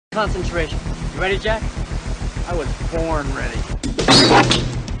Concentration. You ready, Jack? I was born ready.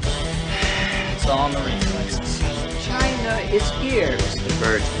 It's all in the reflexes. China is here, Mr.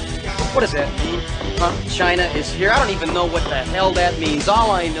 Bird. What does that mean? Huh? China is here? I don't even know what the hell that means.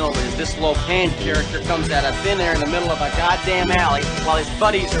 All I know is this Lopan character comes out of thin air in the middle of a goddamn alley while his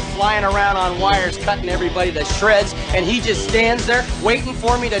buddies are flying around on wires cutting everybody to shreds, and he just stands there waiting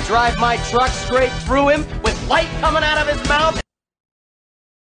for me to drive my truck straight through him with light coming out of his mouth.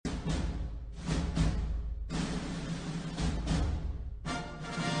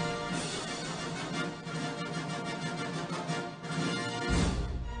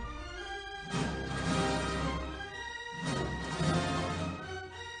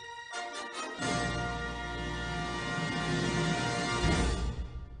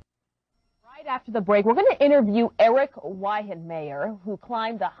 After the break, we're going to interview Eric Weihenmayer, who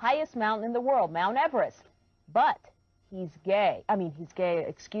climbed the highest mountain in the world, Mount Everest. But he's gay.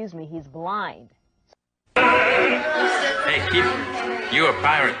 Excuse me, he's blind. Hey, Keith, you a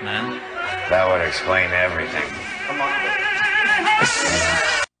pirate, man. That would explain everything. Come on.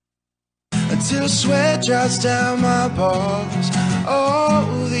 Until sweat drops down my balls.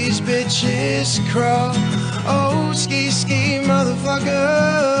 Oh, these bitches crawl. Oh, ski, ski,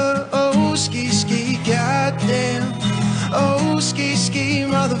 motherfucker. Oh, ski, ski, goddamn. Oh, ski, ski,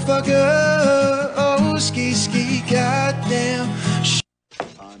 motherfucker. Oh, ski, ski, goddamn.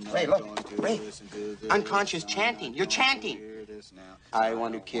 Ray, look. Ray. Unconscious chanting. You're chanting. I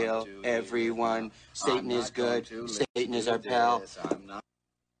want to kill everyone. Satan is good. Satan is our pal.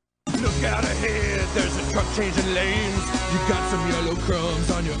 Look out ahead, there's a truck changing lanes. You got some yellow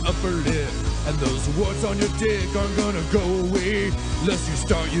crumbs on your upper lip, and those warts on your dick aren't gonna go away unless you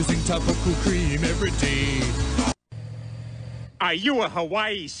start using topical cream every day. Are you a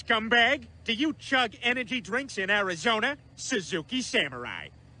Hawaii scumbag? Do you chug energy drinks in Arizona? Suzuki Samurai.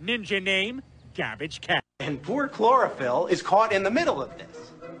 Ninja name, Garbage Cat. And poor Chlorophyll is caught in the middle of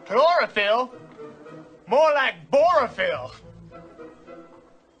this. Chlorophyll? More like Borophyll.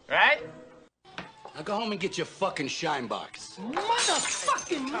 Right? Now go home and get your fucking shine box.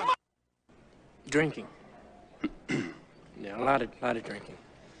 Motherfucking Drinking. Yeah, a lot of drinking.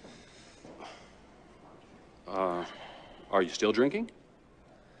 Are you still drinking?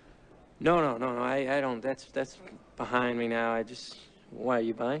 No, I don't. That's behind me now. Why are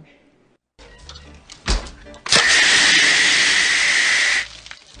you buying?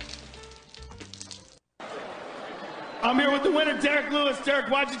 I'm here with the winner, Derek Lewis. Derek,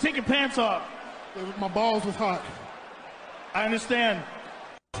 why'd you take your pants off? My balls was hot. I understand.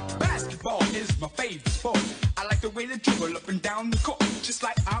 Basketball is my favorite sport. I like the way they dribble up and down the court, just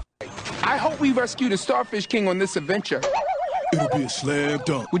like I hope we rescue the Starfish King on this adventure. It'll be a slam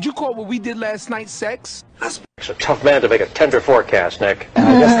dunk. Would you call what we did last night sex? It's a tough man to make a tender forecast, Nick.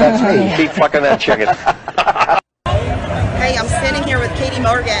 I guess that's me. Keep fucking that chicken. Hey, I'm standing here with Katie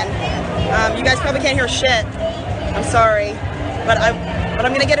Morgan. You guys probably can't hear shit. I'm sorry, but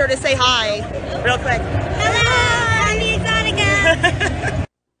I'm gonna get her to say hi real quick. Hello, I'm Exotica.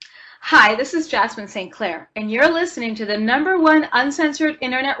 Hi, this is Jasmine St. Clair, and you're listening to the #1 uncensored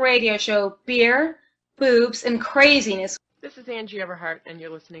internet radio show, Beer, Boobs, and Craziness. This is Angie Everhart, and you're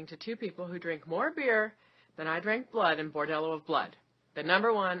listening to two people who drink more beer than I drank blood in Bordello of Blood, the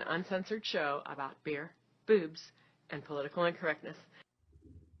 #1 uncensored show about beer, boobs, and political incorrectness.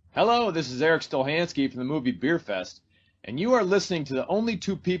 Hello, this is Eric Stolhansky from the movie Beer Fest, and you are listening to the only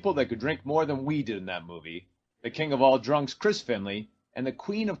two people that could drink more than we did in that movie, the king of all drunks, Chris Finley, and the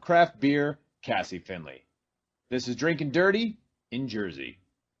queen of craft beer, Cassie Finley. This is Drinking Dirty in Jersey.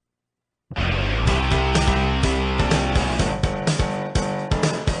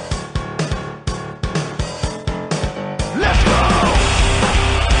 Let's go!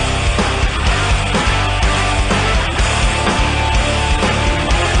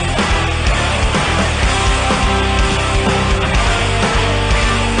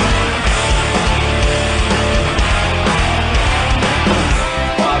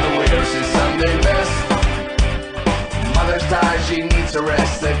 She needs a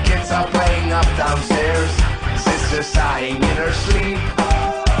rest. The kids are playing up downstairs. Sister sighing in her sleep.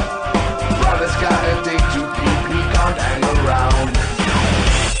 Brother's got a dig to keep. He can't hang around.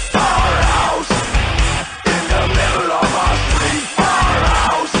 Our house in the middle of our street. Our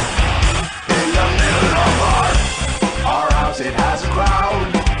house in the middle of our house. It has a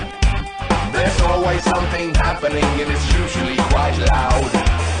crowd. There's always something happening, and it's usually quite loud.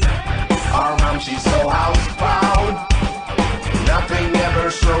 Our mom, she's so house proud. Nothing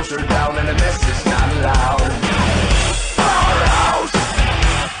ever slows her down, and a mess is not allowed. Our house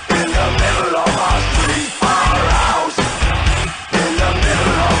in the middle of our street. Our house in the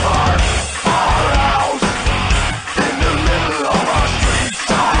middle of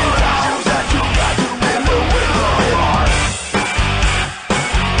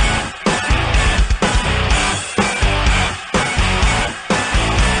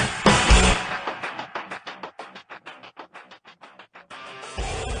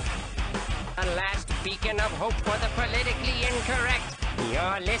beacon of hope for the politically incorrect.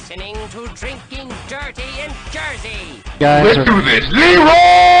 You're listening to Drinking Dirty in Jersey. Let's do this. Leroy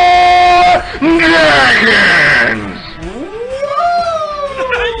Jenkins!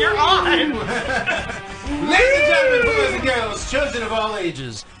 You're on! Ladies and gentlemen, boys and girls, chosen of all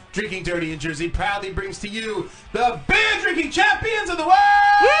ages, Drinking Dirty in Jersey proudly brings to you the beer drinking champions of the world!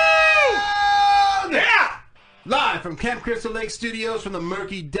 Woo! Yeah! Live from Camp Crystal Lake Studios from the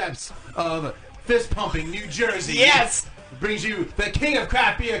murky depths of fist-pumping New Jersey. Yes! Brings you the king of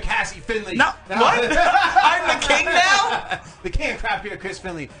craft beer, Cassie Finley. No, what? I'm the king now? The king of craft beer, Chris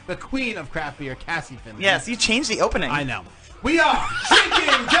Finley. The queen of craft beer, Cassie Finley. Yes, you changed the opening. I know. We are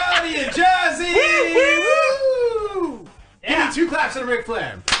Drinking Dirty in Jersey! Woo! Give me 2 claps and a Ric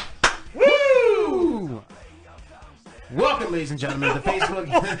Flair. Woo! Welcome, ladies and gentlemen, to Facebook.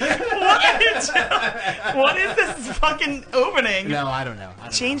 What is this fucking opening? No, I don't know.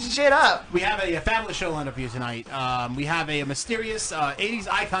 Change shit up. We have a fabulous show lined up for you tonight. We have a mysterious 80s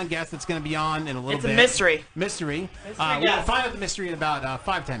icon guest that's going to be on in a little bit. It's a mystery. Mystery. We'll find out the mystery in about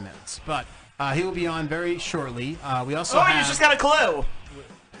 5-10 minutes. But he will be on very shortly. We also have... you just got a clue.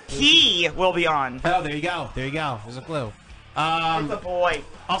 He will be on. Oh, there you go. There you go. There's a clue. It's a boy.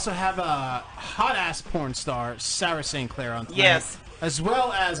 Also have a hot-ass porn star, Sarah St. Clair, on tonight. Yes. As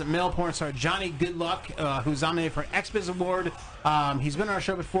well as male porn star Johnny Goodluck, who's nominated for an XBiz Award. He's been on our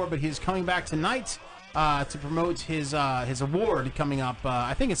show before, but he's coming back tonight to promote his award coming up.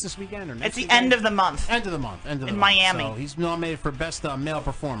 I think it's this weekend or next It's the weekend? end of the month. End of the month. In Miami. So he's nominated for Best Male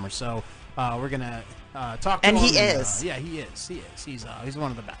Performer. So we're going to talk to And him. he is. Yeah, he is. He is. He's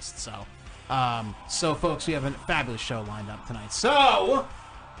one of the best. So, folks, we have a fabulous show lined up tonight. So,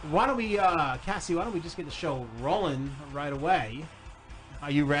 why don't we, Cassie, why don't we just get the show rolling right away?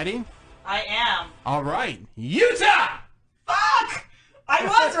 Are you ready? I am. All right. Utah! Fuck! I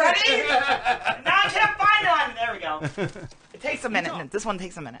was ready! Now I can't find it. There we go. It takes a minute. This one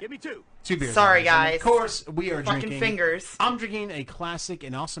takes a minute. Give me 2. 2 beers. Sorry, guys. And guys. of course, we are Fucking drinking. fingers. I'm drinking a classic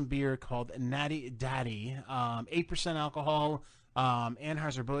and awesome beer called Natty Daddy. 8% alcohol.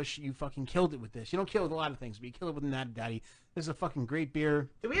 Anheuser-Busch, you fucking killed it with this. You don't kill it with a lot of things, but you kill it with Natty Daddy. This is a fucking great beer.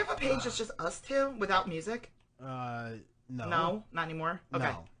 Do we have a page that's just us two without music? No. No, not anymore.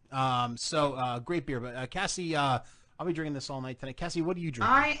 Okay. No. Great beer. But Cassie, I'll be drinking this all night tonight. Cassie, what are you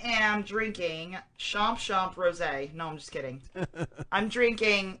drinking? I am drinking Chomp Chomp Rosé. No, I'm just kidding. I'm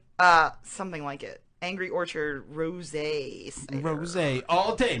drinking something like it. Angry Orchard Rosé. Rosé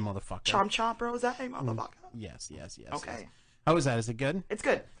all day, motherfucker. Chomp Chomp Rosé, motherfucker. Yes. Okay. Yes. How is that? Is it good? It's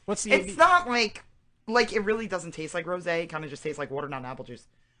good. What's the? It's not like it really doesn't taste like rosé. It kind of just tastes like watered down apple juice.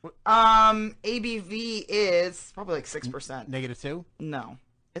 ABV is probably like 6%. -2? No,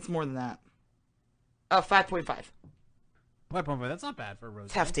 it's more than that. 5.5. 5.5. That's not bad for a rosé.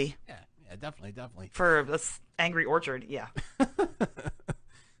 It's hefty. Yeah, definitely. For this Angry Orchard, yeah.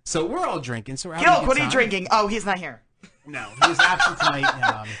 So we're all drinking. So we're having Gilk, a good what are you time. drinking? Oh, he's not here. No, he's absent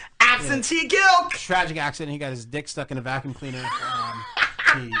tonight. Absentee Gilk! Tragic accident. He got his dick stuck in a vacuum cleaner.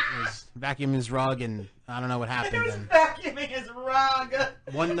 He was vacuuming his rug, and I don't know what happened. He was vacuuming his rug.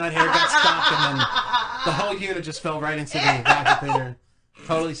 One nut hair got stuck, and then the whole unit just fell right into the vacuum cleaner.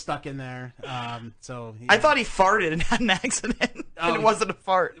 Totally stuck in there. I thought he farted and had an accident, and it wasn't a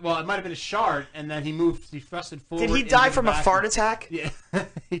fart. Well, it might have been a shart, and then he thrusted forward. Did he die into from the a vacuum. fart attack? Yeah,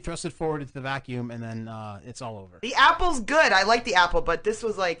 he thrusted forward into the vacuum, and then it's all over. The apple's good. I like the apple, but this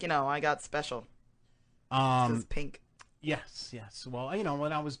was like, I got special. This is pink. Yes. Well,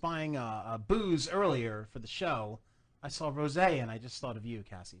 when I was buying booze earlier for the show, I saw rosé, and I just thought of you,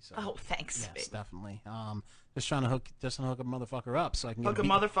 Cassie. So. Oh, thanks. Yes, definitely. Just trying to hook a motherfucker up so I can Hook a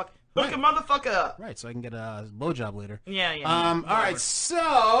get motherfucker up. Right, so I can get a blowjob later. Yeah. All right,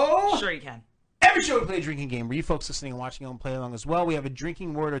 so sure you can. Every show we play a drinking game where you folks listening and watching and play along as well. We have a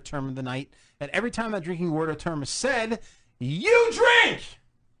drinking word or term of the night, and every time that drinking word or term is said, you drink.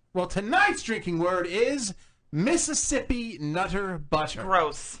 Well, tonight's drinking word is Mississippi Nutter Butter.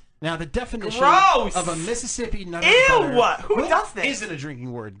 Gross. Now, the definition Gross! of a Mississippi Nutter Ew! Butter. Who does this? Isn't a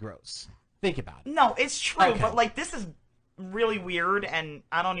drinking word gross? Think about it. No, it's true, Okay. but this is really weird, and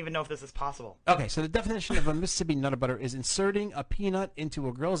I don't even know if this is possible. Okay, so the definition of a Mississippi Nutter Butter is inserting a peanut into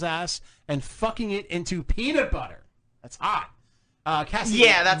a girl's ass and fucking it into peanut butter. That's hot. Cassie,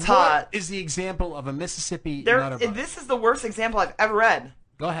 Yeah, that's what hot. is the example of a Mississippi Nutter Butter? This is the worst example I've ever read.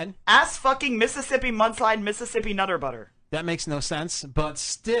 Go ahead. Ass fucking Mississippi mudslide Mississippi Nutter Butter. That makes no sense, but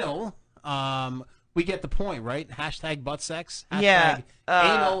still, we get the point, right? Hashtag butt sex. Hashtag Yeah,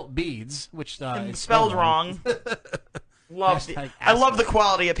 anal beads, which is spelled wrong. I love the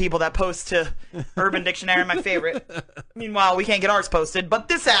quality of people that post to Urban Dictionary. My favorite. Meanwhile, we can't get ours posted, but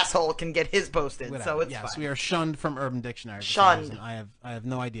this asshole can get his posted. Whatever. So it's yes, fine. we are shunned from Urban Dictionary. for some Shunned. reason. I have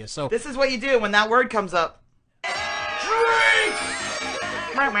no idea. So This is what you do when that word comes up.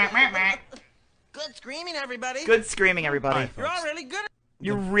 Good screaming, everybody. Good screaming, everybody. All right, You're all really good.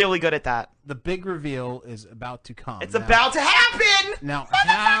 You're really good at that. the big reveal is about to come. It's about to happen. Now,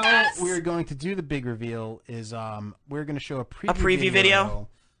 how we're going to do the big reveal is we're going to show a preview video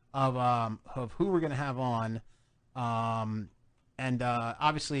of who we're going to have on, and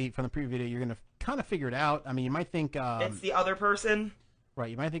obviously from the preview video you're going to kind of figure it out. I mean, you might think It's the other person. right.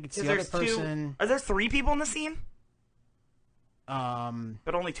 You might think it's 'Cause the other there's two- person. Are there 3 people in the scene?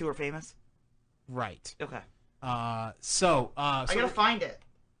 But only 2 are famous. Right. Okay. So I gotta find it.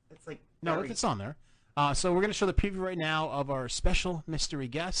 It's like no, buried. it's on there. So we're going to show the preview right now of our special mystery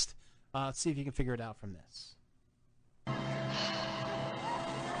guest. Let's see if you can figure it out from this.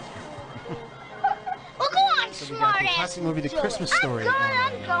 Well, go on, So we got the smartass. classic movie, The Do it. Christmas Story.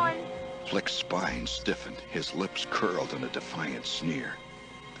 I'm going. Flick's spine stiffened, his lips curled in a defiant sneer.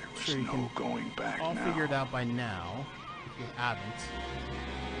 There was Sure you no can going back all now. figure it out by now, if you haven't.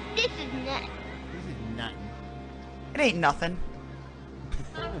 This is nothing. This is nothing. It ain't nothing.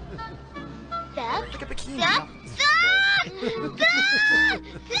 Stop. Look at bikini. Stop.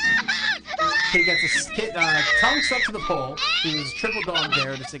 He gets his tongue stuck to the pole. He was triple dog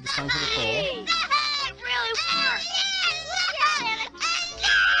there to stick his tongue to the pole. It really works.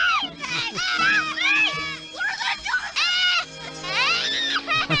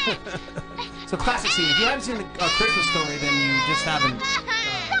 So classic scene. If you haven't seen the Christmas Story, then you just haven't.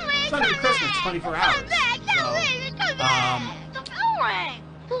 It's not even Christmas. It's 24 hours.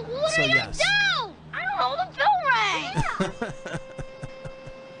 So yes. I don't know the bell rang.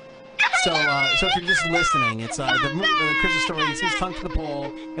 So if you're just listening, it's the Christmas Story. He's his tongue to the pole.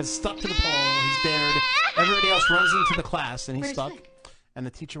 Gets stuck to the pole. He's dared. Everybody else runs into the class, and he's stuck. And the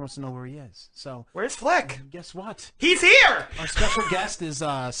teacher wants to know where he is. So where's Flick? Guess what? He's here. Our special guest is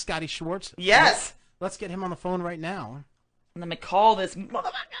Scotty Schwartz. Yes. Let's get him on the phone right now. And let me call this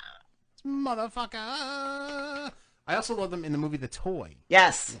motherfucker. I also love them in the movie The Toy.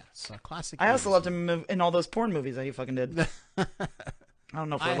 Yes. Yes, a classic. I also movie. loved him in all those porn movies that he fucking did. I don't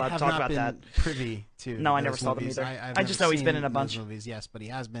know if we're allowed to talk about that. Privy to. No, I never those saw them movies. either. I've I just never know he's been seen in a bunch. those movies. Yes, but he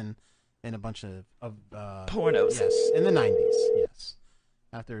has been in a bunch of pornos. Yes, in the 90s. Yes,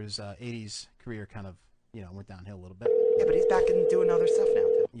 after his 80s career kind of went downhill a little bit. Yeah, but he's back and doing other stuff now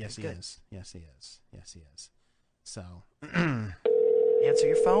too. Yes, he Good. is. Yes, he is. Yes, he is. So answer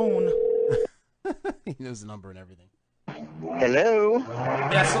your phone. He knows the number and everything. Hello.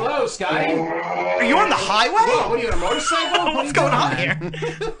 Yes, hello, Scotty. Are you on the highway? Whoa, what are you on a motorcycle? What's going on here?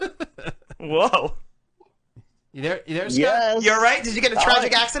 Whoa. You there, Scott? Yes. You all right? Did you get a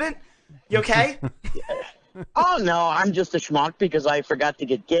tragic accident? You okay? Oh no, I'm just a schmuck because I forgot to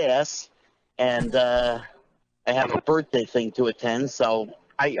get gas, and I have a birthday thing to attend, so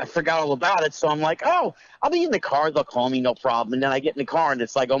I forgot all about it. So I'm like, oh, I'll be in the car. They'll call me, no problem. And then I get in the car and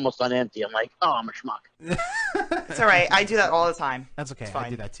it's like almost on empty. I'm like, oh, I'm a schmuck. It's all right. I do that all the time. That's okay. It's I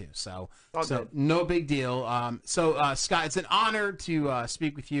fine. do that too. So All good. no big deal. Scott, it's an honor to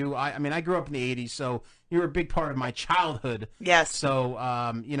speak with you. I mean, I grew up in the '80s, so you're a big part of my childhood. Yes.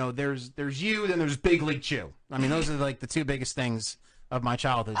 So there's you, then there's Big League Chew. I mean, those are like the two biggest things of my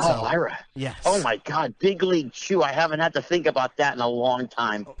childhood. Oh, So Ira. yes. Oh my God, Big League Chew. I haven't had to think about that in a long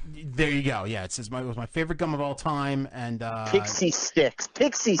time. There you go. Yeah, it was my favorite gum of all time, and Pixie Sticks.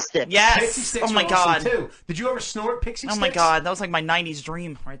 Pixie Sticks. Yes. Pixie Sticks Oh my were awesome, God. too. Did you ever snort Pixie Oh Sticks? my God, that was like my '90s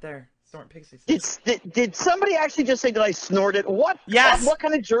dream right there. Snorting Pixie Sticks. Did somebody actually just say that I snorted? What? Yes. What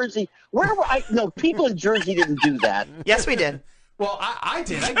kind of Jersey? Where were I? No, people in Jersey didn't do that. Yes, we did. Well, I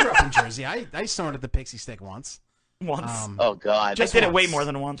did. I grew up in Jersey. I snorted the Pixie Stick once. Oh God. I did it way more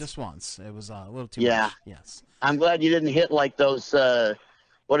than once. Just once. It was a little too Yeah. much. Yes. I'm glad you didn't hit like those.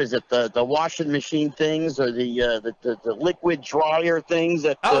 What is it? The washing machine things or the liquid dryer things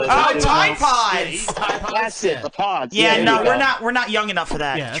that. Tide Pods. That's it. The pods. Yeah, there no, you go. we're not young enough for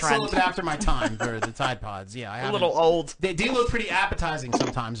that Yeah, that's a trend. little bit after my time for the Tide Pods. Yeah, I A haven't- little old. They do look pretty appetizing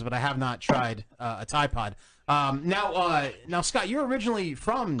sometimes, but I have not tried a Tide Pod. Now, Scott, you're originally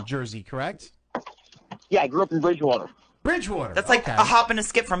from Jersey, correct? Yeah, I grew up in Bridgewater. Bridgewater. That's like okay. a hop and a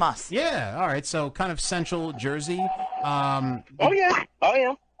skip from us. Yeah. All right. So kind of central Jersey. Oh yeah. Oh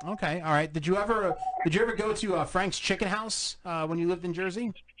yeah. Okay. All right. Did you ever go to Frank's Chicken House when you lived in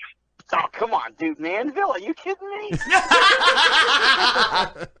Jersey? Oh come on, dude, Manville, are you kidding me?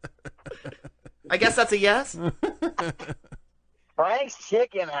 I guess that's a yes. Frank's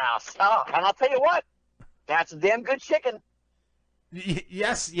Chicken House. Oh, and I'll tell you what, That's some damn good chicken.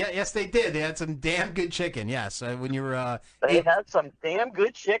 Yes, they did. They had some damn good chicken. Yes, when you were. They had some damn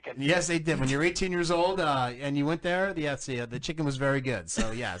good chicken. Yes, they did. When you were 18 years old and you went there, yes, the chicken was very good.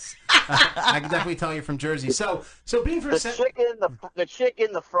 So yes, I can definitely tell you from Jersey. So being from the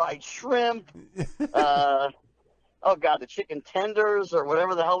chicken, the fried shrimp. Oh God, the chicken tenders or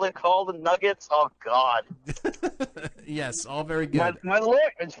whatever the hell they call the nuggets. Oh God. Yes, all very good. My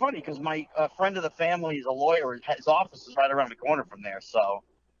lawyer. It's funny because my friend of the family is a lawyer. His office is right around the corner from there. So.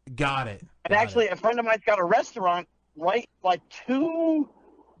 Got it. And actually, a friend of mine's got a restaurant right, like I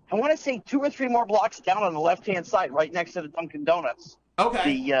want to say 2 or 3 more blocks down on the left-hand side, right next to the Dunkin' Donuts.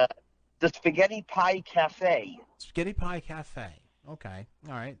 Okay. The Spaghetti Pie Cafe. Spaghetti Pie Cafe. Okay.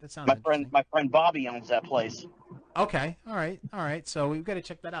 All right. That sounds. My friend Bobby owns that place. Okay. All right. So we've got to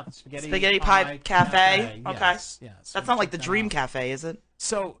check that out. The Spaghetti Pie Cafe. Okay. Yes. That's not like the Dream Cafe, is it?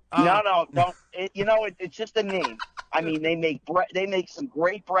 So no. It's just a name. I mean, they make some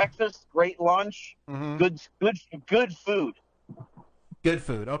great breakfast, great lunch, good food. Good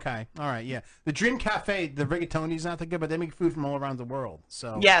food. Okay. All right. Yeah. The Dream Cafe, the rigatoni's not that good, but they make food from all around the world.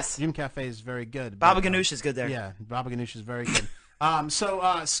 So yes, Dream Cafe is very good. Baba Ganoush is good there. Yeah, Baba Ganoush is very good.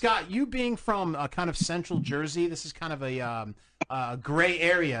 So Scott, you being from kind of central Jersey, this is kind of a gray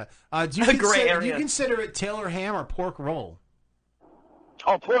area. Do you consider it Taylor ham or pork roll?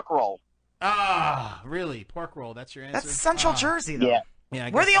 Oh, pork roll. Ah, really? Pork roll? That's your answer? That's Central Jersey, though. Yeah.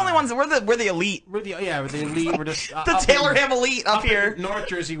 We're the only ones. We're the elite. We're the elite. We're just the Taylor ham elite up here. In North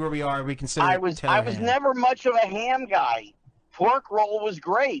Jersey, where we are, we consider. I was ham. never much of a ham guy. Pork roll was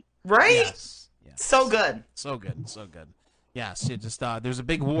great. Right? Yes. So good. So good. Yes, it just there's a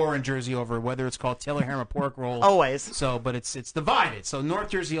big war in Jersey over whether it's called Taylor ham or pork roll. Always. So, but it's divided. So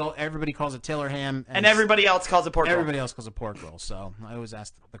North Jersey, everybody calls it Taylor ham, and everybody else calls it pork roll. Everybody else calls it pork roll. So I always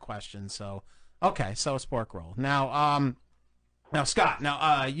ask the question. So okay, so it's pork roll. Now, Scott.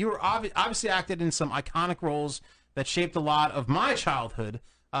 Now, you were obviously acted in some iconic roles that shaped a lot of my childhood.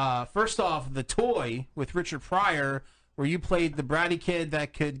 First off, The Toy with Richard Pryor, where you played the bratty kid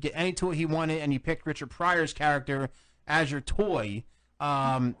that could get any toy he wanted, and you picked Richard Pryor's character as your toy.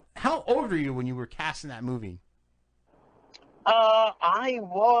 How old were you when you were cast in that movie? I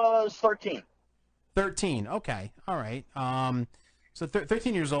was 13. 13. Okay. All right. So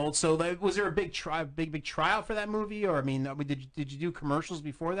 13 years old. So was there a big tryout for that movie, or I mean, did you do commercials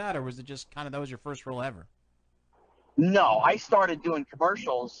before that, or was it just kind of that was your first role ever? No, I started doing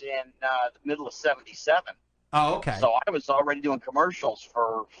commercials in the middle of '77. Oh, okay. So I was already doing commercials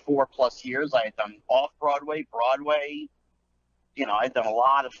for 4+ years. I had done off-Broadway, Broadway. You know, I'd done a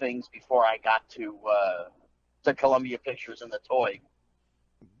lot of things before I got to Columbia Pictures and The Toy.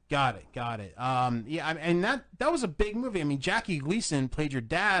 Got it. Yeah, and that was a big movie. I mean, Jackie Gleason played your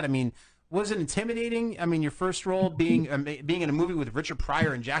dad. I mean, was it intimidating? I mean, your first role being in a movie with Richard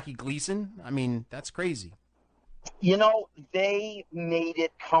Pryor and Jackie Gleason? I mean, that's crazy. You know, they made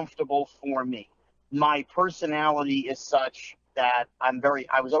it comfortable for me. My personality is such that I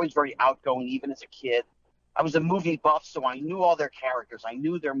was always very outgoing, even as a kid. I was a movie buff, so I knew all their characters. I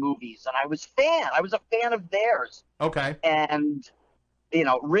knew their movies, and I was a fan of theirs. Okay. And, you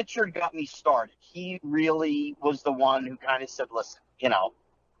know, Richard got me started. He really was the one who kind of said, listen, you know,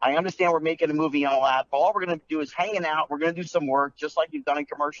 I understand we're making a movie and all that, but all we're going to do is hanging out. We're going to do some work, just like you've done in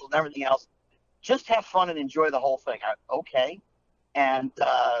commercials and everything else. Just have fun and enjoy the whole thing. Okay. And,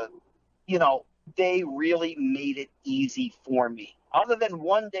 you know, they really made it easy for me. Other than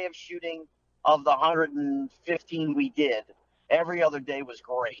one day of shooting of the 115 we did, every other day was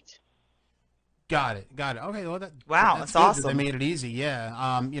great. Got it. Okay, well, that's good awesome. That they made it easy,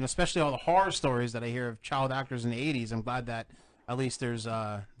 yeah. You know, especially all the horror stories that I hear of child actors in the 80s. I'm glad that at least there's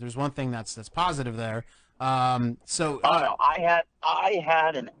one thing that's positive there. No, I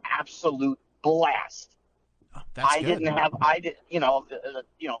had an absolute blast. Oh, that's good.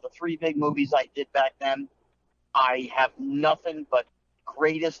 The 3 big movies I did back then, I have nothing but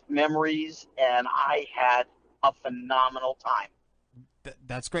greatest memories, and I had a phenomenal time.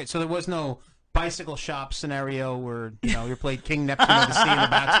 That's great. So there was no bicycle shop scenario where, you know, you played King Neptune of the Sea in the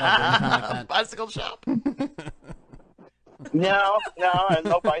bathtub or anything like that? Bicycle shop. No,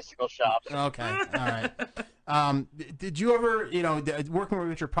 no bicycle shops. Okay, all right. Did you ever, you know, working with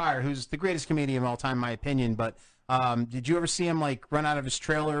Richard Pryor, who's the greatest comedian of all time, in my opinion, but did you ever see him like run out of his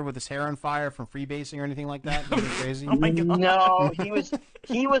trailer with his hair on fire from freebasing or anything like that? Was it crazy? Oh my God. No, he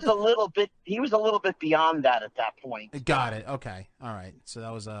was a little bit beyond that at that point. Got it. Okay, all right. So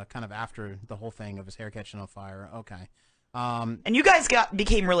that was kind of after the whole thing of his hair catching on fire. Okay. And you guys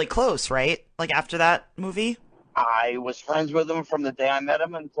became really close, right? Like after that movie. I was friends with him from the day I met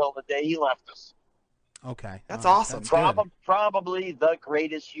him until the day he left us. Okay. That's All right, awesome. that's good. Probably the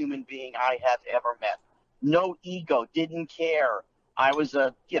greatest human being I have ever met. No ego, didn't care. I was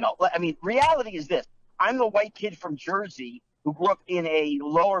reality is this. I'm the white kid from Jersey who grew up in a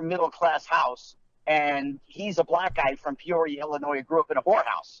lower middle class house, and he's a black guy from Peoria, Illinois, who grew up in a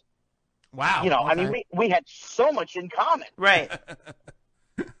whorehouse. Wow. I mean, we had so much in common. Right.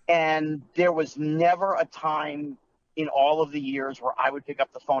 And there was never a time in all of the years where I would pick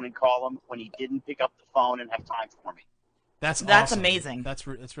up the phone and call him when he didn't pick up the phone and have time for me. That's That's awesome. amazing.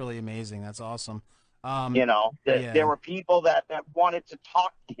 It's really amazing. That's awesome. There were people that wanted to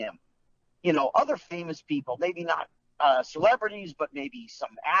talk to him. Other famous people, maybe not celebrities, but maybe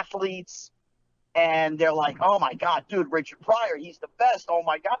some athletes. And they're like, oh, my God, dude, Richard Pryor, he's the best. Oh,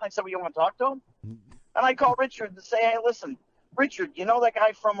 my God. And I said, well, you want to talk to him? And I call Richard and say, hey, listen, Richard, you know that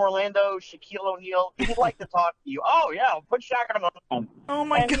guy from Orlando, Shaquille O'Neal? He'd like to talk to you. Oh, yeah, I'll put Shaq on the phone. Oh,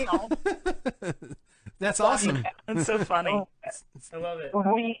 my God. That's awesome. That's so funny. I love it.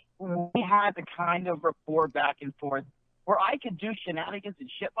 We had the kind of rapport back and forth where I could do shenanigans and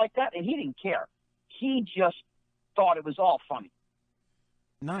shit like that, and he didn't care. He just thought it was all funny.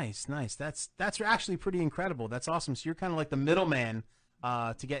 Nice. That's actually pretty incredible. That's awesome. So you're kind of like the middleman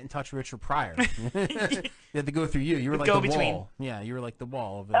to get in touch with Richard Pryor. They had to go through you. You were like the Go-between. wall. Yeah, you were like the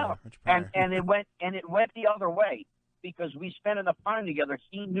wall of Richard And Pryor. it went the other way because we spent enough time together.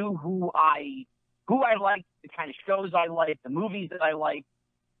 He knew who I liked, the kind of shows I liked, the movies that I liked,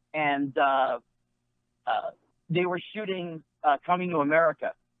 and they were shooting Coming to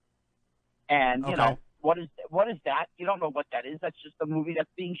America. And what is that? You don't know what that is. That's just a movie that's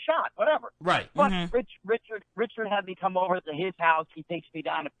being shot. Whatever. Right. But Richard had me come over to his house. He takes me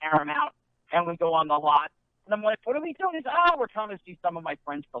down to Paramount, and we go on the lot. And I'm like, what are we doing? He's, we're coming to see some of my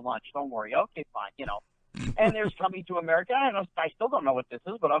friends for lunch. Don't worry. Okay, fine. And there's Coming to America. I still don't know what this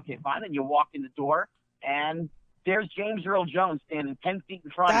is, but okay, fine. And you walk in the door, and there's James Earl Jones standing 10 feet in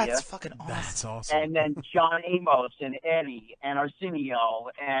front of you. That's fucking awesome. That's awesome. And then John Amos and Eddie and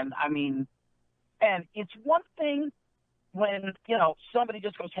Arsenio. And, and it's one thing when, somebody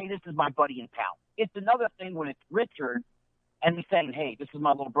just goes, hey, this is my buddy and pal. It's another thing when it's Richard and he's saying, hey, this is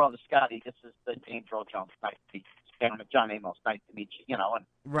my little brother, Scotty. This is the James Earl Jones. Nice to meet you. John Amos, nice to meet you. And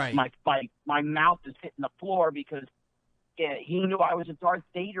right. My mouth is hitting the floor because he knew I was a Darth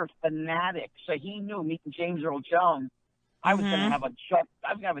Vader fanatic. So he knew meeting James Earl Jones, I was going to have a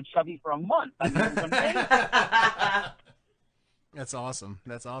chubby for a month. It was amazing. That's awesome.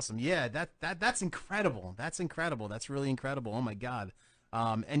 Yeah, that's incredible. That's incredible. That's really incredible. Oh my God.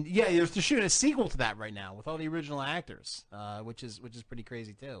 And yeah, they're shooting a sequel to that right now with all the original actors, which is pretty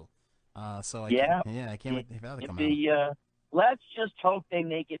crazy too. I can't wait for that to come out. Let's just hope they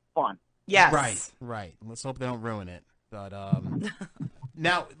make it fun. Yes. Right. Let's hope they don't ruin it. But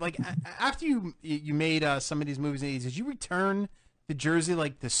now, like after you made some of these movies in the 80s, did you return to Jersey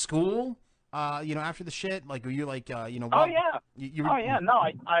like to school? After the shit, like were you like Oh yeah. No,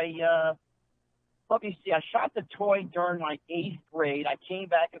 I let me see. I shot the toy during my 8th grade. I came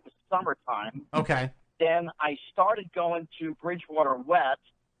back at the summertime. Okay. Then I started going to Bridgewater West,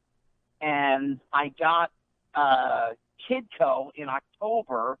 and I got Kidco in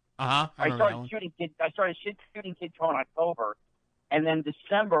October. I started shooting Kidco in October, and then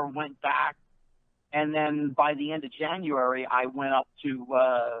December went back, and then by the end of January I went up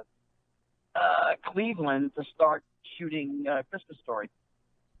to Cleveland to start shooting Christmas Story.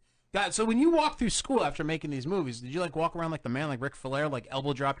 God, so when you walk through school after making these movies, did you like walk around like the man, like Ric Flair, like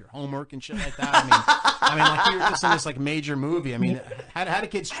elbow drop your homework and shit like that? I mean, like you were just in this like major movie. I mean, how do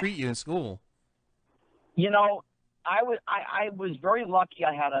kids treat you in school? I was very lucky.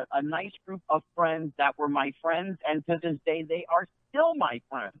 I had a nice group of friends that were my friends, and to this day they are still my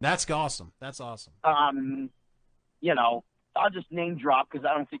friends. That's awesome. I'll just name drop because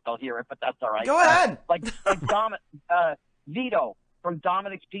I don't think they'll hear it, but that's all right. Go ahead. Like Vito from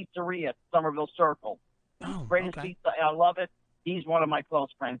Dominic's Pizzeria, Somerville Circle. Greatest pizza. I love it. He's one of my close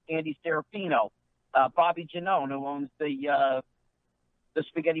friends. Andy Serafino, Bobby Janone, who owns the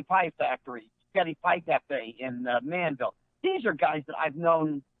Spaghetti Pie Factory, Spaghetti Pie Cafe in Manville. These are guys that I've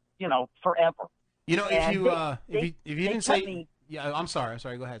known, forever. If you didn't say, yeah, I'm sorry.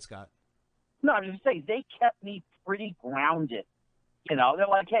 Go ahead, Scott. No, I was just saying they kept me pretty grounded. They're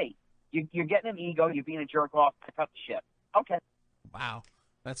like, hey, you're getting an ego, you're being a jerk off, pick up the shit. Okay. Wow,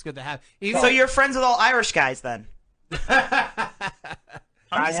 that's good to have. So you're friends with all Irish guys then? I'm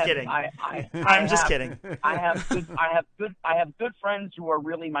just kidding. I'm just kidding. I have good friends who are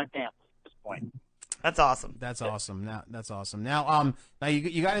really my family at this point. That's awesome. That's awesome. Now,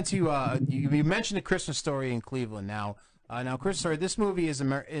 you got into you mentioned A Christmas Story in Cleveland. Now, Now, Chris, sorry, this movie is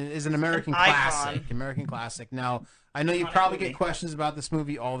an American icon. classic. American classic. Now, I know you probably get questions about this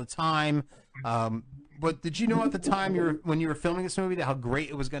movie all the time, but did you know at the time when you were filming this movie how great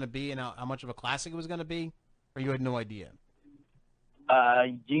it was going to be and how much of a classic it was going to be, or you had no idea?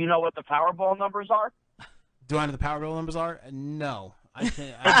 Do you know what the Powerball numbers are? Do I know the Powerball numbers are? No, I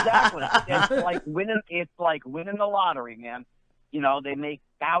can't. Exactly. It's like winning the lottery, man. You know, they make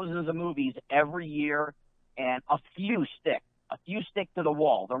thousands of movies every year, and a few stick to the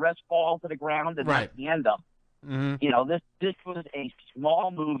wall. The rest fall to the ground, and that's the end of it. Mm-hmm. You know, this was a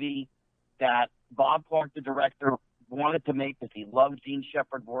small movie that Bob Clark, the director, wanted to make because he loved Gene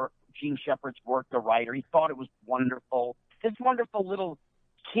Shepard's work, the writer. He thought it was wonderful. This wonderful little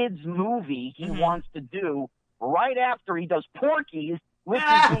kids movie he wants to do right after he does Porky's, which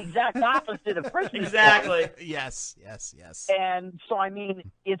is the exact opposite of Christmas. Exactly. Yes. And so, I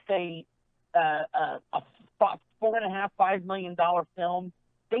mean, it's a $4.5 million film.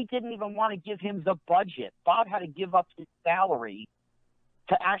 They didn't even want to give him the budget. Bob had to give up his salary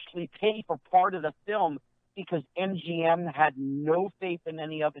to actually pay for part of the film because MGM had no faith in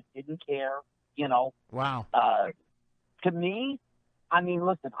any of it, didn't care, you know. Wow. To me, I mean,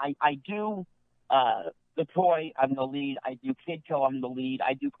 listen, I do The Toy, I'm the lead. I do Kid Kill, I'm the lead.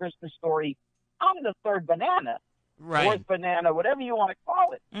 I do Christmas Story. I'm the third banana. Right. Fourth banana, whatever you want to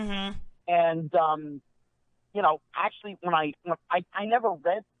call it. Mm-hmm. And, you know, actually, when I never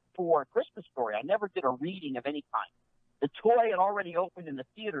read for Christmas Story. I never did a reading of any kind. The Toy had already opened in the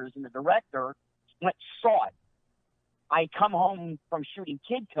theaters, and the director saw it. I come home from shooting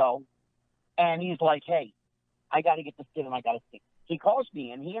Kid Co., and he's like, hey, I got to get this kid and I got to see. He calls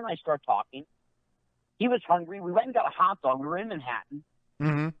me, and he and I start talking. He was hungry. We went and got a hot dog. We were in Manhattan.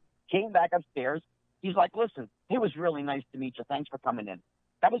 Mm-hmm. Came back upstairs. He's like, listen, it was really nice to meet you. Thanks for coming in.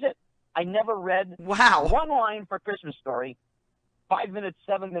 That was it. I never read one line for Christmas Story. 5 minutes,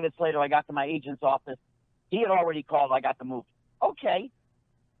 7 minutes later, I got to my agent's office. He had already called. I got the movie. Okay.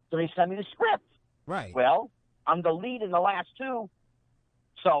 So they sent me the script. Right. Well, I'm the lead in the last two.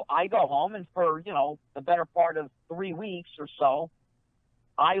 So I go home, and for, you know, the better part of 3 weeks or so,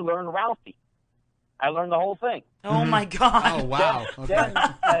 I learn Ralphie. I learned the whole thing. Oh, my God. Oh, wow.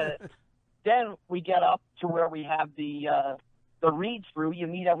 Then we get up to where we have the read-through. You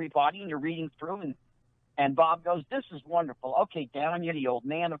meet everybody, and you're reading through, and Bob goes, this is wonderful. Okay, Dan, you're the old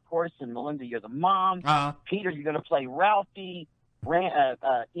man, of course, and Melinda, you're the mom. Peter, you're going to play Ralphie.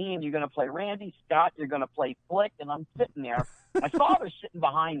 Ian, you're going to play Randy. Scott, you're going to play Flick. And I'm sitting there. My father's sitting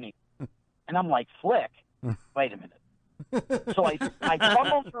behind me. And I'm like, Flick? Wait a minute. So I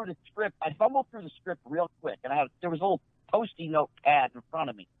fumbled through the script. I fumbled through the script real quick. And there was a little Post-it note pad in front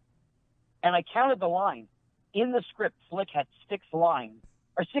of me. And I counted the lines. In the script, Flick had 16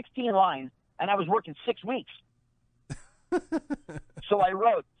 lines. And I was working 6 weeks. So I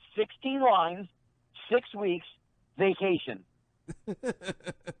wrote 16 lines, 6 weeks, vacation.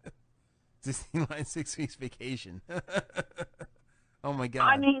 16 lines, 6 weeks vacation. Oh my God.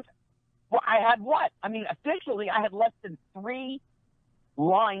 I mean, well, I had what? I mean, officially, I had less than 3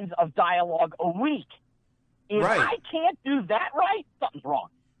 lines of dialogue a week. If I can't do that right, something's wrong.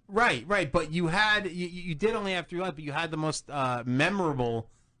 Right. But you had you did only have 3 lines, but you had the most memorable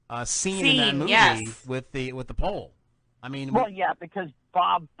scene in that movie with the pole. I mean, well, yeah, because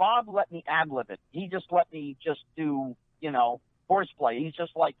Bob let me ad-lib it. He just let me just do, you know, horseplay. He's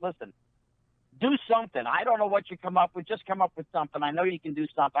just like, listen, do something. I don't know what you come up with. Just come up with something. I know you can do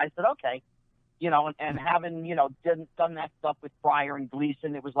something. I said, okay. You know, and having, you know, done that stuff with Pryor and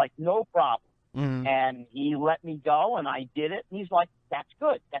Gleason, it was like, no problem. Mm-hmm. And he let me go, and I did it. And he's like, that's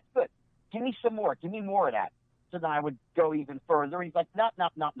good. Give me some more. Give me more of that. So then I would go even further. He's like, no.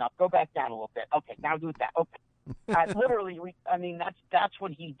 Go back down a little bit. Okay, now do that. Okay. Literally, that's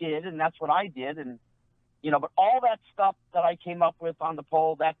what he did, and that's what I did. And, you know, but all that stuff that I came up with on the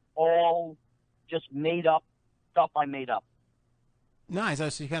pole, that's all just made up stuff I made up. Nice.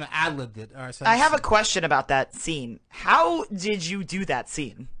 So you kind of ad-libbed it. All right, so I have a question about that scene. How did you do that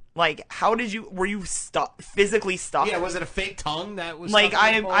scene? Like, were you physically stuck? Yeah, was it a fake tongue that was like,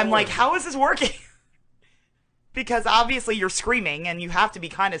 I'm like, how is this working? Because obviously you're screaming and you have to be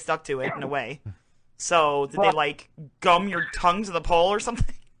kind of stuck to it in a way. So did they like gum your tongue to the pole or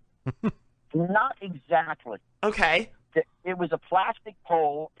something? Not exactly. Okay. It was a plastic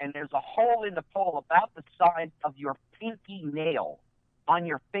pole, and there's a hole in the pole about the size of your pinky nail on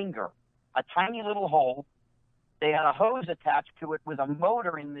your finger, a tiny little hole. They had a hose attached to it with a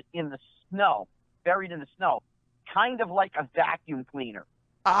motor in the snow, buried in the snow, kind of like a vacuum cleaner.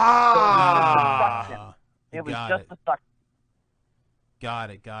 Ah. It was just a suction. Got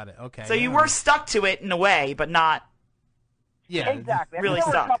it. Okay. So you were stuck to it in a way, but not Yeah, exactly. I mean, really there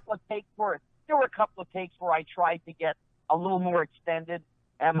were suck. a couple of takes where I tried to get a little more extended,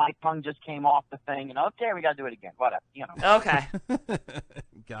 and my tongue just came off the thing. And okay, we got to do it again. Whatever, you know. Okay.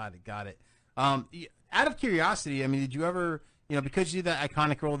 Got it. Out of curiosity, I mean, did you ever, because you did that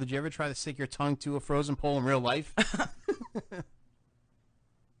iconic role, did you ever try to stick your tongue to a frozen pole in real life?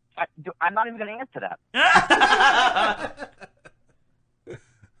 I'm not even going to answer that.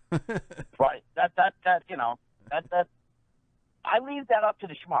 Right. That I leave that up to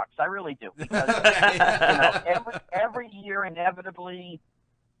the schmucks. I really do, because every year inevitably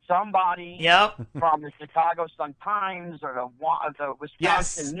somebody from the Chicago Sun Times or the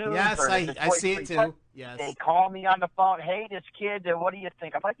Wisconsin News or the I see it too. Yes. They call me on the phone. Hey, this kid. What do you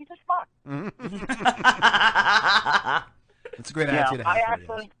think? I'm like, he's a schmuck. It's a great attitude to have. I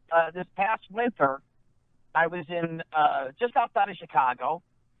actually this past winter, I was in just outside of Chicago.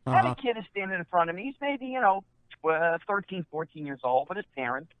 And a kid is standing in front of me. He's maybe 13, 14 years old with his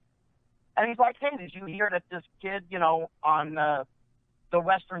parents. And he's like, hey, did you hear that this kid, on the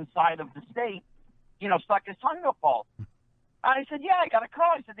western side of the state, stuck his tongue to a pole? And I said, yeah, I got a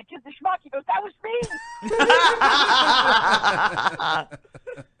call. I said, the kid's a schmuck. He goes, that was me.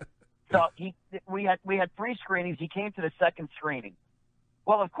 So we had 3 screenings. He came to the second screening.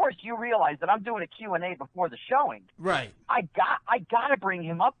 Well, of course, you realize that I'm doing a Q&A before the showing. Right. I got to bring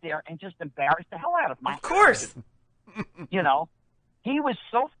him up there and just embarrass the hell out of him. Of course. He was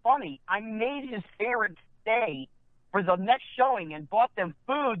so funny. I made his parents stay for the next showing and bought them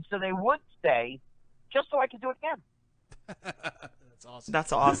food so they would stay, just so I could do it again. That's awesome.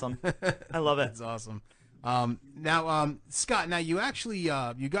 That's awesome. I love it. That's awesome. Now, Scott, you actually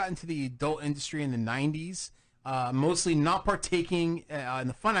you got into the adult industry in the 90s, mostly not partaking in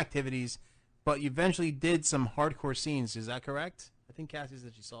the fun activities, but you eventually did some hardcore scenes. Is that correct? I think Cassie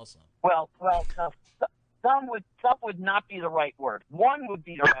said she saw some. Well, some would not be the right word. One would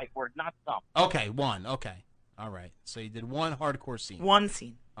be the right word, not some. Okay, one. Okay, all right. So you did one hardcore scene. One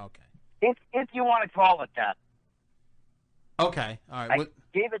scene. Okay. If you want to call it that. Okay, all right.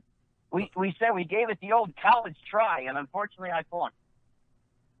 Gave it. We said we gave it the old college try, and unfortunately, I flung.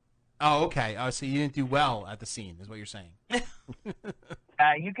 Oh, okay. So you didn't do well at the scene, is what you're saying.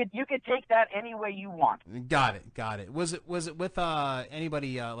 You could take that any way you want. Got it. Was it with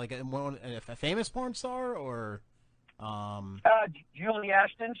anybody like a famous porn star or? Julie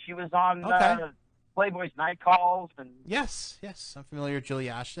Ashton. She was on Okay. Playboy's Night Calls and. Yes, I'm familiar with Julie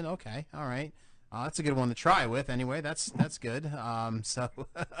Ashton. Okay, all right. That's a good one to try with. Anyway, that's good.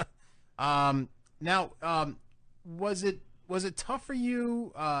 Now, was it tough for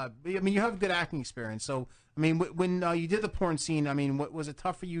you? I mean, you have good acting experience. So, I mean, when you did the porn scene, I mean, was it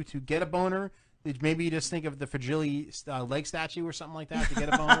tough for you to get a boner? Did maybe you just think of the fragile leg statue or something like that to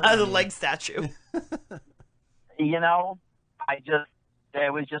get a boner? The leg statue. There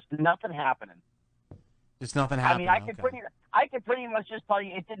was just nothing happening. Just nothing happening. I mean, I could pretty much just tell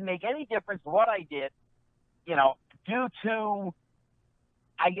you it didn't make any difference what I did, due to,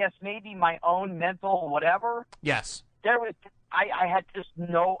 I guess, maybe my own mental whatever. Yes. I had just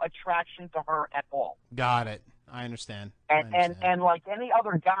no attraction to her at all. Got it. I understand. And like any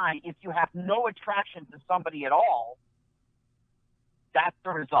other guy, if you have no attraction to somebody at all, that's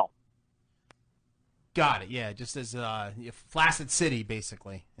the result. Got it. Yeah, just as flaccid city,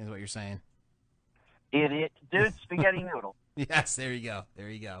 basically, is what you're saying. Dude, spaghetti noodle. Yes, there you go.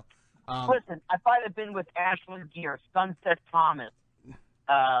 Listen, if I'd have been with Ashland Gear, Sunset Thomas,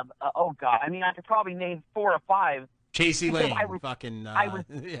 oh God, I mean, I could probably name 4 or 5. Chasey Lane,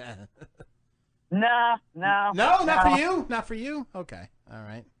 yeah. No, not for you. Not for you. Okay, all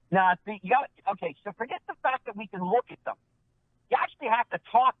right. No, okay. So forget the fact that we can look at them. You actually have to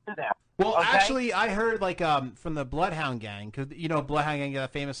talk to them. Well, okay? actually, I heard from the Bloodhound Gang, because Bloodhound Gang got a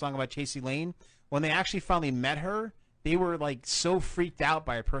famous song about Chasey Lane. When they actually finally met her, they were like so freaked out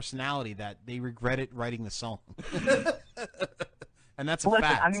by her personality that they regretted writing the song. And that's a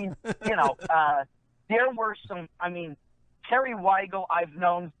fact. I mean, there were some. I mean, Terry Weigel I've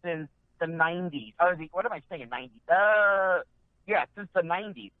known since the 90s. What am I saying? 90s? Yeah, since the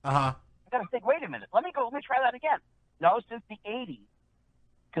 90s. I gotta think. Wait a minute. Let me try that again. No, since the 80s.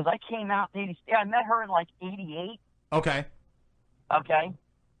 Because I came out in 80s. Yeah, I met her in like 88. Okay.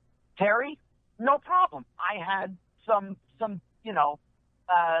 Terry, no problem. I had some.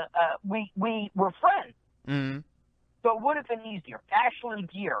 We were friends. Mm-hmm. So it would have been easier. Ashland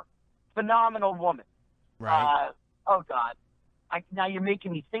Gear, phenomenal woman. Right. Oh God. Now you're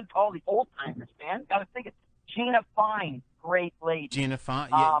making me think to all the old timers, man. Got to think of Gina Fine, great lady. Gina Fine,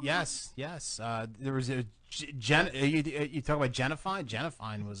 yes. There was a you talk about Jenna Fine. Jenna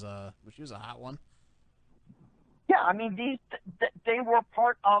Fine was she was a hot one. Yeah, I mean, they were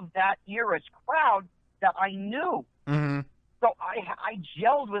part of that era's crowd that I knew. Mm-hmm. So I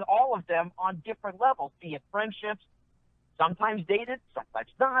gelled with all of them on different levels, be it friendships, sometimes dated, sometimes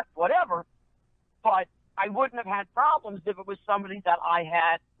not, whatever. But I wouldn't have had problems if it was somebody that I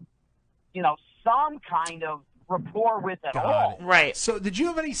had, some kind of rapport with at all. Right. So, did you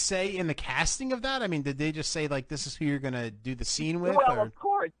have any say in the casting of that? I mean, did they just say like, "This is who you're gonna do the scene with"? Well, or? of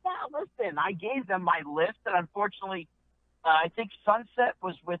course. Now, listen, I gave them my list, and unfortunately, I think Sunset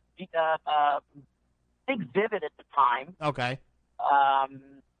was with, I think Vivid at the time. Okay.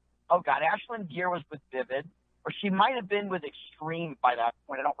 Ashlyn Gear was with Vivid, or she might have been with Extreme by that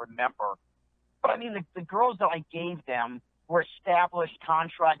point. I don't remember. But I mean, the girls that I gave them were established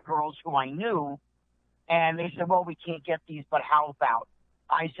contract girls who I knew, and they said, well, we can't get these, but how about?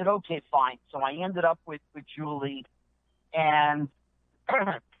 I said, okay, fine. So I ended up with Julie and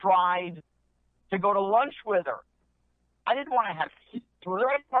tried to go to lunch with her. I didn't want to have sex with her.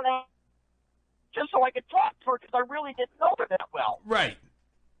 I didn't want to, just so I could talk to her because I really didn't know her that well. Right.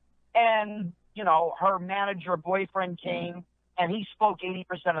 And, her manager boyfriend came, and he spoke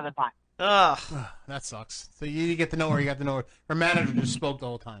 80% of the time. Ugh. That sucks. So you get to know her. You got to know her. Her manager just spoke the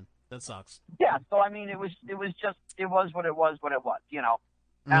whole time. That sucks. Yeah. So I mean, it was what it was.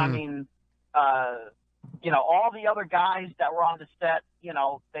 And I mean, all the other guys that were on the set,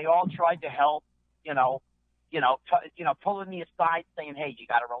 they all tried to help. Pulling me aside, saying, "Hey, you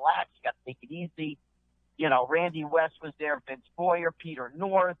got to relax. You got to take it easy." Randy West was there, Vince Boyer, Peter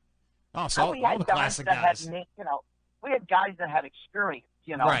North. Oh, so we all had the classic guys. We had guys that had experience.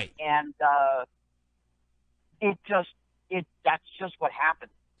 Right. And that's just what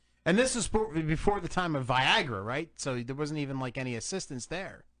happened. And this is before the time of Viagra, right? So there wasn't even like any assistance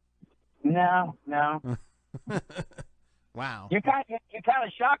there. No. Wow. You're kind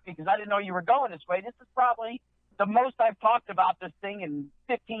of shocked because I didn't know you were going this way. This is probably the most I've talked about this thing in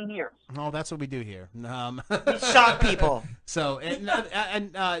 15 years. Oh, that's what we do here. Shock people. So,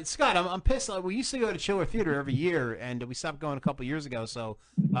 and Scott, I'm pissed. We used to go to Chiller Theater every year, and we stopped going a couple years ago. So,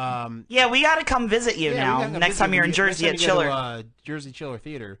 yeah, we got to come visit you now. Next time you're in Jersey at Chiller. Jersey Chiller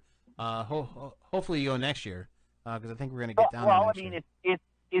Theater. Hopefully you go next year, because I think we're going to get down there next year.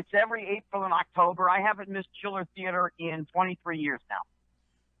 It's every April and October. I haven't missed Chiller Theater in 23 years now.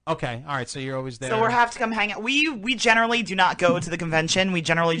 Okay, all right, so you're always there. So we'll have to come hang out. We generally do not go to the convention. We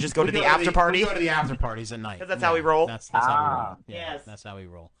generally just go to the after party. We go to the after parties at night. Because that's how we roll. That's how we roll. Yeah, yes. That's how we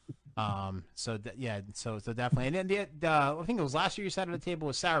roll. So definitely. And then I think it was last year you sat at a table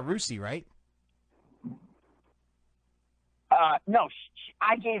with Sarah Rusi, right? No,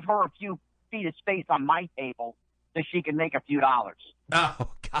 I gave her a few feet of space on my table so she could make a few dollars.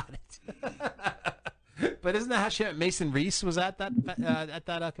 Oh, got it. But isn't that how she met Mason Reese was at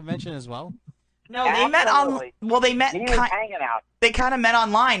that convention as well? No, they met on. Well, they met. He was hanging out. They kind of met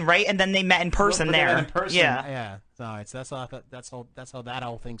online, right? And then they met in person there. In person, yeah. All right, so that's how that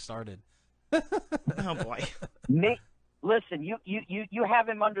whole thing started. Oh boy. Listen, you have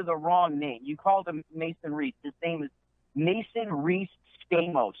him under the wrong name. You called him Mason Reese. His name is Mason Reese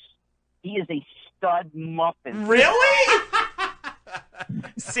Stamos. He is a stud muffin. Really?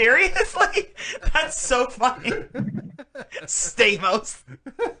 Seriously? That's so funny. Stamos.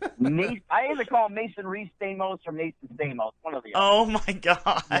 I either call him Mason Reese Stamos or Mason Stamos. One of the other. Oh my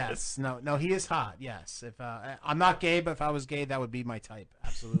god. Yes. No, he is hot. Yes. If I'm not gay, but if I was gay, that would be my type.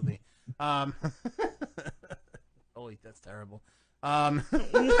 Absolutely. Holy, that's terrible. What?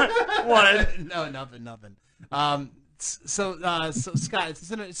 No, nothing. So Scott,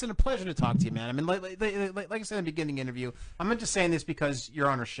 it's been a pleasure to talk to you, man. I mean, like I said in the beginning interview, I'm not just saying this because you're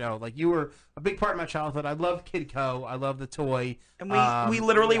on our show. Like, you were a big part of my childhood. I love Kid Co. I love the toy. And we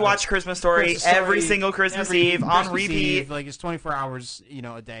literally watch Christmas Story every single Christmas Eve on repeat. Eve, like, it's 24 hours,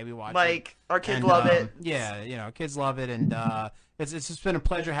 a day we watch. Like, our kids love it. Yeah, kids love it, and it's just been a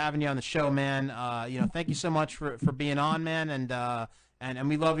pleasure having you on the show, man. Thank you so much for being on, man, and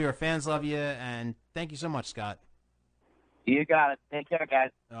we love you. Our fans love you, and thank you so much, Scott. You got it. Take care, guys.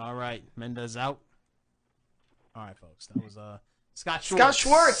 All right. Mendez out. All right, folks. That was Scott Schwartz. Scott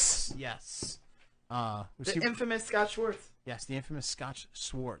Schwartz. Yes. The infamous Scott Schwartz. Yes, the infamous Scott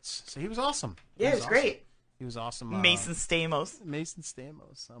Schwartz. So he was awesome. Yeah, he was awesome. Great. He was awesome. Mason Stamos. Mason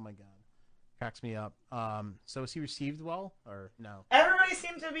Stamos. Oh, my God. Cracks me up. So was he received well or no? Everybody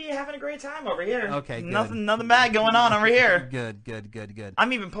seemed to be having a great time over here. Okay, good. Nothing bad going on over here. Good.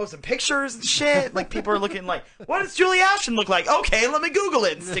 I'm even posting pictures and shit. Like, people are looking like, what does Julie Ashton look like? Okay, let me Google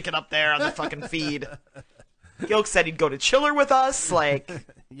it and stick it up there on the fucking feed. Gilk said he'd go to Chiller with us. Like,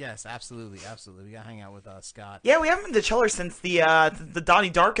 yes, absolutely. We gotta hang out with Scott. Yeah, we haven't been to Chiller since the Donnie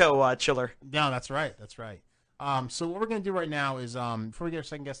Darko Chiller. No, that's right. So what we're gonna do right now is before we get our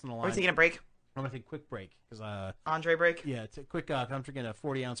second guest on the line, We're taking a break. I'm gonna take a quick break because Andre break. Yeah, it's a quick. I'm drinking a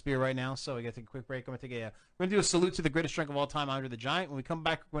 40-ounce beer right now, so we gotta take a quick break. I'm gonna take a. We're gonna do a salute to the greatest drink of all time, Andre the Giant. When we come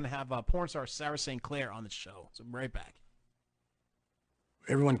back, we're gonna have porn star Sarah St. Clair on the show. So we'll be right back.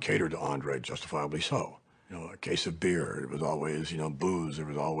 Everyone catered to Andre, justifiably so. You know, a case of beer. It was always, booze. It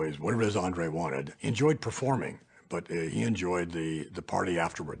was always whatever it is Andre wanted. He enjoyed performing, but he enjoyed the party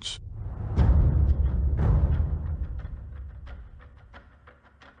afterwards.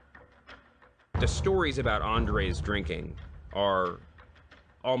 The stories about Andre's drinking are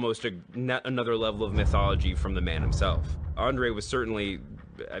almost another level of mythology from the man himself. Andre was certainly,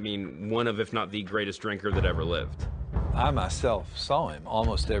 one of, if not the greatest drinker that ever lived. I myself saw him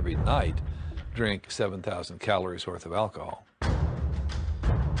almost every night drink 7,000 calories worth of alcohol.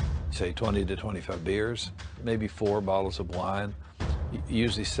 Say 20 to 25 beers, maybe 4 bottles of wine,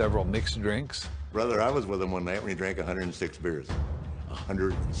 usually several mixed drinks. Brother, I was with him one night when he drank 106 beers.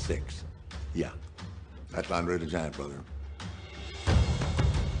 106. Yeah, that's Andre the Giant, brother.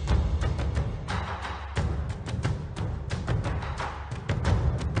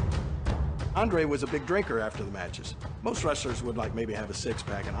 Andre was a big drinker after the matches. Most wrestlers would maybe have a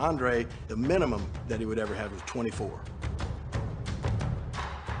 6-pack, and Andre, the minimum that he would ever have was 24.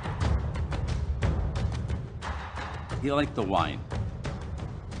 He liked the wine.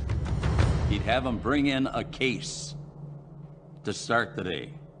 He'd have him bring in a case to start the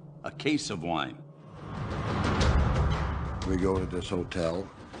day. A case of wine. We go to this hotel,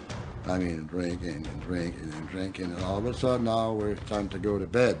 drinking and drinking and drinking, and all of a sudden now it's time to go to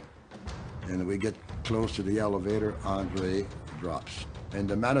bed. And we get close to the elevator, Andre drops. And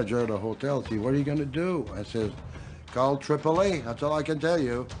the manager of the hotel says, "What are you gonna do?" I says, "Call AAA, that's all I can tell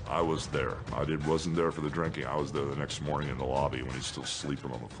you." I was there. Wasn't there for the drinking. I was there the next morning in the lobby when he's still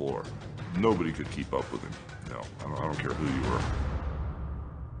sleeping on the floor. Nobody could keep up with him. No, I don't care who you were.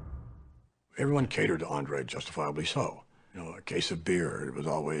 Everyone catered to Andre, justifiably so. A case of beer. It was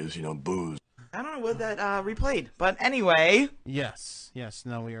always, booze. I don't know what that replayed, but anyway. Yes.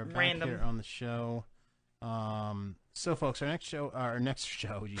 No, we are back here on the show. So, folks, our next show.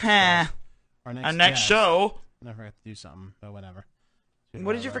 Jesus Christ. Our next show. I forgot to do something, but whatever.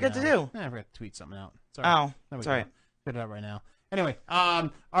 What did you forget to do? I forgot to tweet something out. Sorry. Sorry. Put it out right now. Anyway,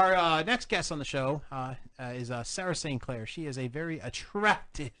 our next guest on the show is Sarah St. Clair. She is a very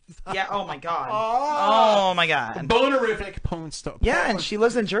attractive. Yeah. Oh my God. Oh my God. Bonerific porn star. Yeah, and she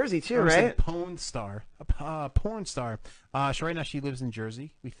lives in Jersey too, right? Porn star. Porn star. So right now she lives in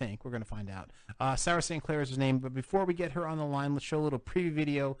Jersey. We think we're gonna find out. Sarah St. Clair is her name. But before we get her on the line, let's show a little preview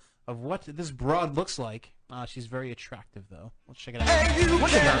video of what this broad looks like. She's very attractive, though. Let's check it out.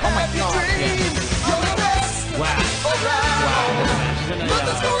 Look at her. Oh my God. Yeah. Wow.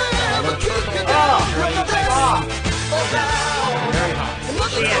 She's in very hot.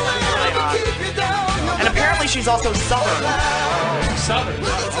 She is really hot. And apparently she's also Southern. Southern?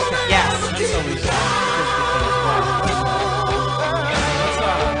 Okay. Yes. That's so we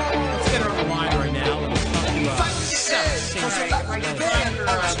let's get her on the line right now. Let's talk to Sarah St.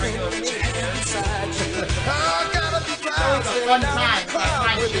 Fun time.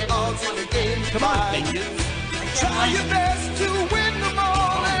 Come on, bitches. Try your best to win them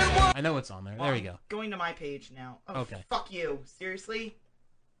all and one. I know it's on there. There you go. Going to my page now. Oh, okay. Fuck you. Seriously?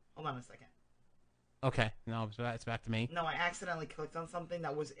 Hold on a second. Okay. No, it's back to me. No, I accidentally clicked on something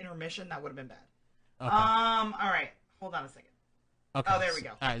that was intermission. That would have been bad. Okay. All right. Hold on a second. Okay. Oh, there we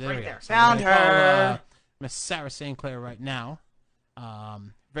go. All right, there we go. So found her. Miss Sarah St. Clair right now.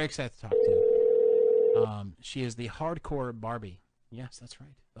 Very excited to talk to. She is the hardcore Barbie. Yes, that's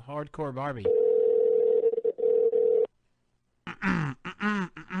right. The hardcore Barbie.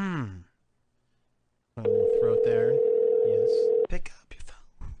 Put a little throat there. Yes. Pick up your phone.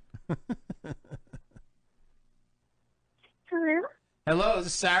 Hello? Hello, is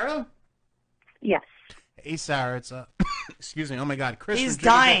this Sarah? Yes. Hey, Sarah, it's excuse me. Oh my God, Chris. He's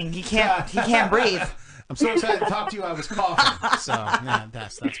dying. He can't breathe. I'm so excited to talk to you. I was coughing. So yeah,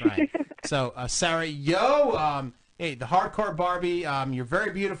 that's right. So Sarah, hey, the hardcore Barbie. You're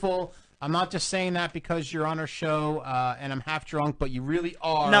very beautiful. I'm not just saying that because you're on our show and I'm half drunk, but you really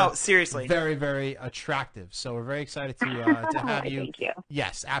are. No, seriously. Very, very attractive. So we're very excited to have you. Thank you.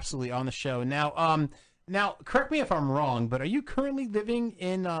 Yes, absolutely on the show. Now, correct me if I'm wrong, but are you currently living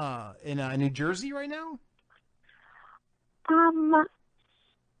in New Jersey right now?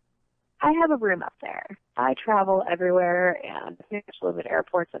 I have a room up there. I travel everywhere and I live at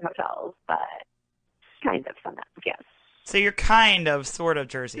airports and hotels, but kind of sometimes, yes. So you're kind of, sort of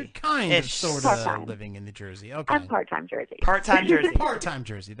Jersey. Kind of, Ish. sort of living in New Jersey. Okay. I'm part-time Jersey. Part-time Jersey. Part-time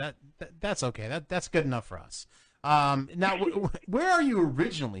Jersey. That's okay. That's good enough for us. Now, where are you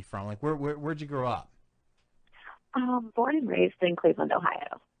originally from? Like, where'd you grow up? Born and raised in Cleveland,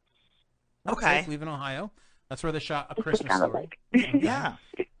 Ohio. Okay. Cleveland, Ohio. That's where they shot A Christmas kind of Story. like- Yeah.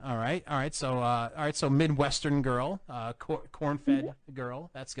 All right. So Midwestern girl, corn-fed girl.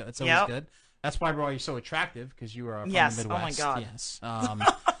 That's good. That's always Yep. good. That's why you're so attractive, because you are from Yes. the Oh my Midwest. God.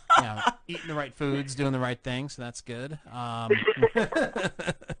 Yes. Eating the right foods, doing the right things. So that's good.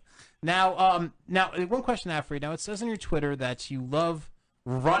 Now, one question I have for you. Now, it says on your Twitter that you love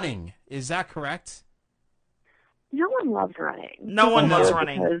running. Is that correct? No one loves running. No one People loves do it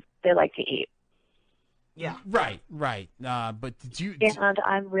running. because they like to eat. Yeah. Right. But did you? And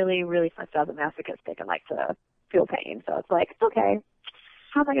I'm really, really fucked up and masochistic and like to feel pain. So it's like, okay,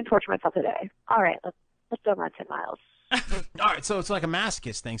 how am I going to torture myself today? All right, let's go run 10 miles. All right, so it's like a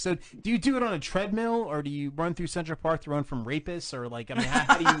masochist thing. So do you do it on a treadmill, or do you run through Central Park to run from rapists, or like, I mean,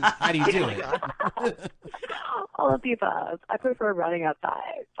 how do you do it? All of the above. I prefer running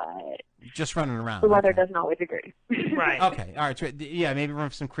outside, but Just running around. the weather doesn't always agree. Right. Okay. All right. So, yeah, maybe run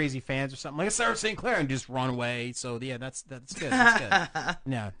from some crazy fans or something like Sarah St. Clair and just run away. So yeah, that's good. That's good.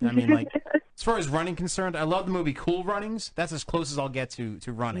 Yeah, I mean, like, as far as running concerned, I love the movie Cool Runnings. That's as close as I'll get to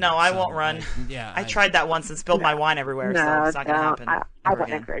running. No, I So, won't run. like, yeah, I tried that once and spilled my wine everywhere, so it's not going to happen. I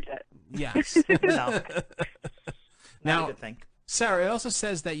wouldn't encourage it. Yes. No. Now, good thing. Sarah, it also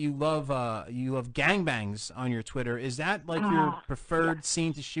says that you love gangbangs on your Twitter. Is that like your preferred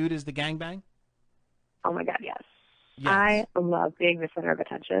scene to shoot? Is the gangbang? Oh my God, yes. Yes. I love being the center of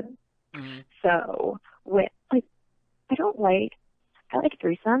attention. Mm-hmm. So I like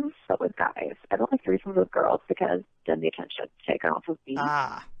threesomes, but with guys. I don't like threesomes with girls because then the attention is taken off of me.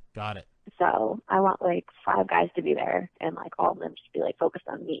 Got it. So I want like 5 guys to be there and like all of them just be like focused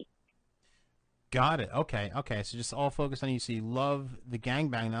on me. Got it. Okay. So just all focused on you. So you love the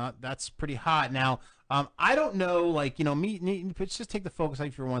gangbang. Now that's pretty hot. Now, I don't know, like, me. Let's just take the focus off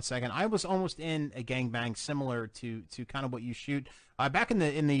you for 1 second. I was almost in a gangbang similar to kind of what you shoot. Back in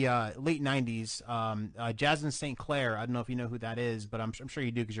the late '90s, Jasmine St. Clair. I don't know if you know who that is, but I'm sure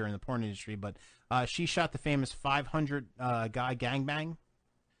you do because you're in the porn industry. But she shot the famous 500 guy gangbang.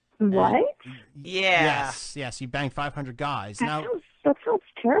 What? Yeah. Yes. He banged 500 guys. That sounds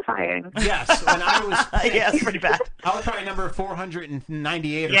terrifying. Yes, when I was yeah, it's pretty bad. I was probably number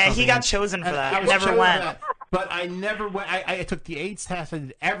 498 or Yeah, something. he got chosen for that. I was Never chosen went. for that. But I never went. I took the AIDS test, I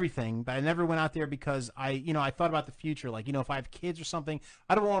did everything, but I never went out there because I thought about the future. Like, if I have kids or something,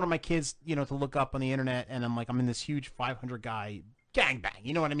 I don't want one of my kids, to look up on the internet and I'm in this huge 500 guy gangbang.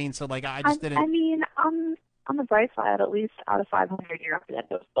 You know what I mean? So like, I just didn't. I mean, on the bright side, at least out of 500, you're up to that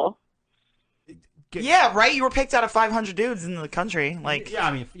postal. Yeah, right. You were picked out of 500 dudes in the country. Like,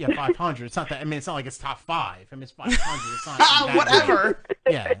 yeah, 500. It's not that. I mean, it's not like it's top 5. I mean, it's 500. It's not that whatever.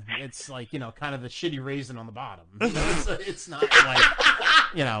 great. Yeah, it's like kind of the shitty raisin on the bottom. It's not like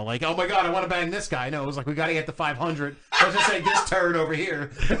like, oh my God, I want to bang this guy. No, it was like, we got to get to 500. I was just saying this turd over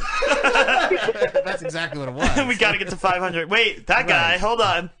here. That's exactly what it was. we got to get to 500. Wait, that guy. Hold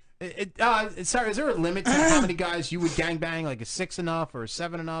on. Sorry, is there a limit to how many guys you would gangbang? Like, is 6 enough or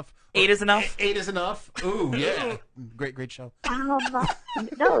 7 enough? 8 is enough. 8 is enough. Ooh, yeah. Great show. No, so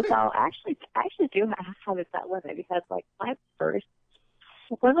I actually do have a set limit because like one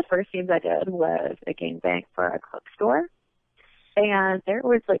of the first scenes I did was a gangbang for a cook store, and there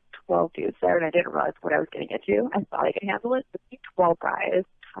was like 12 dudes there, and I didn't realize what I was getting into. I thought I could handle it, but 12 guys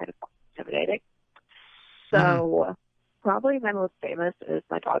kind of intimidating. So probably my most famous is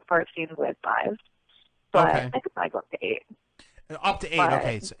my dog park scene with 5, but Okay. I could probably go up to 8. Up to 8, But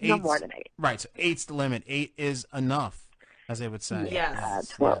okay. So no 8's more than 8. Right, so 8's the limit. 8 is enough, as they would say. Yeah,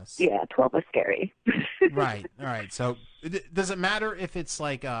 12. Yeah, 12 is scary. Right, all right. So does it matter if it's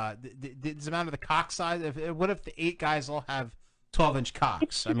like, does it matter the cock size? What if the 8 guys all have 12-inch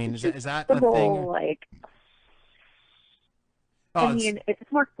cocks? I mean, is that the a whole, thing? like, Oh, I mean,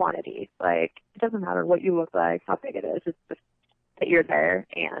 it's more quantity. Like, it doesn't matter what you look like, how big it is. It's just that you're there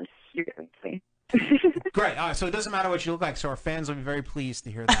and you're giving to me. Great. All right, so it doesn't matter what you look like, so our fans will be very pleased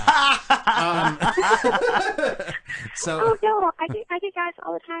to hear that. Oh no, I get guys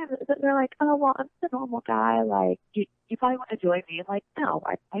all the time. They're like, "Oh well, I'm just a normal guy. Like, you probably want to join me." I'm like, no,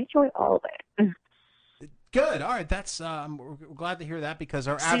 I enjoy all of it. Good. All right, that's we're glad to hear that because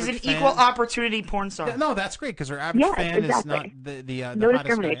our She's average an fan, equal opportunity porn star. Yeah, no, that's great because our average Yes, fan exactly. is not the No hottest guy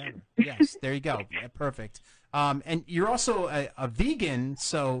discrimination. ever. Yes, there you go. Yeah, perfect. And you're also a vegan,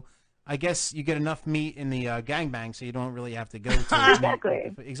 so I guess you get enough meat in the gangbang, so you don't really have to go to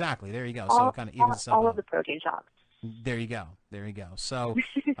Exactly. Exactly. There you go. So it kind of evens itself all out. of the protein shops. There you go. There you go. So,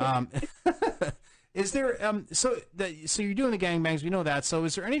 is there so you're doing the gangbangs? We know that. So,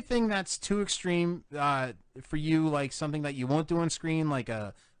 is there anything that's too extreme for you? Like something that you won't do on screen, like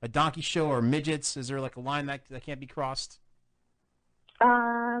a donkey show or midgets? Is there like a line that can't be crossed?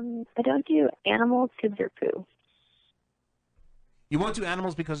 I don't do animals, kids, or poo. You won't do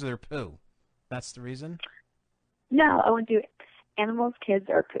animals because of their poo. That's the reason? No, I won't do animals, kids,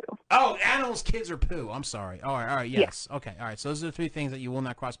 or poo. Oh, animals, kids, or poo. I'm sorry. All right, yes. Yeah. Okay, all right. So those are the three things that you will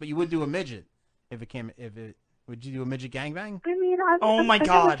not cross. But you would do a midget would you do a midget gangbang? I mean, Oh my I've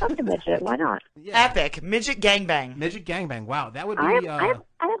God. never fucked a midget. Why not? Epic midget gangbang. Midget gangbang. Wow, that would be. I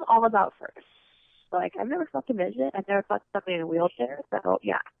am all about first. Like, I've never fucked a midget. I've never fucked somebody in a wheelchair. So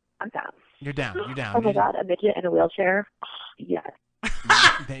yeah, I'm down. You're down. You're down. Oh my God, a midget in a wheelchair. Yes.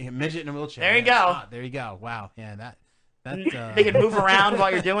 A midget in a wheelchair. There you yeah. go. Ah, there you go. Wow. Yeah, that. They can move around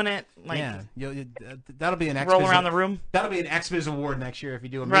while you're doing it. Like, yeah, that'll be an roll around the room. That'll be an XBiz award next year if you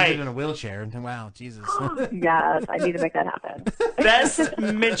do a midget in a wheelchair. Wow, Jesus. Yes, I need to make that happen. Best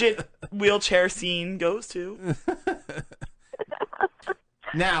midget wheelchair scene goes to.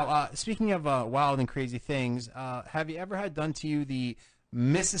 Now, speaking of wild and crazy things, have you ever had done to you the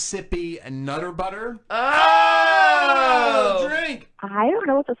Mississippi Nutter Butter? Oh! Drink! I don't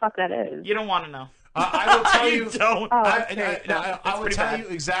know what the fuck that is. You don't want to know. I will tell you. Don't. I will tell you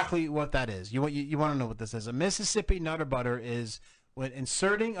exactly what that is. You want to know what this is? A Mississippi Nutter Butter is when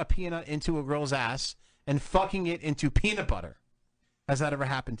inserting a peanut into a girl's ass and fucking it into peanut butter. Has that ever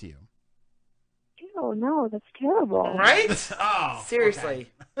happened to you? Oh no, that's terrible. Right? Oh, seriously.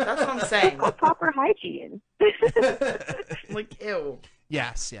 Okay. That's what I'm saying. What's proper hygiene? Like, ew.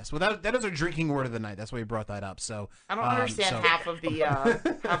 Yes. Well, that is our drinking word of the night. That's why we brought that up. So I don't understand half of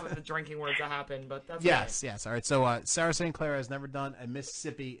the drinking words that happen, but that's yes. All right. So Sarah St. Clair has never done a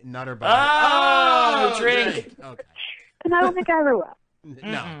Mississippi Nutter Butter. Oh, drink. Okay. And I don't think I ever will.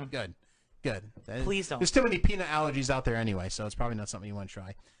 No. Good. Please don't. There's too many peanut allergies out there anyway, so it's probably not something you want to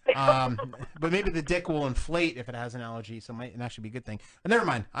try. But maybe the dick will inflate if it has an allergy, so it might actually be a good thing. But never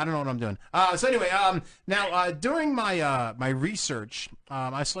mind. I don't know what I'm doing. So anyway, now during my my research,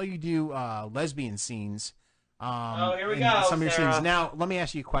 I saw you do lesbian scenes. Here we in go, some of your Sarah. scenes. Now, let me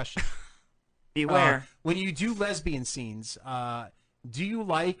ask you a question. Beware. When you do lesbian scenes, do you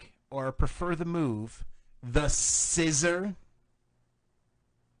like or prefer the move, the scissor?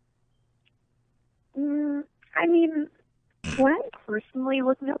 I mean, when I'm personally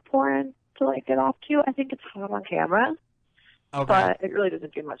looking at porn to like get off to, I think it's hot on camera. Okay. But it really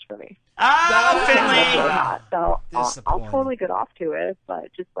doesn't do much for me. Oh, Finley! Ah, So I'll disappointing. totally get off to it,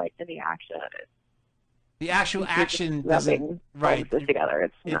 but just like in the action, The actual you're action just doesn't rubbing right bones together.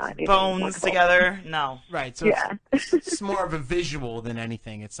 It's not even Bones wonderful. together? No. Right. So Yeah. it's more of a visual than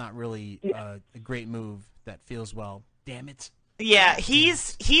anything. It's not really a great move that feels well. Damn it. Yeah,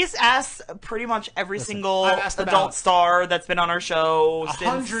 he's asked pretty much every single I've asked about adult star that's been on our show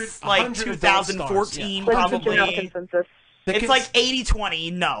since like 100 adult stars, 2014 yeah. probably. It's like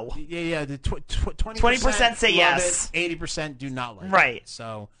 80-20 no. Yeah, the 20% say love yes. it, 80% do not like Right. it.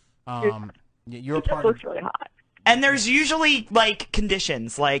 So, you're a It just part of looks really hot. And there's usually like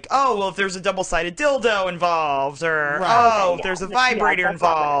conditions like, oh, well, if there's a double-sided dildo involved, or Right. if there's a vibrator that's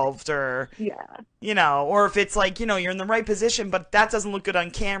not involved, or Yeah. or if it's like, you're in the right position, but that doesn't look good on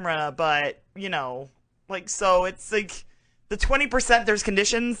camera, but like, so it's like the 20% there's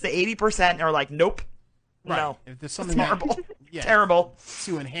conditions, the 80% are like, nope, Right. no, If there's something it's horrible, yeah, terrible.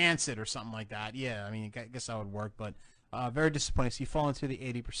 to enhance it or something like that, yeah, I mean, I guess that would work, but very disappointing. So you fall into the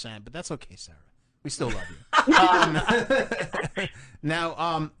 80%, but that's okay, Sarah. We still love you.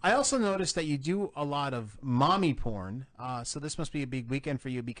 Now, I also noticed that you do a lot of mommy porn. So this must be a big weekend for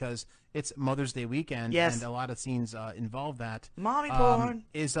you because it's Mother's Day weekend, Yes. and a lot of scenes involve that. Mommy porn.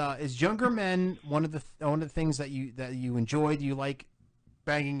 Is younger men one of the things that you enjoy? Do you like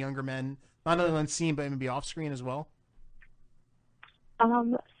banging younger men, not only on scene but maybe off screen as well?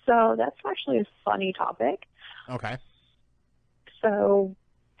 So that's actually a funny topic. Okay. So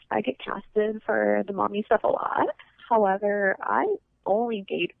I get casted for the mommy stuff a lot. However, I only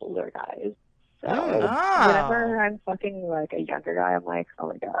date older guys. So whenever I'm fucking like a younger guy, I'm like, oh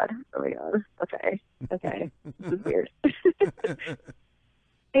my god, okay, this is weird.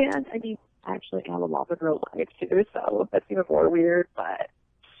 And I mean, I actually have a mom in real life too, so that's even more weird. But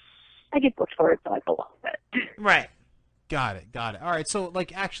I get booked for it, so I go along with it. Right. Got it. All right. So,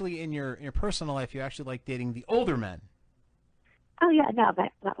 like, actually, in your personal life, you actually like dating the older men. Oh yeah, no,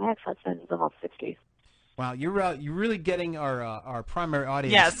 my ex-husband's almost 60. Wow, you're really getting our primary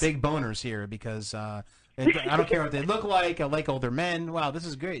audience Yes. big boners here because I don't care what they look like. I like older men. Wow, this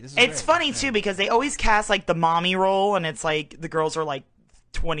is great. This is It's great. funny too because they always cast like the mommy role, and it's like the girls are like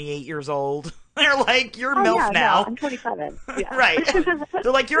 28 years old. They're like, you're Oh, MILF yeah, now. No, I'm 27. Yeah. Right.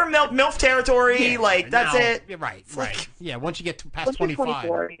 They're like, you're MILF territory. Yeah, like, that's now- it. yeah, right, right. Yeah, once you get past Once you're 25.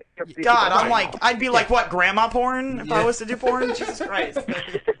 24, God, I'm Right. like, I'd be like, what, grandma porn if I Yeah. was to do porn? Jesus Christ.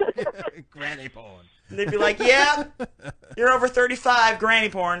 Granny porn. They'd be like, yeah, you're over 35, granny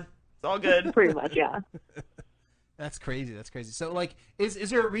porn. It's all good. Pretty much, yeah. That's crazy. That's crazy. So, like, is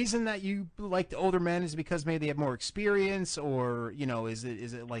there a reason that you like the older men? Is it because maybe they have more experience, or is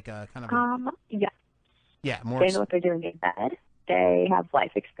it like a kind of Yeah. yeah more? They know what they're doing in bed. They have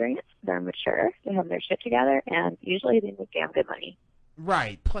life experience. They're mature. They have their shit together, and usually they make damn good money.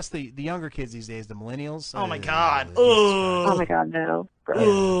 Right. Plus the younger kids these days, the millennials. Oh my God. Oh my God, no.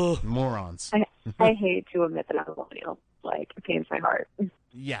 Gross. Morons. I hate to admit that I'm a millennial. Like, it pains my heart.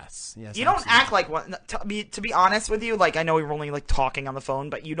 Yes. Yes. You don't act like one. To be honest with you, like, I know we're only like talking on the phone,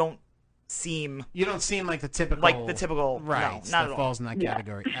 but you don't seem. You don't seem like the typical. Like the typical. Right. No, not that at all. falls in that Yeah.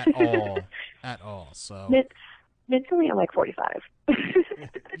 category at all. At all. So. Mentally, I'm like 45.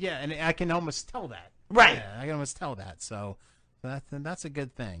 Yeah, and I can almost tell that. Right. Yeah, I can almost tell that. So that's a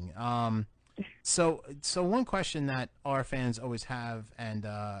good thing. So one question that our fans always have, and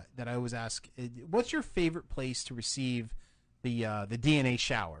that I always ask, what's your favorite place to receive the DNA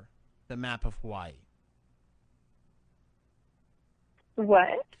shower, the map of Hawaii?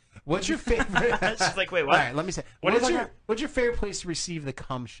 What? What's your favorite? She's like, wait, what? All right, let me say. What is What's your favorite place to receive the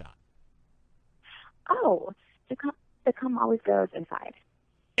cum shot? Oh, the cum always goes inside.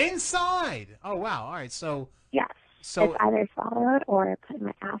 Inside. Oh wow. All right. So. Yes. So it's either swallowed or put in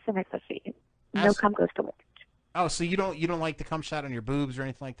my ass and my pussy. No Ass- cum goes to waste. Oh, so you don't like the cum shot on your boobs or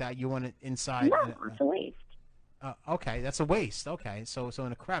anything like that? You want it inside? No, it's a waste. Okay, that's a waste. Okay, so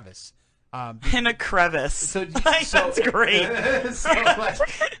in a crevice. In a crevice. So, That's great. so, like,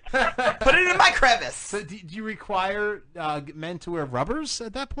 Put it in my crevice. So do you require men to wear rubbers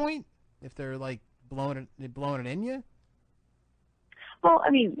at that point if they're like blowing it in you? Well,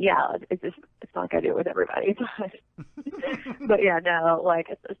 I mean, yeah, it's not like I do it with everybody, but yeah, no, like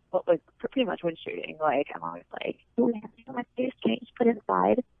it's like pretty much when shooting, like I'm always like, oh, I have to my face, can't you just put it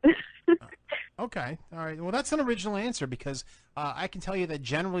inside? Okay, all right. Well, that's an original answer because I can tell you that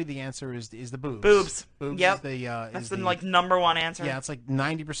generally the answer is the boobs. Boobs. Is Yep. the, That's is the the like number one answer. Yeah, it's like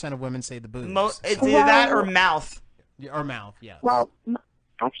 90% of women say the boobs. It's either that or mouth. Or mouth, yeah. Well,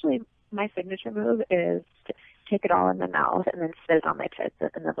 actually, my signature move is to take it all in the mouth and then spit it on my tits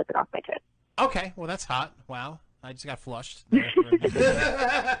and then lick it off my tits. Okay, well that's hot. Wow, I just got flushed.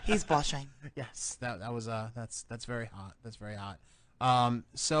 He's blushing. Yes, that was that's very hot. That's very hot.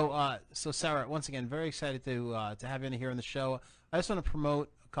 So Sarah, once again, very excited to have you in here on the show. I just want to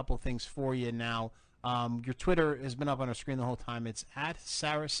promote a couple of things for you now. Your Twitter has been up on our screen the whole time. It's at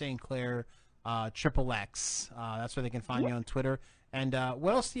Sarah St. Clair XXX. That's where they can find you on Twitter. And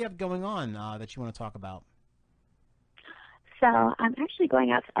what else do you have going on that you want to talk about? So I'm actually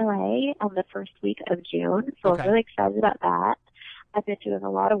going out to LA on the first week of June, so Okay. I'm really excited about that. I've been doing a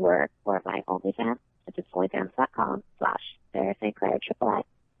lot of work for my OnlyFans. It's OnlyFans.com/Sarah St. Clair XXX.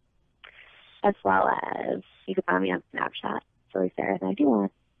 As well as you can find me on Snapchat, SillySarah91.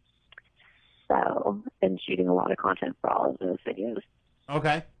 So I've been shooting a lot of content for all of those videos.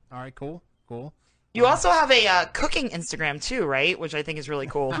 Okay. All right. Cool. You also have a cooking Instagram too, right? Which I think is really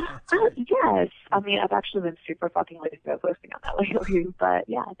cool. Yes. I mean, I've actually been super fucking lazy about posting on that lately. But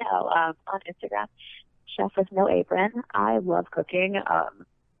yeah, no, on Instagram, Chef with No Apron. I love cooking.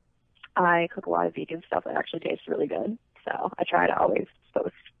 I cook a lot of vegan stuff that actually tastes really good. So I try to always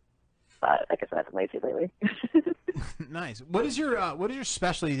post. But like I said, I'm lazy lately. Nice. What is your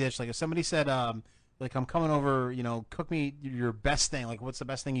specialty dish? Like if somebody said, like I'm coming over, cook me your best thing. Like what's the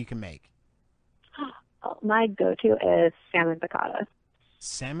best thing you can make? My go-to is salmon piccata.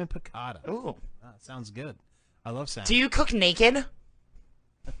 Salmon piccata. Ooh, that sounds good. I love salmon. Do you cook naked?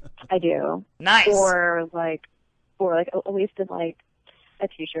 I do. Nice. Or at least in like a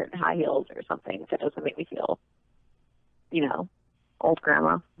t-shirt and high heels or something that doesn't make me feel, old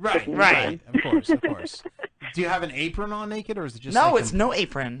grandma. Right. Of course. Do you have an apron on naked, or is it just? No, like it's no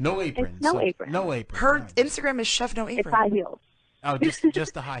apron. No apron. It's no apron. No apron. Her Instagram is Chef No Apron. It's high heels. Oh,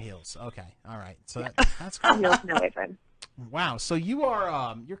 just the high heels. Okay. All right. So that's High cool. heels, no apron. Wow. So you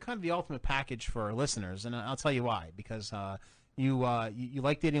are you're kind of the ultimate package for our listeners, and I'll tell you why. Because you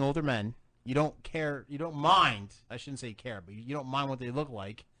like dating older men. You don't care. You don't mind. I shouldn't say care, but you don't mind what they look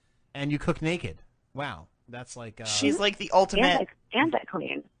like, and you cook naked. Wow. That's like she's like the ultimate. And I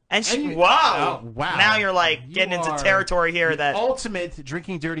clean. And she, And you- wow. Oh, wow. Now you're like You getting into are territory here the that. ultimate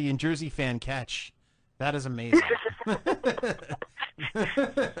drinking dirty in Jersey fan catch. That is amazing.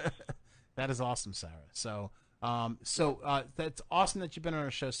 That is awesome, Sarah. So, that's awesome that you've been on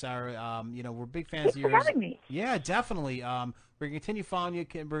our show, Sarah. We're big fans of yours. Thanks for having me. Yeah, definitely. We're gonna continue following you.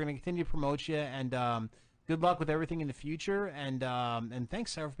 We're gonna continue to promote you, and good luck with everything in the future. And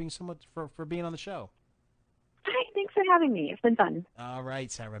thanks, Sarah, for being for being on the show. Hi, thanks for having me. It's been fun. All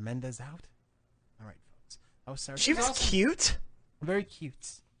right, Sarah Mendez out. All right, folks. That was Sarah. She was awesome. cute. Very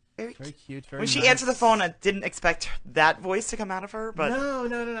cute. Very cute. Very When she nice. answered the phone, I didn't expect that voice to come out of her, but No.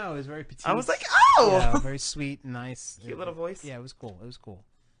 It was very petite. I was like, oh! Yeah, very sweet and nice. Cute little voice. Yeah, it was cool.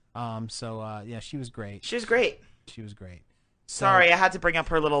 She was great. She was great. She was great. Sorry, I had to bring up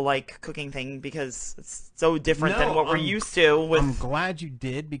her little cooking thing because it's so different than what we're I'm- used to. With I'm glad you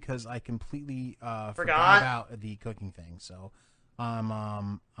did because I completely forgot Forgot? about the cooking thing. So,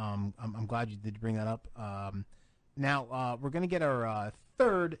 I'm glad you did bring that up. Now we're gonna get our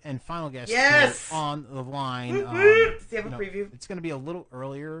third and final guest Yes! here on the line. Does he have a preview? It's gonna be a little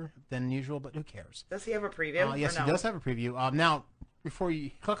earlier than usual, but who cares? Does he have a preview? Yes, or no? he does have a preview. Now, before you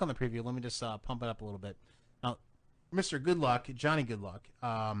click on the preview, let me just pump it up a little bit. Now, Mr. Goodluck, Johnny Goodluck,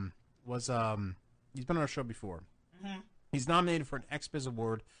 he's been on our show before. Mhm. He's nominated for an XBiz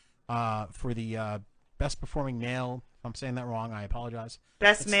Award for the Best Performing Male. If I'm saying that wrong, I apologize.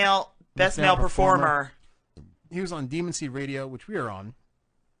 Best male performer. He was on Demon Seed Radio, which we are on.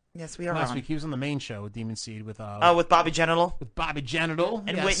 Yes, we are Last on. week he was on the main show with Demon Seed with with Bobby Genital. With Bobby Genital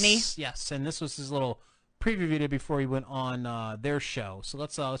And yes, Whitney. Yes, and this was his little preview video before he went on their show. So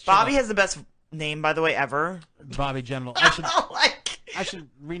let's check Bobby out has the best name, by the way, ever. Bobby Genital. I should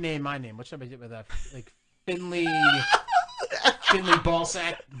rename my name. What should I do with that? Like Finley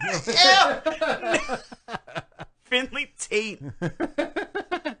Ballsack. Finley Tate.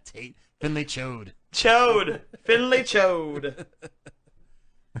 Tate. Finley Chode. Finley Chode.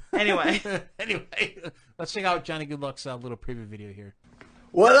 Anyway, let's check out Johnny Goodluck's little preview video here.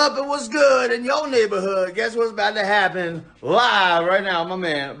 What up and what's good in your neighborhood? Guess what's about to happen live right now? My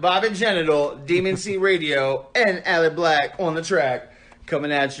man, Bobby Genital, Demon Seed Radio, and Allie Black on the track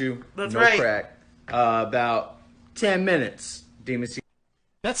coming at you. That's no right. crack. About 10 minutes. Demon Seed.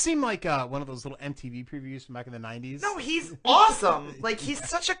 That seemed like one of those little MTV previews from back in the 90s. no, he's awesome. He's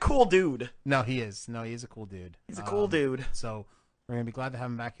such a cool dude. No, he is. No, he is a cool dude. He's a cool dude. So we're going to be glad to have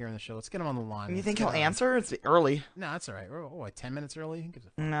him back here on the show. Let's get him on the line. You think Let's he'll get him on. answer? It's early. No, that's all right. We're, 10 minutes early? Who gives a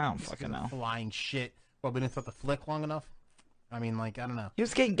fuck? No, Just fucking gonna no. Flying shit. Well, we didn't throw the flick long enough? I mean, I don't know. He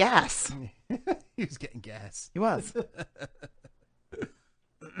was getting gas. He was getting gas. He was.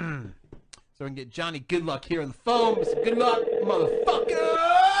 So we can get Johnny Goodluck here on the phone. Mr. Goodluck,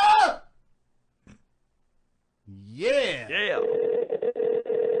 motherfucker! Yeah. Yeah.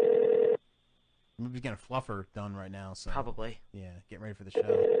 We're getting a fluffer done right now. So Probably. Yeah, getting ready for the show.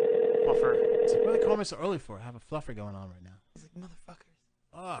 Fluffer. It's like, what are they calling me so early for? I have a fluffer going on right now. He's like, motherfuckers.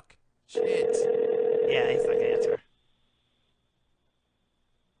 Fuck. Shit. Yeah, he's not gonna answer.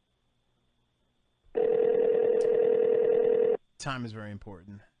 Time is very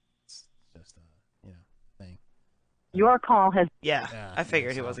important. It's just a thing. Your call has. Yeah, Yeah, I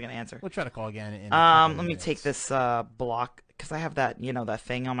figured he so wasn't gonna answer. We'll try to call again. In a couple Let me minutes. take this block because I have that that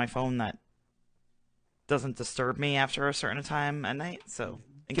thing on my phone that doesn't disturb me after a certain time at night. So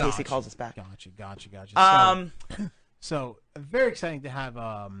in case he calls us back. Gotcha. So very exciting to have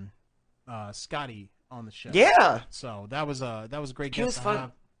Scotty on the show. Yeah. So that was a great He guest was to fun.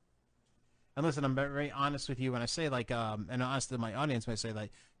 have. And listen, I'm very honest with you when I say and honest to my audience when I say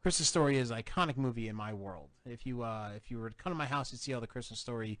Christmas Story is an iconic movie in my world. If you were to come to my house, you'd see all the Christmas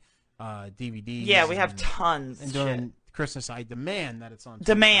Story DVDs. Yeah, we have and- tons. And of during shit. Christmas, I demand that it's on.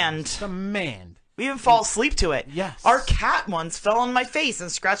 Demand. We even fall asleep to it. Yes. Our cat once fell on my face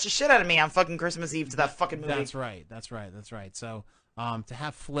and scratched the shit out of me on fucking Christmas Eve to that fucking movie. That's right. So to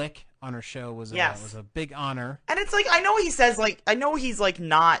have Flick on our show was Yes. a big honor. And it's like I know he says I know he's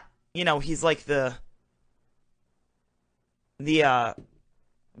not he's like the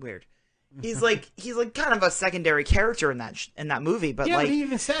weird. He's like kind of a secondary character in that movie, but Yeah, like but he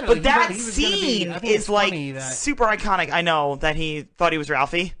even said it, but like, he that thought he was gonna be- scene I think it's is like funny that- super iconic. I know that he thought he was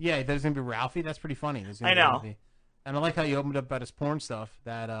Ralphie. Yeah, there's gonna be Ralphie. That's pretty funny. There's gonna I be know. Ralphie. And I like how you opened up about his porn stuff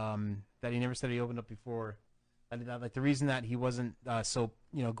that he never said he opened up before. And like the reason that he wasn't so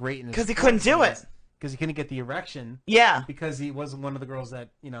great in his 'Cause he couldn't do it. because he couldn't get the erection. Yeah. Because he wasn't one of the girls that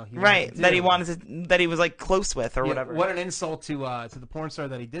he Right, wanted to that do. he wanted to, that he was like close with or Yeah, whatever. What an insult to the porn star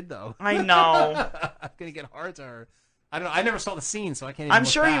that he did though. I know. I'm gonna get hard to her. I don't know. I never saw the scene, so I can't. Even I'm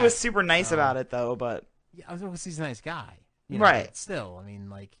look sure he back. was super nice about it though, but Yeah, I was he's a nice guy. Right. But still, I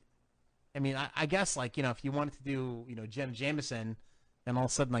mean, I guess if you wanted to do, Jenna Jameson, And all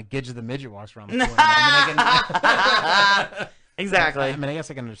of a sudden, like, Gidget the Midget walks around the floor. I mean, Exactly. I mean, I guess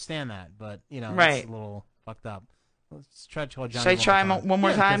I can understand that, but, you know, Right. it's a little fucked up. Let's try to call Johnny. Should I try him one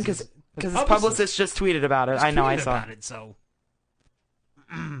more time? Because Because his publicist just tweeted about it. I know, I saw it. So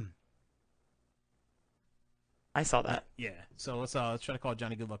I saw that. Yeah. So let's try to call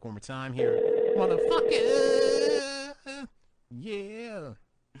Johnny Goodluck one more time here, motherfucker. Yeah.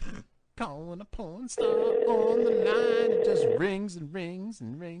 Calling a porn star on the line. It just rings and rings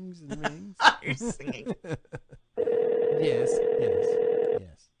and rings and rings. You're singing. Yes.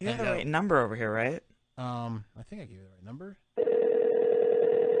 You have the right number over here, right? I think I gave you the right number.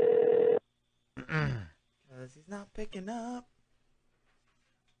 Because he's not picking up.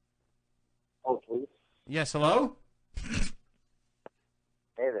 Oh, please. Yes, hello? Hey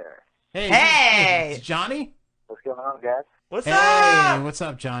there. Hey! It's Johnny? What's going on, guys? Hey, what's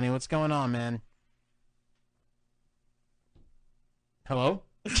up, Johnny? What's going on, man? Hello?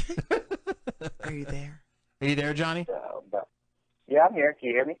 Are you there? Are you there, Johnny? Yeah, I'm here. Can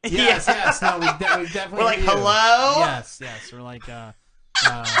you hear me? Yes. No, we definitely. We're like, hear you. hello? Yes. We're like, yeah.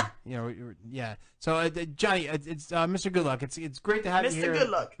 So, Johnny, it's Mr. Goodluck. It's great to have you Mr. here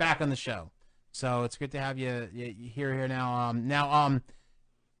Goodluck. back on the show. So it's good to have you here now.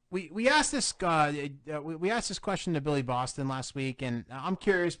 We asked this we asked this question to Billy Boston last week, and I'm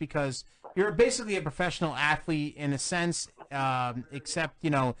curious because you're basically a professional athlete in a sense, except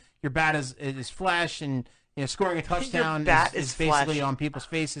your bat is flesh, and scoring a touchdown bat is is basically flesh. on people's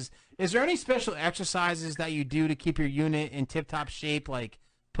faces. Is there any special exercises that you do to keep your unit in tip-top shape, like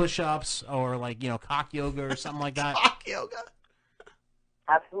push-ups or like cock yoga or something like that? Cock yoga.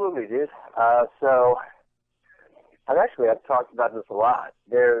 Absolutely, dude. So I've talked about this a lot.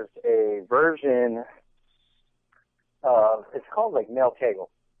 There's a version of, it's called like male Kegel.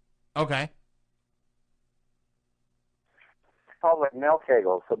 Okay. It's called like male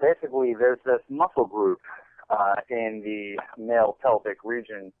Kegel. So basically there's this muscle group in the male pelvic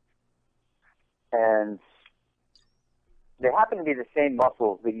region, and they happen to be the same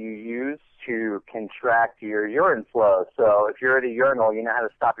muscles that you use to contract your urine flow. So if you're at a urinal, you know how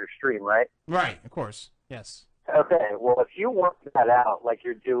to stop your stream, right? Right, of course. Yes. Okay, well, if you work that out like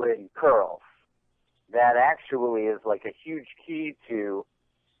you're doing curls, that actually is like a huge key to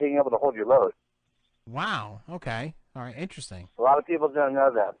being able to hold your load. Wow. Okay. All right. Interesting. A lot of people don't know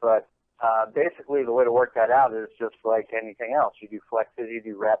that, but basically the way to work that out is just like anything else. You do flexes, you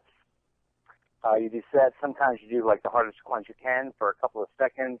do reps, you do sets. Sometimes you do like the hardest squat you can for a couple of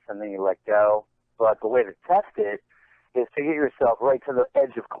seconds, and then you let go. But the way to test it is to get yourself right to the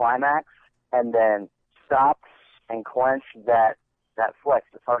edge of climax, and then stop and clench that flex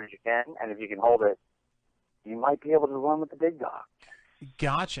as hard as you can. And if you can hold it, you might be able to run with the big dog.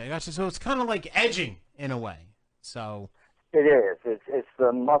 Gotcha. So it's kind of like edging in a way. So It is. It's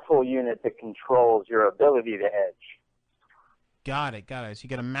the muscle unit that controls your ability to edge. got it. So you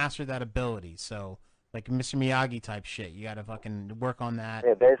got to master that ability. So like Mr. Miyagi type shit, you got to fucking work on that.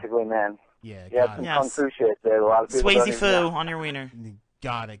 Yeah, basically, man. Yeah. Yeah, Got some it. kung fu shit that a lot of people don't Swayze even Fu know. on your wiener.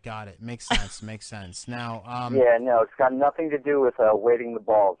 Got it. Makes sense. Now, Yeah, no, it's got nothing to do with weighting the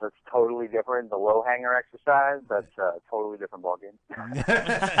balls. That's totally different. The low hanger exercise, that's a totally different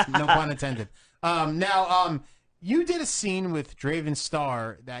ballgame. no pun intended. Now, you did a scene with Draven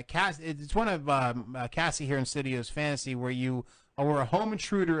Star that it's one of Cassie here in Studio's fantasy where you were a home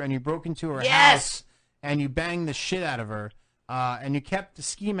intruder and you broke into her house and you banged the shit out of her, and you kept the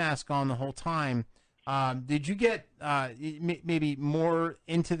ski mask on the whole time. Did you get maybe more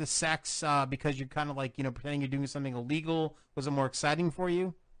into the sex because you're kind of like pretending you're doing something illegal? Was it more exciting for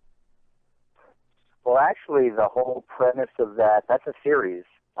you? Well, actually, the whole premise of that's a series.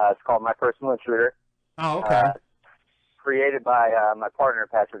 It's called My Personal Intruder. Oh, okay. Created by my partner,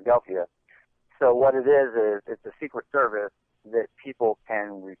 Patrick Delphia. So what it is it's a secret service that people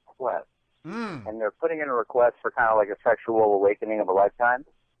can request. And they're putting in a request for kind of like a sexual awakening of a lifetime.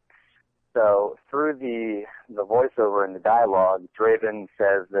 So through the voiceover and the dialogue, Draven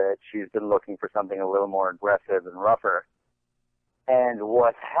says that she's been looking for something a little more aggressive and rougher. And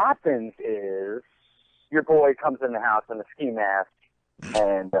what happens is your boy comes in the house in a ski mask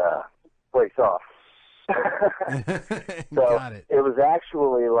and breaks off. So Got it. It was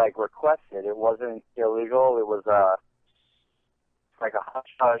actually like requested. It wasn't illegal. It was like a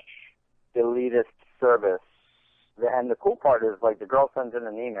hush-hush elitist service. And the cool part is, like, the girl sends in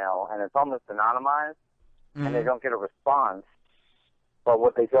an email, and it's almost anonymized, and they don't get a response. But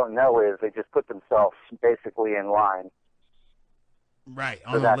what they don't know is they just put themselves basically in line Right,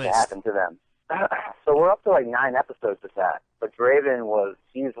 for on that the to list. happen to them. So we're up to, like, 9 episodes of that. But Draven was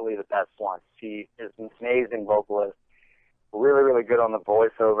easily the best one. She is an amazing vocalist. really, really good on the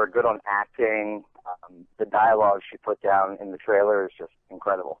voiceover, good on acting. The dialogue she put down in the trailer is just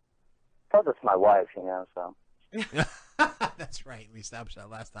incredible. Plus, it's my wife, so. That's right. We established that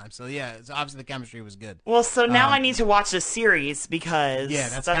last time. So yeah, it's obviously the chemistry was good. Well, so now I need to watch the series because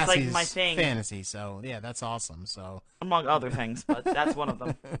that's like Cassie's my thing. fantasy. So yeah, that's awesome. So among other things, but that's one of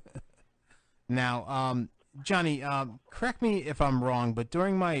them. Now, Johnny, correct me if I'm wrong, but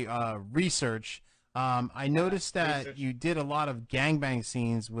during my research, I noticed that you did a lot of gangbang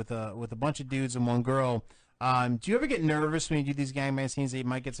scenes with a bunch of dudes and one girl. Do you ever get nervous when you do these gangbang scenes that you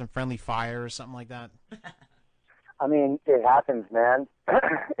might get some friendly fire or something like that? I mean, it happens, man.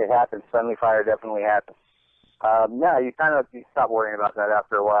 It happens. Friendly fire definitely happens. No, you stop worrying about that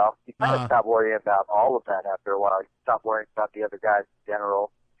after a while. You kind of stop worrying about all of that after a while. You stop worrying about the other guys in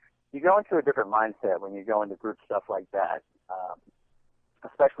general. You go into a different mindset when you go into group stuff like that,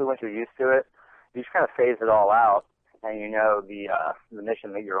 especially once you're used to it. You just kind of phase it all out, and you know the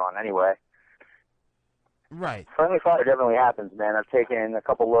mission that you're on anyway. Right. Friendly fire definitely happens, man. I've taken a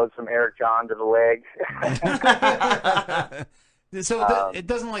couple loads from Eric John to the legs. So it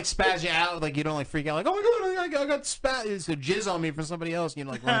doesn't like spaz you out, like you don't like freak out, like oh my god, I got jizz on me from somebody else, run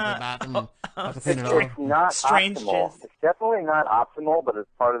to the bathroom and have to clean it off. It's not optimal. It's definitely not optimal, but it's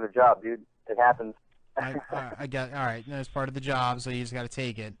part of the job, dude. It happens. I get all right. That's part of the job, so you just got to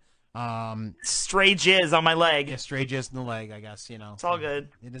take it. Stray jizz on my leg. Yeah, stray jizz in the leg. I guess it's all good.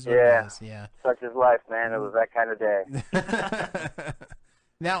 It is what it is. Yeah. Such is life, man. It was that kind of day.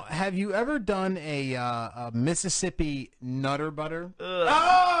 Now, have you ever done a Mississippi Nutter Butter? Ugh.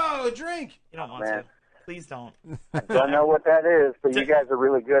 Oh, drink! You don't want Man. to. Please don't. I don't know what that is, but you guys are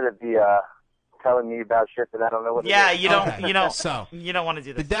really good at telling me about shit that I don't know what it is. You don't. Okay. You don't. So you don't want to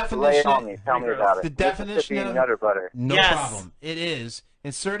do this. The definition. Lay it on me. Tell me about it. The definition Mississippi of Nutter Butter. No Yes. problem. It is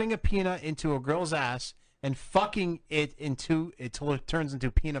inserting a peanut into a girl's ass and fucking it until it turns into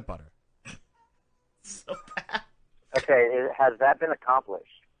peanut butter. So bad. Okay, has that been accomplished?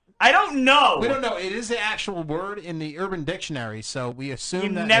 I don't know. We don't know. It is the actual word in the Urban Dictionary, so we assume You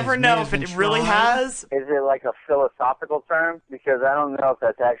that never it may know have if been it really tried. has. Is it like a philosophical term? Because I don't know if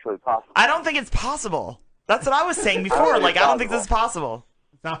that's actually possible. I don't think it's possible. That's what I was saying I before. don't think I don't think it's this is possible.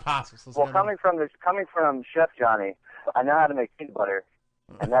 It's not possible. So it's Well, never- coming from Chef Johnny, I know how to make peanut butter,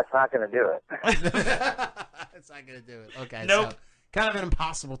 and that's not going to do it. It's not gonna do it. Okay. Nope. So, kind of an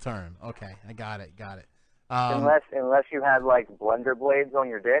impossible term. Okay, I got it. Unless you had like blender blades on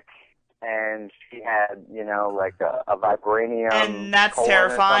your dick, and she had like a vibranium. And that's colon or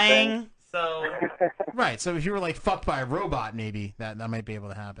terrifying. So Right. So if you were like fucked by a robot, maybe that might be able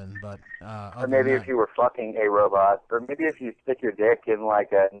to happen. But or maybe if you were fucking a robot, or maybe if you stick your dick in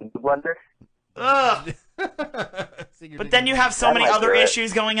like a blender. ugh. But then you have so That many might other do it.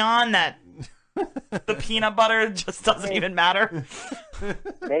 issues going on that the peanut butter just doesn't even matter.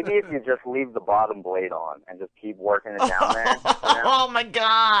 Maybe if you just leave the bottom blade on and just keep working it down there. Oh my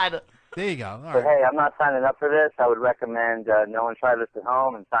god. There you go. All But right. hey, I'm not signing up for this. I would recommend no one try this at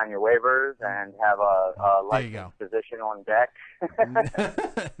home and sign your waivers and have a There you licensed physician on deck.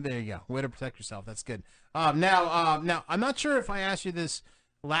 There you go. Way to protect yourself. That's good. Now, I'm not sure if I asked you this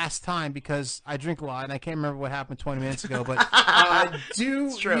last time because I drink a lot and I can't remember what happened 20 minutes ago. But do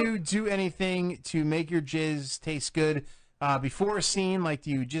you do anything to make your jizz taste good before a scene? Like, do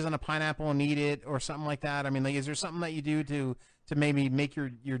you jizz on a pineapple and eat it or something like that? I mean, like, is there something that you do to maybe make your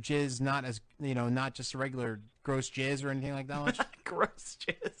jizz not as not just a regular gross jizz or anything like that much? Gross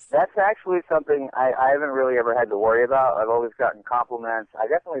jizz. That's actually something I haven't really ever had to worry about. I've always gotten compliments. I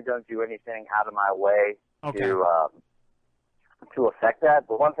definitely don't do anything out of my way to affect that.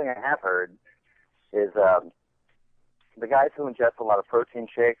 But one thing I have heard is the guys who ingest a lot of protein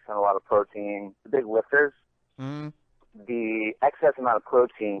shakes and a lot of protein, the big lifters, the excess amount of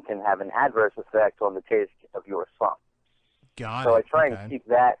protein can have an adverse effect on the taste of your slump. So I try and keep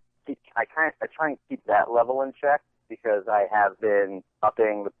that. I try and keep that level in check because I have been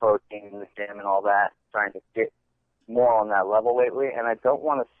upping the protein in the gym and all that, trying to get more on that level lately. And I don't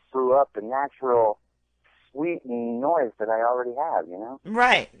want to screw up the natural sweet noise that I already have.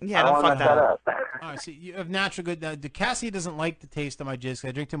 Right. Yeah. I Don't don't fuck mess that up. All right, so you have natural good. Cassie doesn't like the taste of my jizz 'cause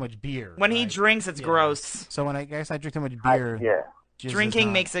I drink too much beer. When he drinks, it's gross. So when I guess I drink too much beer, jizz does Drinking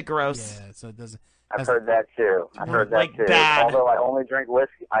not- makes it gross. Yeah, so it doesn't. I've heard that too. I've heard that Like too. bad. Although I only drink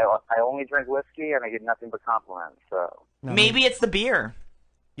whiskey, I only drink whiskey and I get nothing but compliments. So Maybe it's the beer.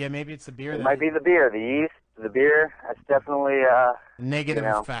 Yeah, maybe it's the beer. it might be the beer, the yeast, the beer. That's definitely Negative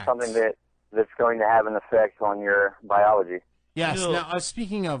effects. something that's going to have an effect on your biology. Yes. Now,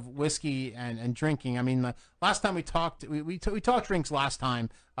 speaking of whiskey and drinking, I mean, last time we talked, we talked drinks last time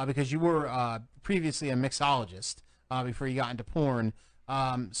because you were previously a mixologist. before you got into porn.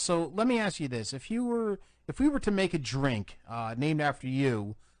 So let me ask you this: if we were to make a drink named after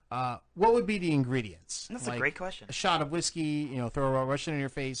you, what would be the ingredients? That's a great question. A shot of whiskey, throw a Russian in your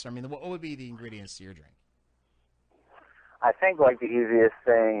face. I mean, what would be the ingredients to your drink? I think like the easiest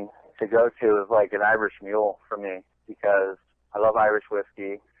thing to go to is like an Irish Mule for me because I love Irish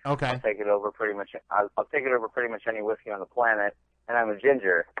whiskey. Okay. I'll take it over pretty much any whiskey on the planet, and I'm a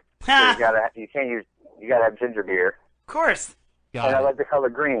ginger. So you gotta have ginger beer. Of course. I like the color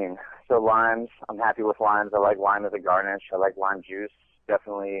green. So limes, I'm happy with limes. I like lime as a garnish. I like lime juice.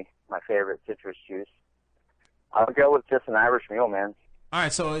 Definitely my favorite citrus juice. I would go with just an Irish Mule, man. All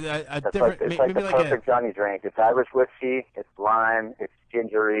right, so It's like the perfect Johnny drink. It's Irish whiskey, it's lime, it's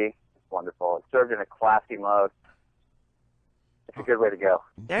gingery, it's wonderful. It's served in a classy mug. It's a good way to go.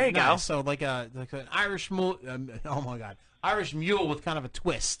 There you go. So like an Irish Mule. Oh my God, Irish Mule with kind of a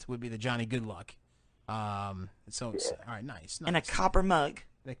twist would be the Johnny Goodluck. All right, nice. In a copper mug.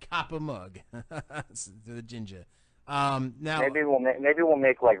 The copper mug. The ginger. Now maybe we'll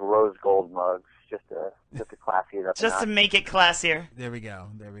make like rose gold mugs just to classy it up. Just to make it classier. There we go.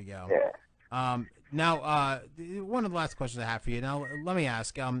 Yeah. Now, one of the last questions I have for you. Now, let me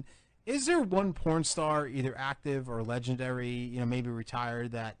ask: is there one porn star, either active or legendary, maybe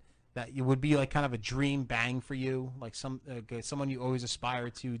retired, that you would be like kind of a dream bang for you, like someone you always aspire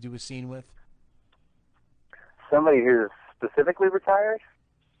to do a scene with? Somebody who's specifically retired?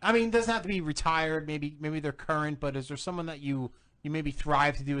 I mean, it doesn't have to be retired. Maybe they're current, but is there someone that you maybe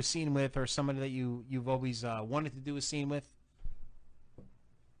thrive to do a scene with, or somebody that you've always wanted to do a scene with?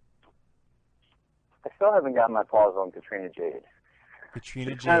 I still haven't gotten my paws on Katrina Jade. She's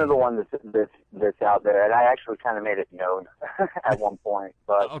kind of the one that's out there, and I actually kind of made it known at one point.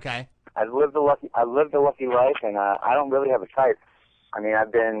 But okay, I've lived a lucky life, and I don't really have a type. I mean,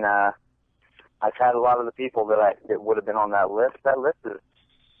 I've had a lot of the people that would have been on that list. That list is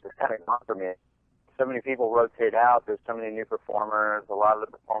kind of gone for me. So many people rotate out. There's so many new performers. A lot of the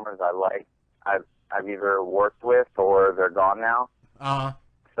performers I like, I've either worked with or they're gone now.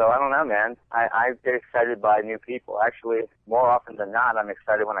 So I don't know, man. I get excited by new people. Actually, more often than not, I'm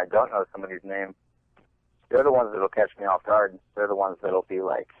excited when I don't know somebody's name. They're the ones that'll catch me off guard. They're the ones that'll be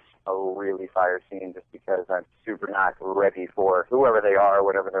like a really fire scene just because I'm super not ready for whoever they are or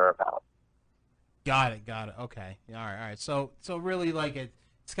whatever they're about. Got it. Okay. All right. So really, like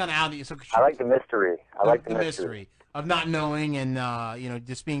it's kind of out of you. So I like the mystery. I like the mystery of not knowing and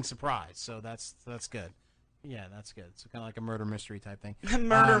just being surprised. So that's good. Yeah, that's good. So kind of like a murder mystery type thing.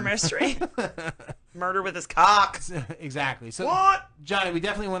 Murder mystery. Murder with his cock. Exactly. So what? Johnny, we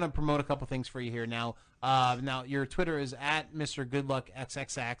definitely want to promote a couple things for you here now. Now your Twitter is at Mr. Goodluck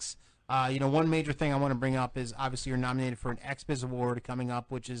XXX. One major thing I want to bring up is obviously you're nominated for an XBiz Award coming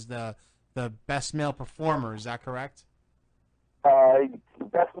up, which is the Best Male Performer. Is that correct?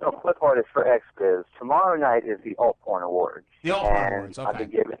 Best Male Clip Artist for XBiz. Tomorrow night is the Alt Porn Awards. The Alt Porn Awards, okay.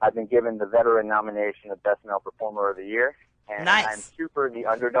 I've been given the veteran nomination of Best Male Performer of the Year. And nice. I'm super the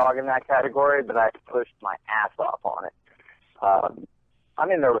underdog in that category, but I pushed my ass off on it.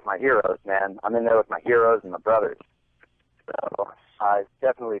 I'm in there with my heroes, man. I'm in there with my heroes and my brothers. So it's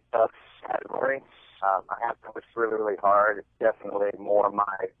definitely a tough category. I have to push really, really hard. It's definitely more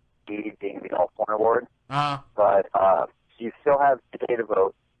my speed being the Alt Porn Award. But you still have today to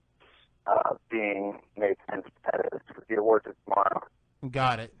vote being made sense competitive. The awards is tomorrow.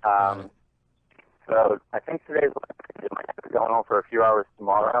 Got it. So I think today's going on for a few hours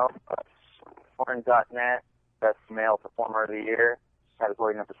tomorrow. Porn.net, Best Male Performer of the Year,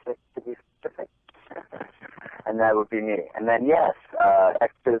 category number 6 to be specific. And that would be me. And then, yes,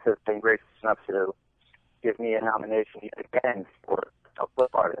 XBiz has been gracious enough to give me a nomination yet again for a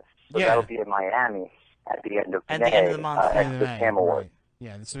clip artist. So that'll be in Miami at the end of May. At the end of the month. XBiz Cam Award.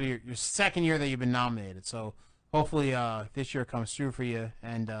 Yeah, this will be your second year that you've been nominated. So hopefully this year comes through for you,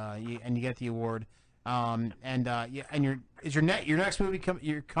 and you get the award. And your next movie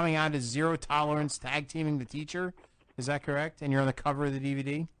you're coming out is Zero Tolerance, tag teaming the teacher. Is that correct? And you're on the cover of the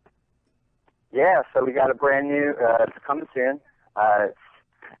DVD. Yeah, so we got a brand new. It's coming soon.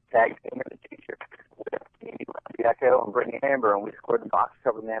 Tag teaming the teacher with Stevie Echo and Brittany Amber, and we scored the box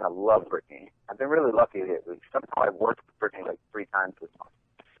cover. Man, I love Brittany. I've been really lucky lately. Somehow I've worked with Brittany like 3 times this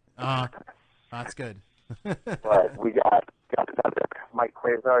month. That's good. But we got another Mike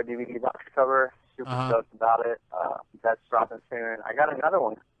Quasar DVD box cover. Super stoked about it. That's dropping soon. I got another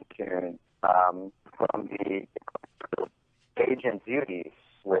one soon from the Agent Beauty,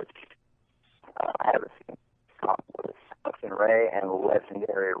 which I haven't seen. With Hudson Ray and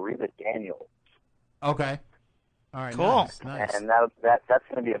legendary Reba Daniels. Okay. All right. Cool. Nice. And that's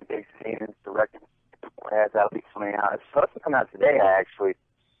going to be a big scene. It's directed that'll be coming out. It's supposed to come out today, I actually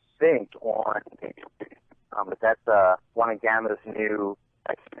think, on. But that's one of Gamma's new.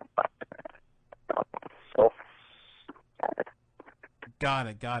 Got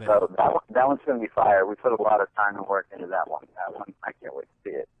it. So that one's going to be fire. We put a lot of time and work into that one. I can't wait to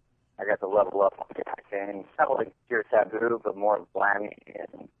see it. I got to level up on the acting. It's not like pure Taboo, but more blammy,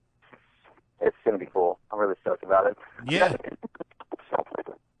 and it's going to be cool. I'm really stoked about it. Yeah.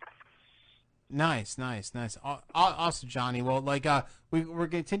 Nice. Awesome, Johnny. Well, like we're going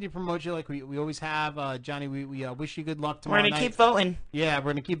to continue to promote you like we always have. Johnny, we wish you good luck tomorrow We're night. gonna keep voting. Yeah,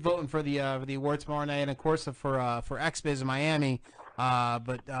 we're gonna keep voting for the award tomorrow night, and of course for XBiz in Miami.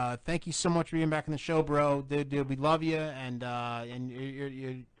 But thank you so much for being back in the show, bro. Dude, we love you, and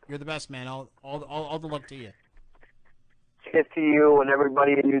you're the best, man. All the luck to you. Cheers to you and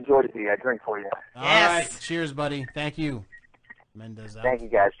everybody in New Jersey. I drink for you. All right, cheers, buddy. Thank you. Mendez out. Thank you,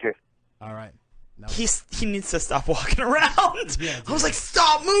 guys. Cheers. All right. No. He needs to stop walking around. Yeah, I was like,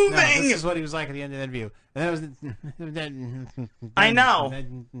 stop moving. No, this is what he was like at the end of the interview. And that was. I know.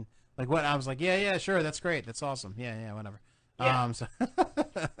 Like what? I was like, yeah, sure, that's great, that's awesome. Yeah, whatever. Yeah. So. All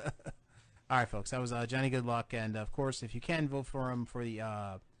right, folks. That was Johnny Good Luck, and of course, if you can vote for him for the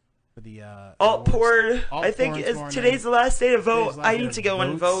Alt Port. Alt I think Porn tomorrow today's night. the last day to Today's vote. the last I day need to to go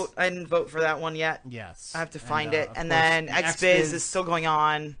and vote. vote. I didn't vote for that one yet. Yes. I have to And, find it. of And course, then the XBiz is still going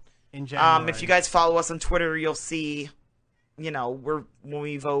on. in January. If you guys follow us on Twitter, you'll see, when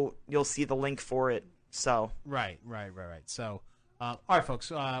we vote, you'll see the link for it. So Right. So, all right, folks.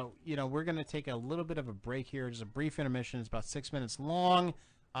 We're gonna take a little bit of a break here, just a brief intermission. It's about 6 minutes long,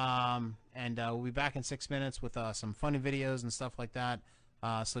 and we'll be back in 6 minutes with some funny videos and stuff like that.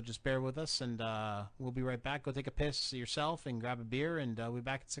 So just bear with us, and we'll be right back. Go take a piss yourself and grab a beer, and we'll be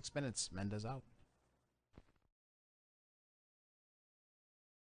back in 6 minutes. Mendez out.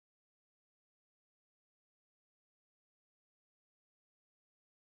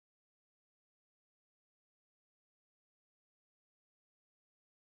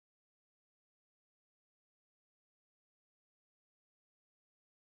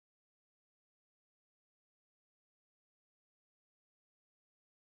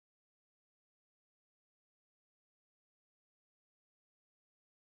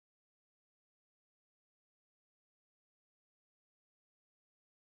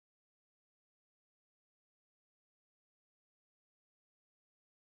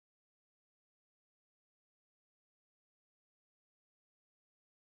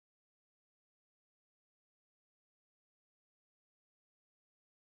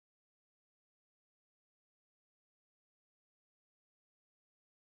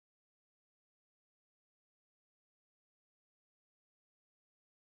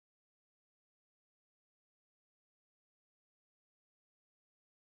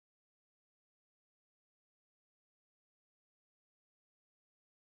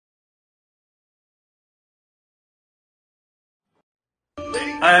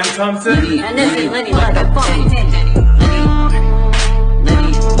 I am Thompson. And this is Lenny like a funky titty.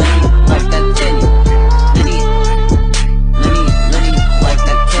 Lenny like that titty. Lenny like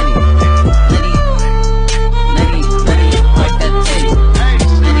that titty. Lenny like that titty. Lenny like that titty.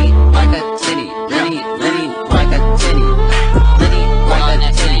 Lenny like that titty. Lenny like that titty. Lenny like that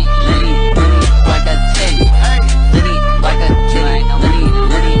titty. Lenny like that titty. Lenny like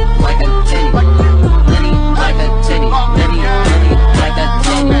that titty. Lenny like that titty. Lenny like that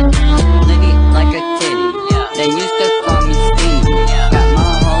titty. Lenny like a titty. Then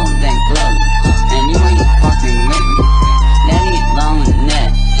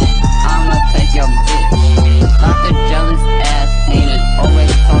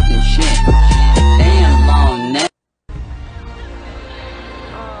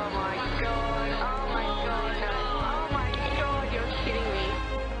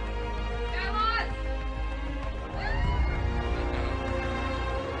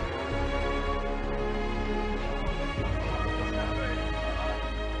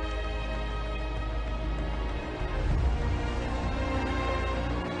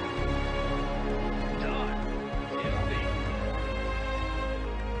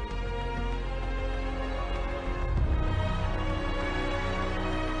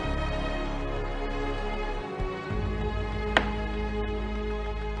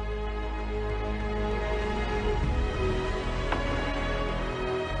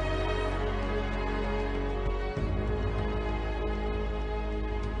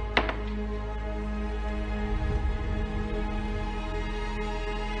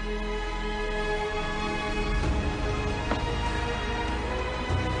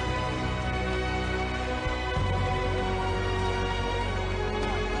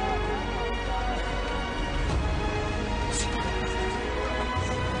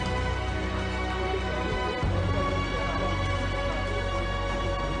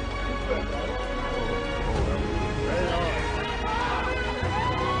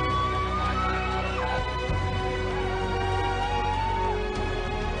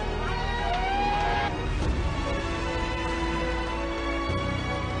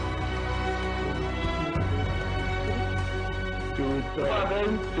Come on,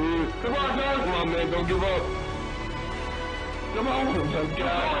 man. Come on, dog. Come on, man. Don't give up. Come on. Oh, my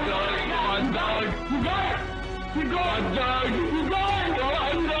God, dog. Come on, dog. You got it. You got it, dog. You got it. Come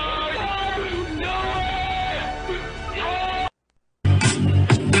on, dog. Do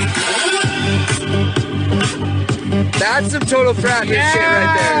it. That's some total frat shit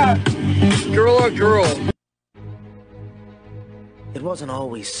right there. Girl or girl. It wasn't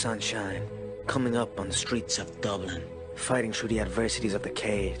always sunshine, coming up on the streets of Dublin, fighting through the adversities of the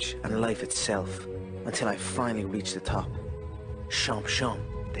cage and life itself, until I finally reached the top. Champ champ,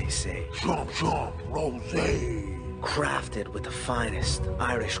 they say. Champ champ, rosé. Crafted with the finest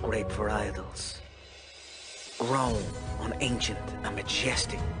Irish grape varietals. Grown on ancient and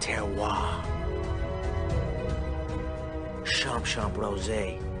majestic terroir. Champ champ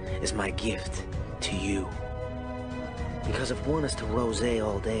rosé is my gift to you. Because if one is to rosé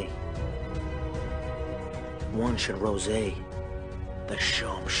all day, one should rosé the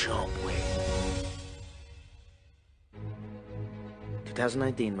Champ Champ way.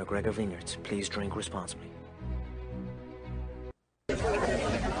 2019 McGregor Vineyards. Please drink responsibly.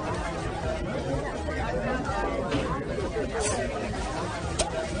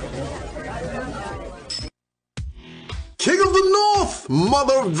 King of the North,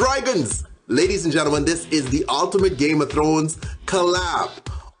 Mother of Dragons. Ladies and gentlemen, this is the ultimate Game of Thrones collab.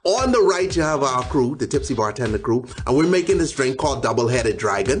 On the right, you have our crew, the Tipsy Bartender crew, and we're making this drink called Double-Headed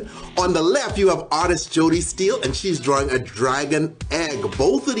Dragon. On the left, you have artist Jody Steele, and she's drawing a dragon egg.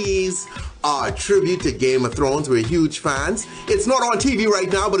 Both of these are a tribute to Game of Thrones. We're huge fans. It's not on TV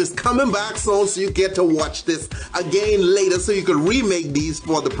right now, but it's coming back soon, so you get to watch this again later so you can remake these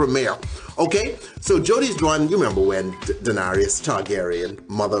for the premiere. Okay, so Jody's drawing, you remember when Daenerys Targaryen,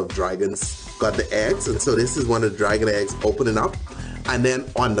 Mother of Dragons, got the eggs, and so this is one of the dragon eggs opening up. And then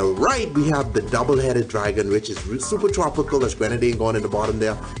on the right, we have the double-headed dragon, which is super tropical. There's grenadine going in the bottom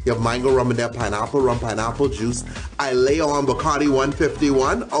there. You have mango rum in there, pineapple rum, pineapple juice. I lay on Bacardi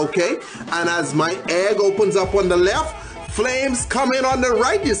 151, okay? And as my egg opens up on the left, flames come in on the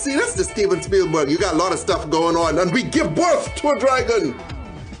right. You see, that's the Steven Spielberg. You got a lot of stuff going on, and we give birth to a dragon.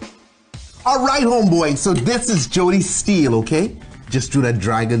 All right, homeboy, so this is Jody Steele, okay? Just drew that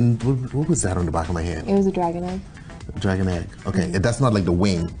dragon. What was that on the back of my hand? It was a dragon egg. Dragon egg. Okay, that's not like the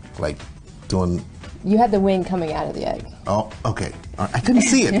wing, like doing. You had the wing coming out of the egg. Oh, okay. All right. I couldn't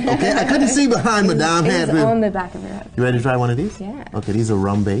see it. Okay, I couldn't see behind Madame head. It was on the back of your head. You ready to try one of these? Yeah. Okay, these are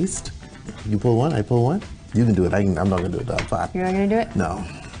rum based. You pull one, I pull one. You can do it. I'm not gonna do it. I'm fine. You're not gonna do it? No.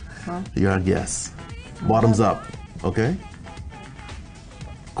 Huh? You're our guest. Bottoms up. Okay.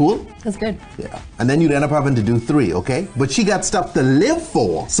 Cool? That's good. Yeah. And then you'd end up having to do 3, okay? But she got stuff to live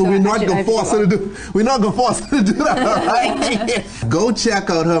for, so we're not gonna force her to do. We're not gonna force her to do that. All right? Go check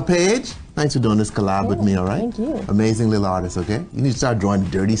out her page. Thanks for doing this collab with me. All right. Thank you. Amazing little artist. Okay. You need to start drawing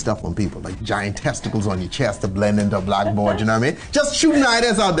dirty stuff on people, like giant testicles on your chest to blend into a blackboard. You know what I mean? Just shooting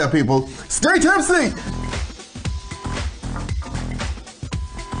ideas out there, people. Stay tipsy.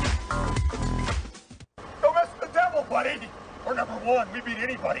 Don't mess with the devil, buddy. We're number one. We beat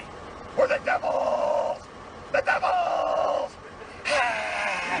anybody. We're the Devils. The Devils.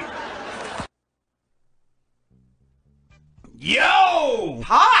 Yo!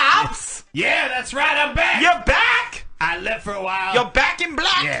 Pops! Yeah, that's right, I'm back! You're back! I left for a while. You're back in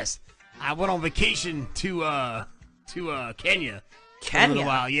black? Yes. I went on vacation to Kenya. For a Kenya? little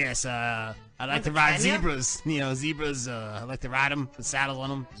while, yes. I like to ride zebras. You know, zebras, I like to ride them, put saddles on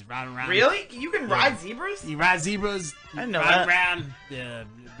them, just ride them around. Really? You can ride zebras? You ride zebras, I didn't know ride that. around,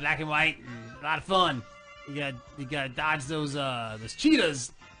 black and white, and a lot of fun. You gotta dodge those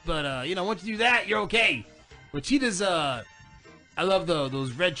cheetahs, but you know, once you do that, you're okay. But cheetahs, I love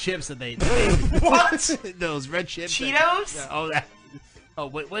those red chips that they What? those red chips. Cheetos? What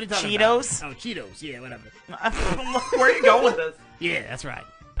are you talking Cheetos? about? Oh, Cheetos. Yeah, whatever. Where are you going with this? Yeah, that's right.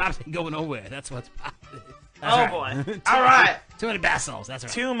 Pops ain't going nowhere. That's what's Pop. Oh, boy. All right. Too many bath salts. That's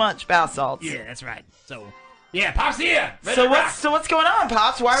right. Too much bath salts. Yeah, that's right. So, yeah, Pops here. So what's going on,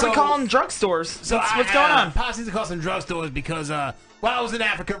 Pops? Why are we calling drugstores? So what's going on? Pops needs to call some drugstores because while I was in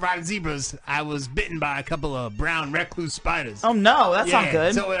Africa riding zebras, I was bitten by a couple of brown recluse spiders. Oh no, that's not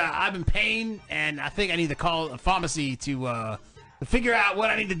good. So I'm in pain, and I think I need to call a pharmacy to figure out what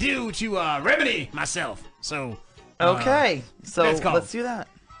I need to do to remedy myself. So Okay, so let's do that.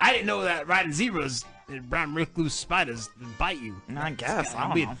 I didn't know that riding zebras, brown recluse spiders, bite you. I guess. I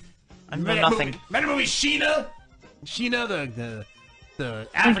don't know. I know Remember nothing. Remember the movie Sheena? Sheena, the Thank you for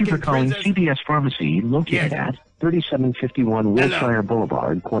African calling princess. CBS Pharmacy, located at 3751 Wilshire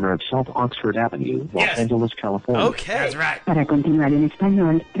Boulevard, corner of South Oxford Avenue, Los Angeles, California. That's right. Para continuar en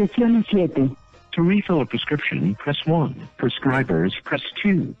español, presione 7. To refill a prescription, press 1. Prescribers, press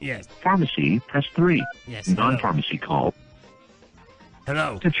 2. Yes. Pharmacy, press 3. Yes, Non-pharmacy call.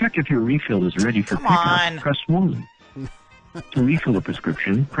 Hello. To check if your refill is ready for pickup, on. press 1. To refill a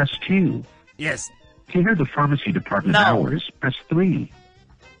prescription, press 2. Yes. To hear the pharmacy department No. hours, press 3.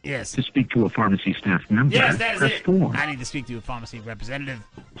 Yes. To speak to a pharmacy staff member, Yes, that is press it. 4. I need to speak to a pharmacy representative.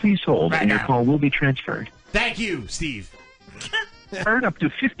 Please hold, Right and your now. call will be transferred. Thank you, Steve. Earn up to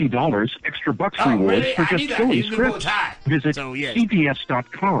 $50 extra bucks Oh, rewards really? for I just need that. filling Use the bow scripts. tie. Visit So, yes.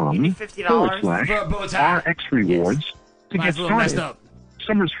 cvs.com $50 for a bow tie. RX rewards to Mine's get a little messed started. up.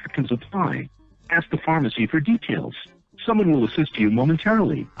 Some restrictions apply. Ask the pharmacy for details. Someone will assist you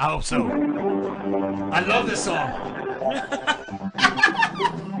momentarily. I hope so. I love this song.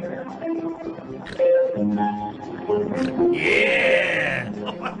 Yeah.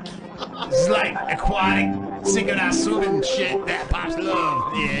 This is like aquatic, synchronized swimming shit that Pops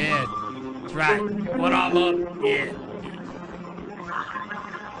love. Yeah. That's right. One arm up. Yeah.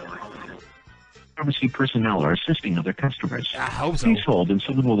 Pharmacy personnel are assisting other customers. I hope so. Please hold, and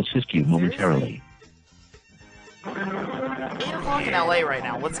someone will assist you momentarily. 8 o'clock in LA right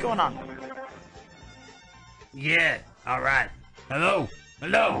now. What's going on? Yeah. All right. Hello.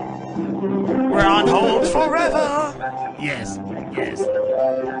 Hello. We're on hold forever. Yes. Yes.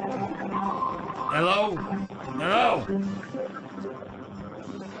 Hello. Hello.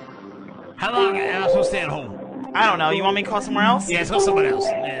 How long am I supposed to stay at home? I don't know. You want me to call somewhere else? Yeah, let's go somewhere else.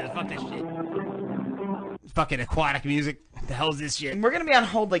 Yeah, fuck that shit. Fucking aquatic music. What the hell is this shit? We're gonna be on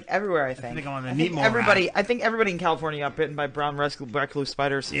hold like everywhere. I think. I think I'm on the I think Neatmore everybody. ride. I think everybody in California got bitten by brown recluse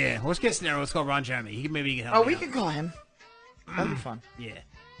spiders. Yeah, let's get scenario. Let's call Ron Jeremy. Maybe he can help. Oh, me we out. could call him. That'd be fun. Yeah.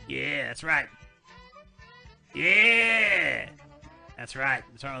 Yeah, that's right. Yeah. That's right.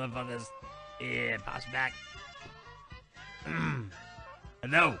 Sorry, motherfuckers. Yeah, Pop's back.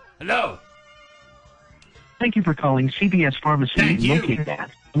 Hello. Hello. Thank you for calling CVS Pharmacy, Thank you. located at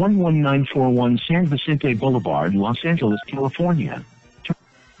 11941 San Vicente Boulevard, Los Angeles, California.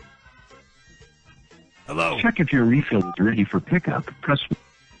 Hello. Check if your refill is ready for pickup. Press.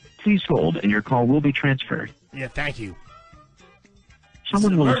 Please hold, and your call will be transferred. Yeah, thank you.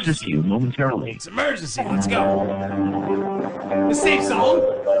 Someone will assist you momentarily. It's emergency. Let's go. The safe zone.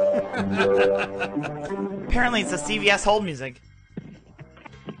 Apparently, it's the CVS hold music.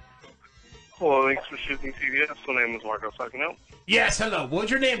 Hello, thanks for choosing CVS. My name is Marcos. How can I help? Yes, hello.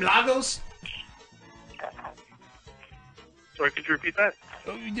 What's your name, Lagos? Sorry, could you repeat that?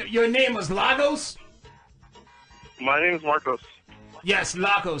 Your name was Lagos? My name is Marcos. Yes,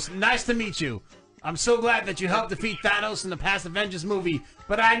 Lagos. Nice to meet you. I'm so glad that you helped defeat Thanos in the past Avengers movie,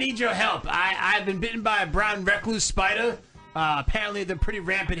 but I need your help. I've been bitten by a brown recluse spider. Apparently, they're pretty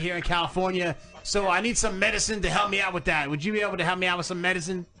rampant here in California, so I need some medicine to help me out with that. Would you be able to help me out with some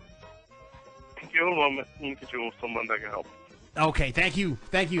medicine? Give me a moment. You can get you with someone that can help. Okay, thank you.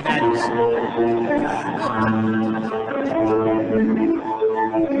 Thank you, Thanos.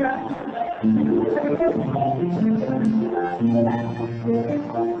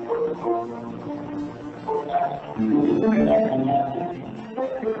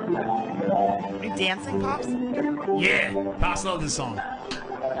 Are you dancing, Pops? Yeah, Pops love this song.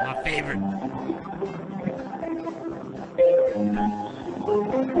 My favorite.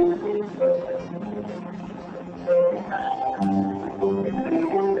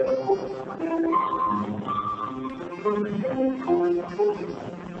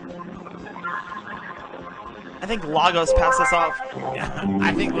 I think Lagos passed us off. Yeah,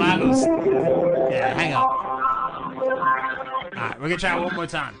 I think Lagos. Yeah, hang on. Alright, we're gonna try it one more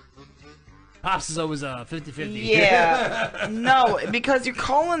time. Pops is always 50-50. Yeah. No, because you're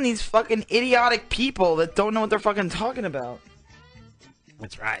calling these fucking idiotic people that don't know what they're fucking talking about.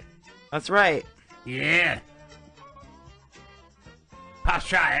 That's right. That's right. Yeah. Pops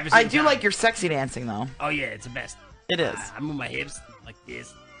try every I single do time. like your sexy dancing, though. Oh yeah, it's the best. It is. I move my hips like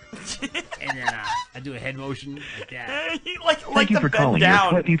this, and then I do a head motion like that. Thank you for calling your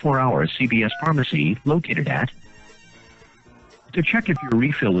 24-hour CVS Pharmacy, located at. To check if your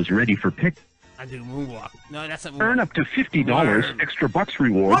refill is ready for pick, I do moonwalk. No, that's not moonwalk. earn up to $50 extra bucks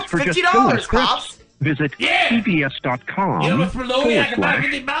rewards What? for just $50, filling scripts. Pops? Visit Yeah. cvs.com You know what's below me? I can buy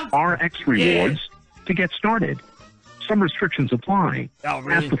 50 bucks. RX rewards to get started. Some restrictions apply. Oh,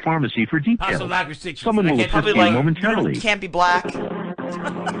 really? Ask the pharmacy for Pops details. don't like restrictions. Someone I will can't assist probably you like- momentarily. Can't be black.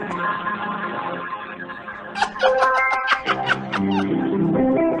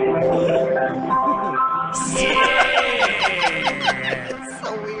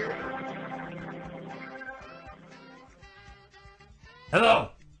 So weird. Hello.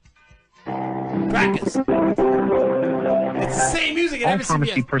 Crackers. It's the same music at All every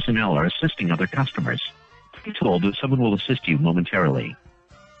pharmacy CVS. personnel are assisting other customers. Please hold that someone will assist you momentarily.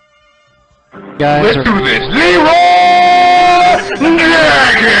 Let's do this. Leroy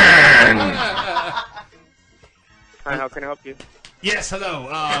Jenkins! Hi, how can I help you? Yes, hello.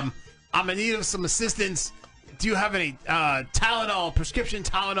 I'm in need of some assistance. Do you have any Tylenol, prescription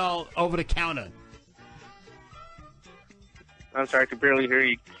Tylenol over the counter? I'm sorry, I could barely hear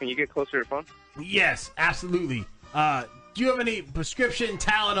you. Can you get closer to your phone? Yes, absolutely. Do you have any prescription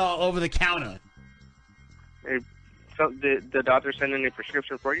Tylenol over the counter? Hey, so the doctor sent in a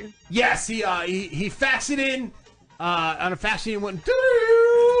prescription for you? Yes, he faxed it in on a fax machine, went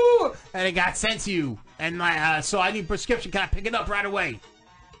doo, and it got sent to you. And so I need prescription. Can I pick it up right away?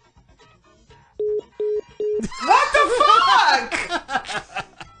 What the fuck?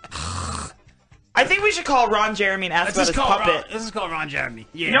 I think we should call Ron Jeremy and ask about his puppet. This is called Ron Jeremy.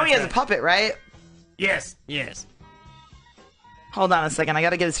 Yeah, you know he has that's a puppet, right? Yes, yes. Hold on a second. I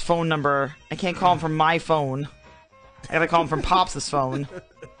gotta get his phone number. I can't call him from my phone. I gotta call him from Pops' phone.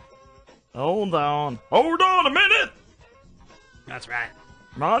 Hold on. Hold on a minute. That's right.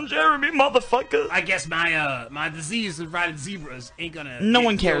 Ron Jeremy, motherfucker. I guess my disease of riding zebras ain't gonna. No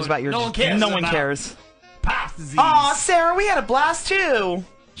one cares about your. No one cares. No one about cares. Pops disease. Aw, Sarah, we had a blast too.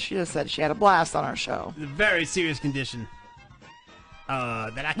 She just said she had a blast on our show. A very serious condition.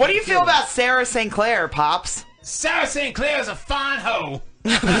 That I What do you can't feel deal about Sarah St. Clair, Pops? Sarah St. Clair is a fine hoe.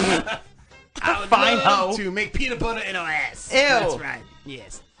 I would Fine love hoe. to make peanut butter in her ass. Ew. That's right.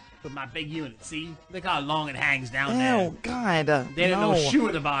 Yes. With my big unit. See? Look how long it hangs down there. Oh God. They didn't no. know shoe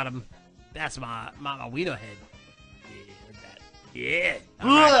at the bottom. That's my wiener head. Yeah. All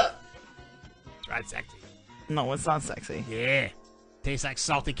right. That's right, sexy. No, it's not sexy. Yeah. Tastes like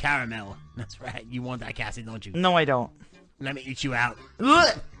salty caramel. That's right. You want that, Cassie, don't you? No, I don't. Let me eat you out.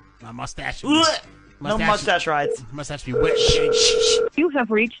 Ugh. My mustache. Ugh. No mustache rides. Mustache be wet. You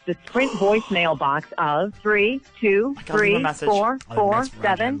have reached the Sprint voicemail box of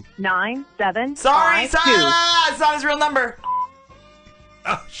 323444797. Sorry, it's not his real number.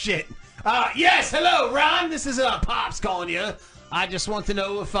 Oh shit. Yes, hello, Ron. This is Pops calling you. I just want to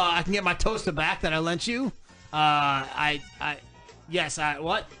know if I can get my toaster back that I lent you. Yes,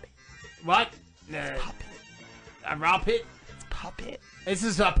 what? What? A puppet. It's puppet. This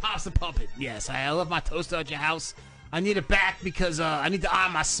is Pops the puppet. Yes, I left my toaster at your house. I need it back because I need to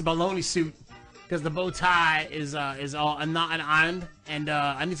iron my baloney suit because the bow tie is all not ironed, and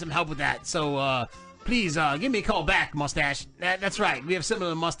I need some help with that. So please give me a call back, mustache. That's right. We have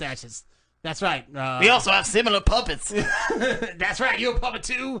similar mustaches. That's right. We also have similar puppets. That's right. You're a puppet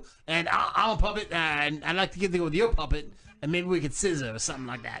too, and I'm a puppet, and I'd like to get together with your puppet, and maybe we could scissor or something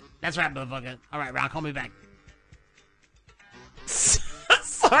like that. That's right, motherfucker. All right, Ron, call me back.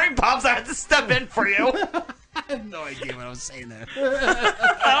 Sorry, Pops, I had to step in for you. I have no idea what I was saying there. I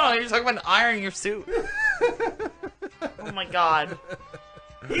don't know. You're talking about ironing your suit. Oh my God.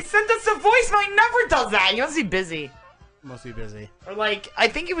 He sent us a voicemail. He never does that. He must be busy. Must be busy. Or like, I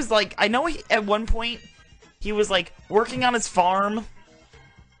think he was like, I know at one point he was like working on his farm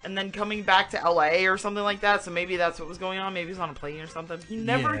and then coming back to LA or something like that. So maybe that's what was going on. Maybe he was on a plane or something. He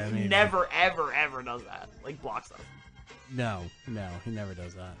never, never, ever does that. Like blocks us. No, he never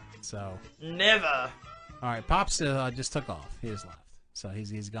does that. So never. All right, Pops just took off. He just left. So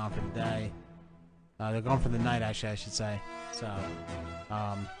he's gone for the day. They're gone for the night, actually, I should say. So,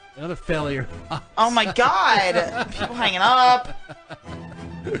 another failure. Oh my God! People hanging up.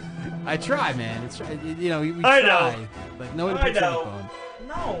 I try, man. It's we I try, know. but nobody I picks up the know. phone.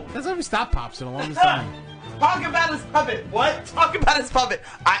 No. That's why we stopped Pops in the longest time. Talk about his puppet. What? Talk about his puppet.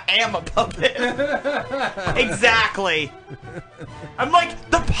 I am a puppet. Exactly. I'm like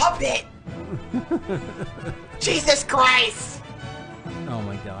the puppet. Jesus Christ. Oh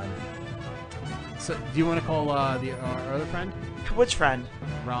my God. So, do you want to call our other friend? Which friend?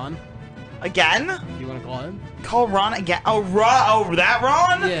 Ron. Again? Do you want to call him? Call Ron again? Oh, Ron? Oh, that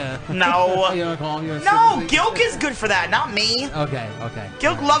Ron? Yeah. No. You want to call him? No, Gilk is good for that, not me. Okay.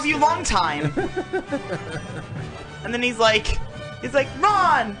 Gilk love you long time. And then he's like,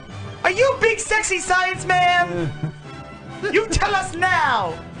 Ron, are you a big sexy science man? You tell us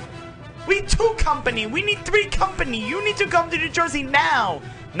now. We 2 company. We need 3 company. You need to come to New Jersey now.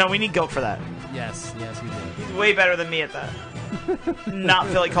 No, we need Gilk for that. Yes, we do. He's way better than me at that. Not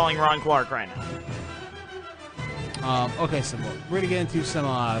Philly calling Ron Clark right now. Okay, so we're gonna get into some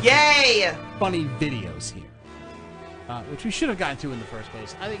Yay! funny videos here, which we should have gotten to in the first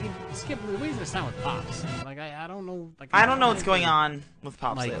place. I think skip the ways to sound with Pops. Like I don't know. Like I don't know what's going on with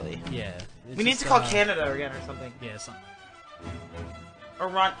Pops like, lately. Yeah, We need to call Canada again or something. Yeah, something. Or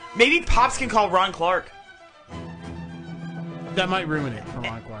Ron. Maybe Pops can call Ron Clark. That might ruin it for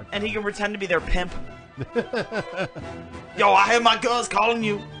Encore. And he can pretend to be their pimp. Yo, I hear my girls calling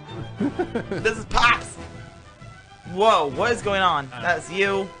you. This is Pops. Whoa, what is going on? That's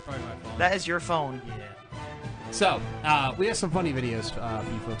you. That is your phone. Yeah. So, we have some funny videos for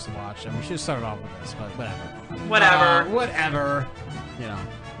you folks to watch. And we should have started off with this, but whatever. Whatever. You know,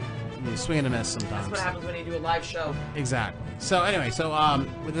 you swing and a miss sometimes. That's what happens when you do a live show. Exactly. So anyway,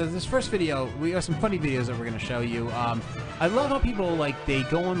 with this first video, we have some funny videos that we're going to show you. I love how people, like, they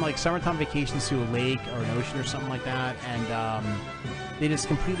go on, like, summertime vacations to a lake or an ocean or something like that, and they just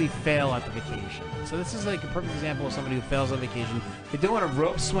completely fail at the vacation. So this is, like, a perfect example of somebody who fails on vacation. They do on a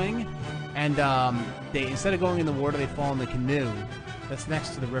rope swing, and they, instead of going in the water, they fall in the canoe that's next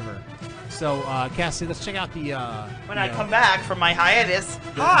to the river. So, Cassie, let's check out the... when I come back from my hiatus.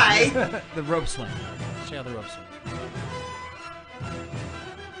 Hi! The rope swing. Let's check out the rope swing.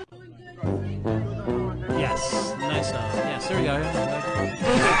 Yes, nice. Yes, there we go.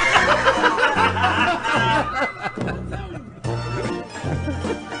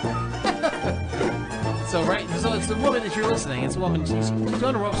 So it's the woman, if you're listening, it's a woman. She's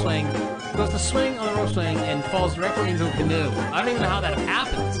doing a rope swing, goes to swing on the rope swing, and falls directly into a canoe. I don't even know how that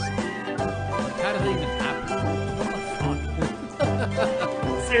happens. How does it even happen?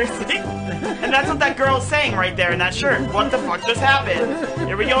 Seriously? And that's what that girl's saying right there in that shirt. What the fuck just happened?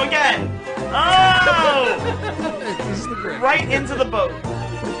 Here we go again. Oh! Right into the boat.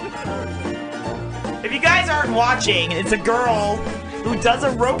 If you guys aren't watching, it's a girl who does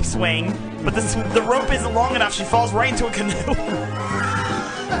a rope swing, but the rope isn't long enough. She falls right into a canoe.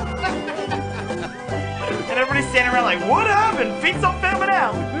 And everybody's standing around like, what happened? Feet don't film it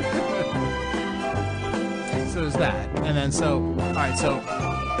out. So there's that. And then alright, so...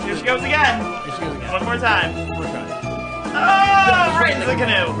 Here she goes again. Here she goes again. One more time. One more time. Oh! Right into the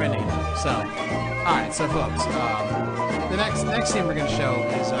canoe. So, alright, so folks, the next scene we're going to show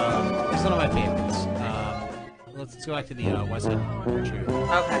is one of my favorites. Let's go back to the West End.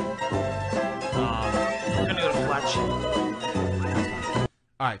 Okay. We're going to go to Fletch.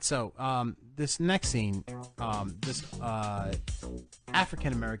 Alright, so, this next scene, this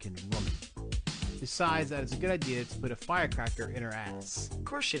African-American woman decides that it's a good idea to put a firecracker in her ass. Of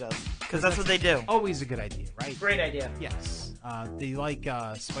course she does. Because that's what they do. Always a good idea, right? Great idea. Yes. They like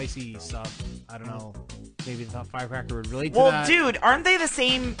spicy stuff. I don't know. Maybe the firecracker would relate to well, that. dude, aren't they the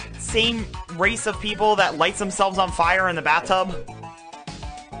same race of people that lights themselves on fire in the bathtub?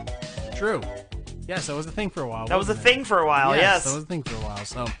 True. Yes, that was a thing for a while. That was a thing for a while, yes. That was a thing for a while.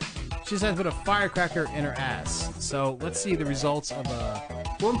 So she decided to put a firecracker in her ass. So let's see the results of a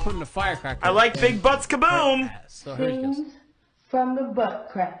woman putting a firecracker. I like big butts, kaboom! So here she goes. From the butt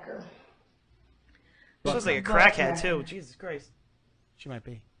cracker. She looks like a crackhead too. Jesus Christ. She might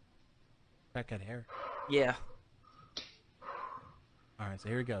be. Crackhead hair. Yeah. Alright, so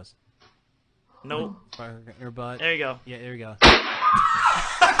here it goes. Nope. Firecracker in her butt. There you go. Yeah, there you go.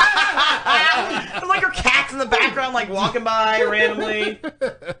 And like her cat's in the background, like walking by randomly.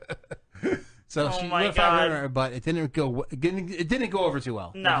 So oh she my lit a firecracker God. in her butt. It didn't go over too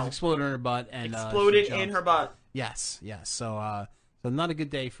well. No. It just exploded in her butt and Exploded she in jumped. her butt. Yes. So not a good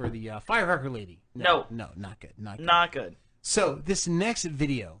day for the firecracker lady. No, not good. Not good. Not good. So this next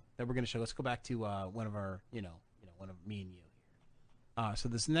video that we're going to show, let's go back to one of our, one of me and you. So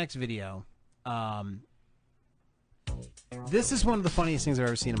this next video, this is one of the funniest things I've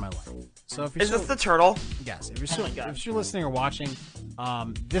ever seen in my life. So if you're Is this the turtle? Yes. If you're listening or watching,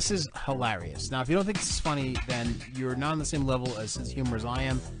 this is hilarious. Now, if you don't think this is funny, then you're not on the same level as sense of humor as I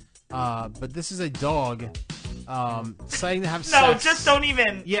am. But this is a dog deciding to have sex. No, just don't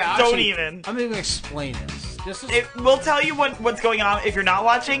even. Yeah, don't actually, even. I'm not even gonna explain this. We'll tell you what's going on if you're not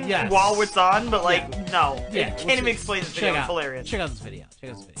watching while it's on, but no. Yeah, you can't even explain this video. It's hilarious. Check out this video.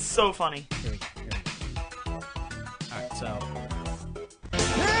 It's so funny. Here we go. Alright, so.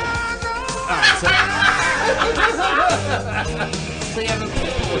 So you have a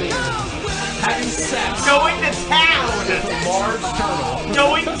people having sex. Going to town. Large turtle.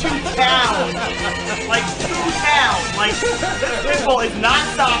 Going to town. Like to town. Like this people is not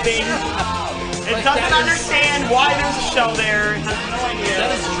stopping. It doesn't understand why there's a show there. It has no idea.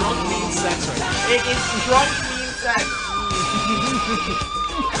 That is drunk mean sex right now. It is drunk mean sex.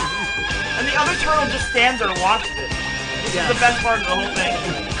 And the other turtle just stands there and watches it. This is the best part of the whole thing.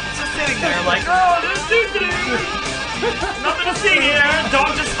 It's just sitting there like, oh, this is nothing to see here.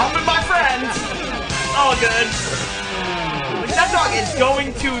 Dog just humping my friends. All good. Like, that dog is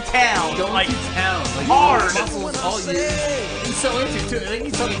going to town. Going to town. Like, hard. All you. He's so into it, too. I think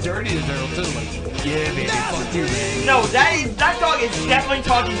he's talking dirty to turtle, too. Like, yeah, baby, fuck you, man. No, that dog is definitely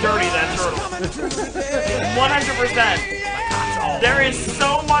talking dirty to that turtle. 100%. There is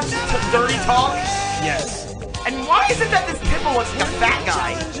so much dirty talk. Yes. And why is it that this Pipple looks like a fat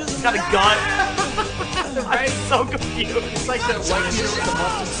guy? He's got a gun. I'm so confused. It's like the white dude with the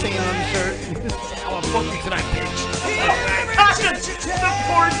mustard stain on the shirt. Oh, fuck you tonight, bitch. The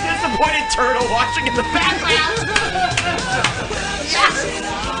poor disappointed turtle watching in the background. Yes!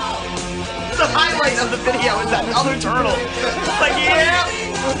 The highlight of the video is that other turtle. It's like, yeah.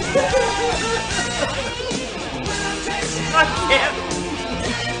 I can't.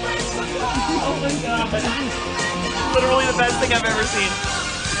 Oh my god. Literally the best thing I've ever seen.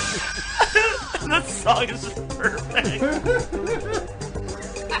 This song is just perfect.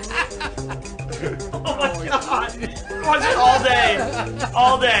 Oh my god. Watch it all day.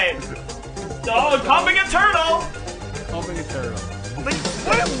 All day. Oh, humping a turtle. Humping a turtle.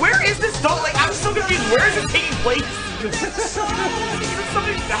 Like, where is this dog? Like, I'm so confused. Where is it taking place? Is it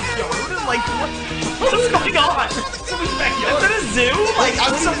somebody's backyard? Like, what's going on? Somebody's backyard? Is it a zoo? Like,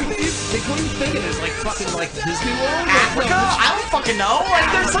 I'm so confused. Like, what do you think it is? Like, fucking, like, Disney World? Africa? I don't fucking know. Like,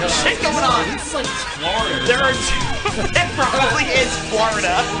 there's some shit going on. It's like Florida. There are two. It probably is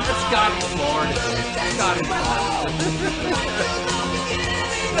Florida. It's gotta be Florida. It's gotta be Florida.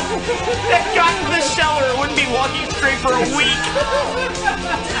 That got to the shelter wouldn't be walking straight for a week.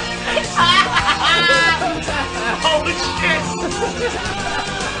 Holy shit.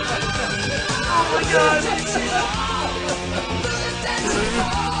 Oh my god.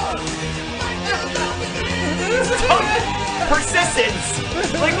 Persistence.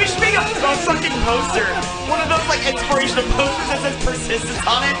 Like, we should make a fucking poster. One of those, like, inspirational posters that says persistence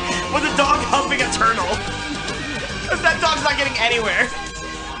on it with a dog humping a turtle. Because that dog's not getting anywhere.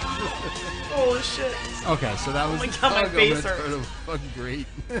 Holy shit. Okay, so that was oh my god, my face hurts. Fucking great.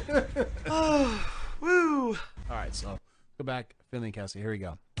 Oh, woo. Alright, so go back. Finley and Kelsey, here we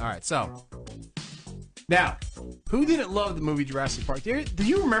go. Alright, so now, who didn't love the movie Jurassic Park? Do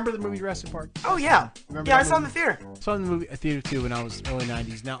you remember the movie Jurassic Park? Oh, yeah. Remember yeah, I saw it in the theater. I saw it in the movie theater too when I was early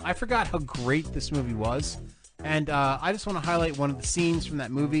 90s. Now, I forgot how great this movie was. And I just want to highlight one of the scenes from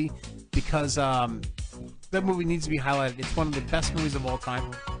that movie because that movie needs to be highlighted. It's one of the best movies of all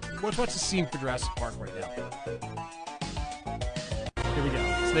time. Let's watch the scene for Jurassic Park right now. Here we go.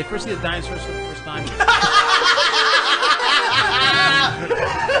 So they first see the dinosaurs for the first time.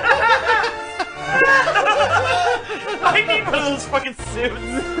 I need one of those fucking suits.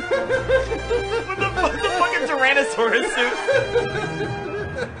 With the fucking Tyrannosaurus suit.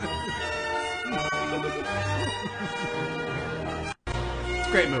 It's a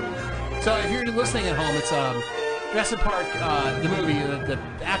great movie. So if you're listening at home, it's Jurassic Park, the movie. The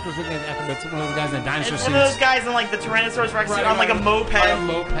actor's looking at the actor, but it's one of those guys in a dinosaur It's suit. one of those guys in like the Tyrannosaurus Rex suit on like a moped. On a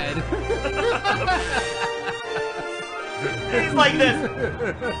moped. He's like this.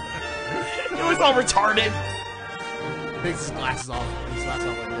 He looks all retarded. Takes his glasses off. His glasses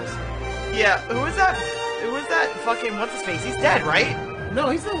off like this. Yeah, who is that? Who is that fucking, what's his face? He's dead, right? No,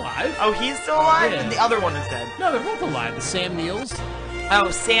 he's still alive. Oh, he's still alive? Yeah. And the other one is dead. No, they're both alive. The Sam Neil's. Oh,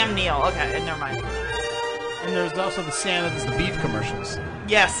 Sam Neill. Okay, never mind. And there's also the Sam that does the beef commercials.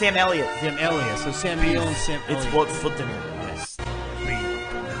 Yeah, Sam Elliott. Sam Elliott. So Sam Neill and Sam Elliott. It's what's for dinner. Yes.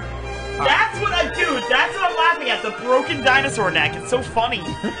 That's what I do. That's what I'm laughing at. The broken dinosaur neck. It's so funny.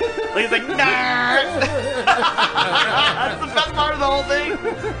 Like, it's like, nah. That's the best part of the whole thing.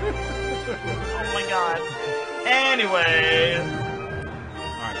 Oh my god. Anyway.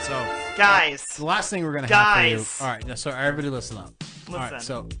 Alright, so. Guys. The last thing we're going to have for you. Alright, now, so everybody listen up. Alright,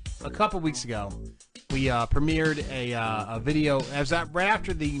 so a couple weeks ago, we premiered a video. It was right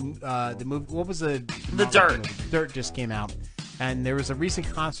after the movie. What was the Dirt? Dirt just came out, and there was a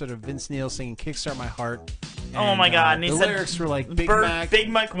recent concert of Vince Neil singing "Kickstart My Heart." Oh my god! And the he said lyrics were like Big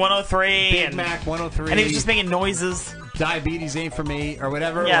Mac 103, Big Mac 103, and he was just making noises. Diabetes ain't for me, or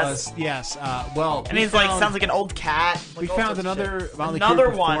whatever Yes. it was. Yes. Well, And he's like, sounds like an old cat. We Like, found all sorts of another shit. Motley Another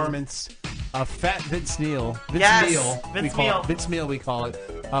Crue one. performance of Fat Vince Neil. Yes, Neil, Vince we call Neil. it. Vince Neil, we call it.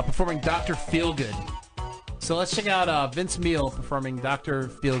 Performing Dr. Feelgood. So let's check out Vince Neil performing Dr.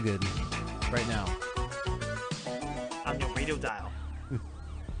 Feelgood right now. On your radio dial.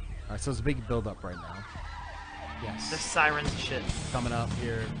 Alright, so it's a big build up right now. Yes. The sirens and shit. Coming up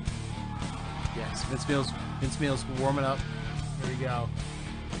here. Yes, Vince Neil's warming up. Here we go.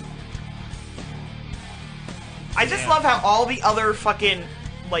 I just love how all the other fucking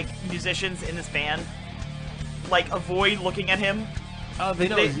like musicians in this band like avoid looking at him. Oh, they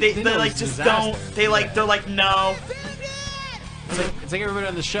know. They know like it's just disaster. don't. They're like no. It's like everybody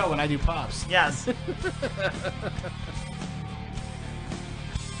on the show when I do pops. Yes.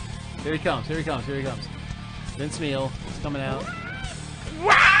 Here he comes. Here he comes. Here he comes. Vince Neil is coming out.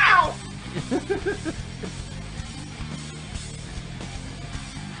 Wow!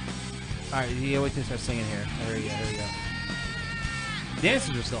 All right, yeah, wait till I start singing here. There we go. Here we go.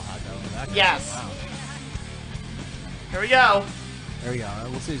 Dances are still hot though. In the background. Yes. Wow. Here we go. There we go.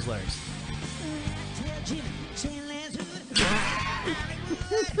 We'll see these lyrics.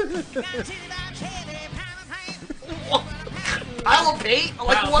 Pile of paint?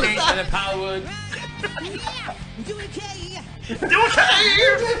 Like, Pile what of is paint that? and a pile of wood. Do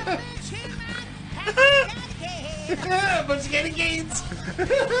A bunch of candy canes.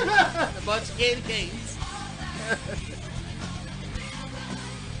 A bunch of candy canes.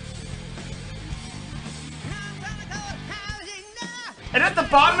 And at the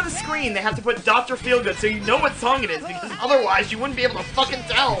bottom of the screen, they have to put Dr. Feelgood so you know what song it is, because otherwise you wouldn't be able to fucking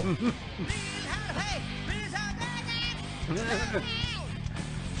tell.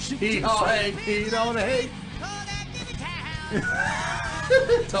 He don't hate. He don't hate.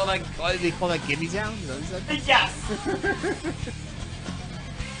 It's all like, what do they call that? Gimme sound? Is that what he said? Yes.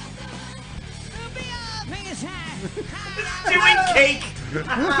 Doing cake.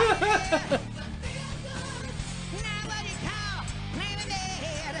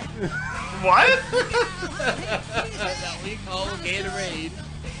 What? That we call Gatorade.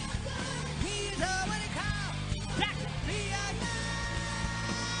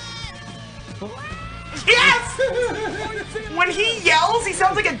 Yes! When he yells, he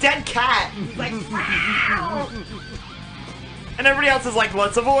sounds like a dead cat. He's like, "Meow." And everybody else is like,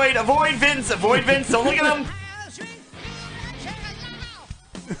 let's avoid Vince, don't look at him.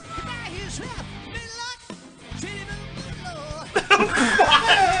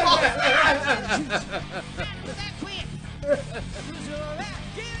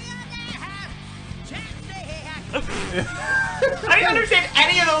 I didn't understand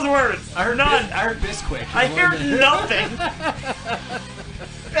any of those words. I heard none. I heard Bisquick. I hear nothing.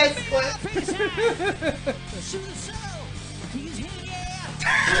 Bisquick.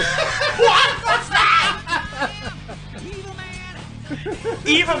 What? What's that?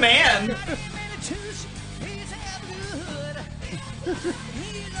 Eva Man.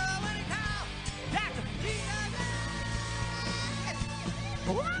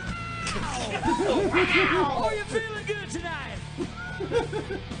 Oh, you're feeling good tonight.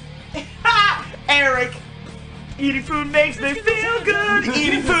 Eric. Eating food makes me feel good.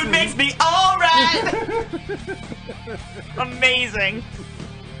 Eating food makes me alright. Amazing.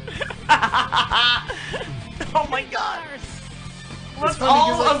 Oh my god. Let's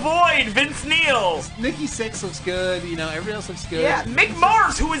all avoid Vince Neil. Nikki Sixx looks good. You know, everybody else looks good. Yeah, Mick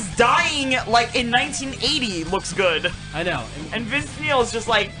Mars, who is dying like in 1980, looks good. I know. And Vince Neil is just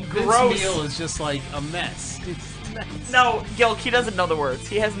like Vince gross. Neil is just like a mess. No, Gilk, he doesn't know the words.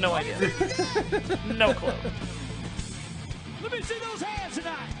 He has no idea. No clue. Let me see those hands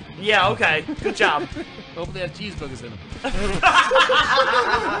tonight. Yeah, okay. Good job. Hopefully they have cheeseburgers in them.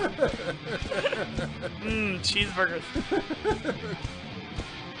 Cheeseburgers.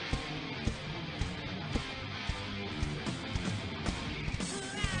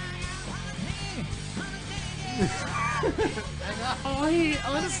 I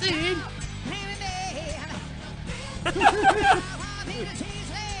understand.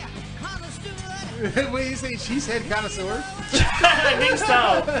 What do you say? Cheesehead connoisseur? I think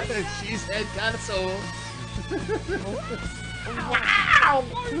so. Cheesehead connoisseur. Wow!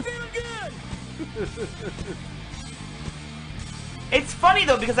 Oh, you feeling good? It's funny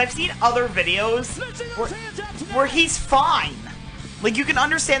though because I've seen other videos where he's fine. Like you can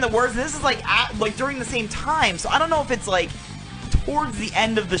understand the words. And this is like like during the same time, so I don't know if it's like towards the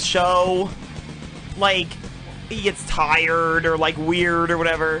end of the show, like he gets tired or like weird or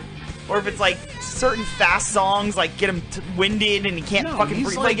whatever, or if it's like certain fast songs like get him winded and he can't fucking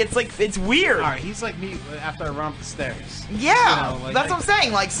breathe. Like it's weird. All right, he's like me after I run up the stairs. Yeah, You know, like- that's what I'm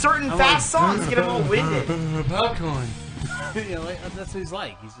saying. Like certain I'm fast like, songs get him all winded. Popcorn. You know, like, that's what he's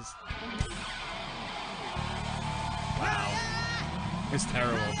like. He's just. Wow. It's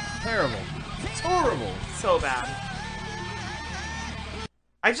terrible. Terrible. It's horrible. So bad.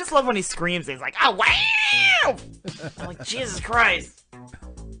 I just love when he screams. He's like, "Oh wow!" I'm like, Jesus Christ.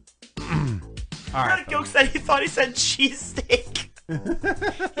 All right. Gilk said he thought he said cheesesteak.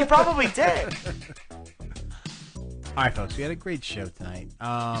 He probably did. All right, folks. We had a great show tonight.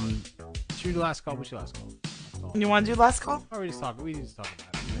 Should we do last call? What's your last call? You want to do last call? Or we just talk about it.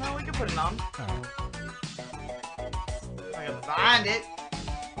 No, we can put it on. All right. I gotta find it.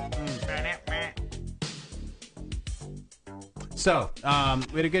 So,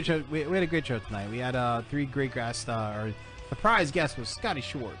 we had a good show. We had a great show tonight. We had 3 great guests. The prize guest was Scotty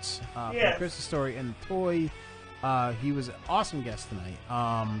Schwartz Yeah. from Christmas Story and the Toy He was an awesome guest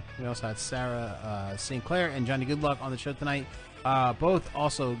tonight. We also had Sarah St. Clair and Johnny Goodluck on the show tonight. Both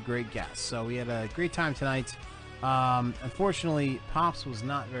also great guests. So we had a great time tonight. Unfortunately, Pops was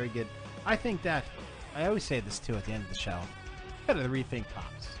not very good. I think that, I always say this too at the end of the show, we gotta rethink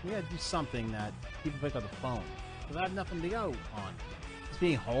Pops. We gotta do something that people pick up the phone. Because I have nothing to go on. It's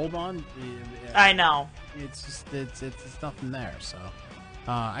being hold on. I know. It's just, it's nothing there, so.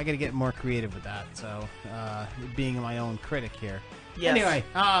 I gotta get more creative with that, so, being my own critic here. Yes. Anyway,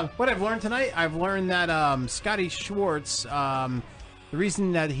 what I've learned tonight, I've learned that, Scotty Schwartz, the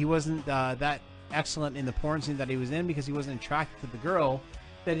reason that he wasn't, that excellent in the porn scene that he was in, because he wasn't attracted to the girl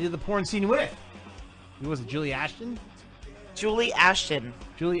that he did the porn scene with. It was Julie Ashton? Julie Ashton.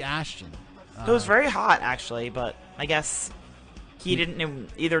 Julie Ashton. It was very hot, actually, but I guess he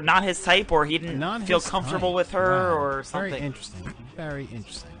didn't, either not his type or he didn't feel comfortable with her or something. Very interesting. Very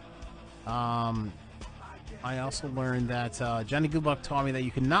interesting. I also learned that Johnny Goodluck taught me that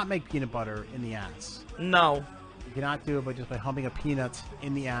you cannot make peanut butter in the ass. No. You cannot do it by just by humping a peanut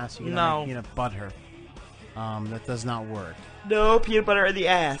in the ass. You cannot make peanut butter. That does not work. No peanut butter in the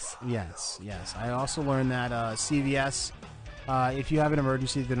ass. Yes, yes. I also learned that CVS, if you have an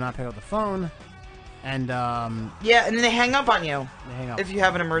emergency, they do not pick up the phone. And yeah, and then they hang up on you. They hang up if you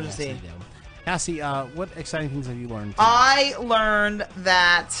have an emergency. Yes, they do. Cassie, what exciting things have you learned? I learned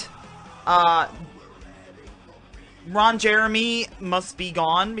that Ron Jeremy must be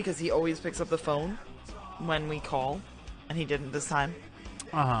gone because he always picks up the phone when we call, and he didn't this time.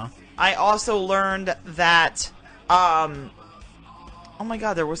 Uh-huh. I also learned that, oh my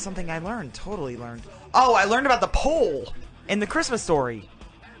god, there was something I learned, totally learned. Oh, I learned about the pole in the Christmas Story.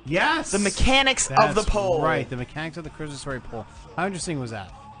 Yes! The mechanics of the pole. Right, the mechanics of the Christmas Story pole. How interesting was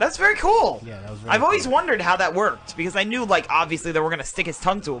that? That's very cool. Yeah, that was very I've always wondered how that worked, because I knew, like, obviously they were going to stick his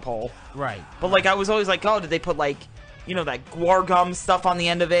tongue to a pole. Right. But, like, I was always like, oh, did they put, like, you know, that guar gum stuff on the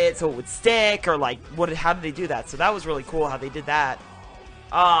end of it so it would stick, or, like, how did they do that? So that was really cool how they did that.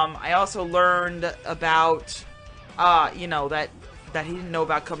 I also learned about, you know, that he didn't know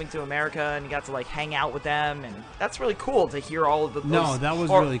about Coming to America, and he got to, like, hang out with them, and that's really cool to hear all of No, that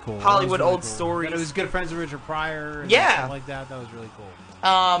was really cool. Hollywood really old cool. stories. That it was good friends with Richard Pryor and Yeah. stuff like that. That was really cool.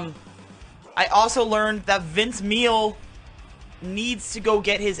 I also learned that Vince Neil needs to go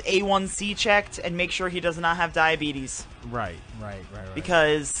get his A1C checked and make sure he does not have diabetes. Right.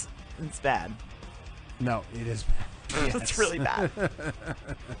 Because it's bad. No, it is bad. It's really bad.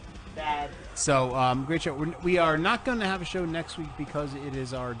 Bad. So, great show. We are not going to have a show next week because it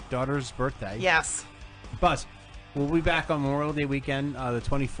is our daughter's birthday. Yes. But we'll be back on Memorial Day weekend, the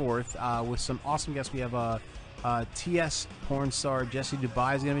 24th, with some awesome guests. We have TS porn star Jesse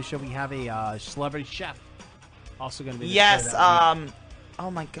Dubai is going to be show. We have a celebrity chef also going to be. Yes. Oh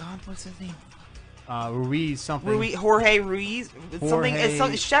my God, what's his name? Ruiz something. Jorge Ruiz.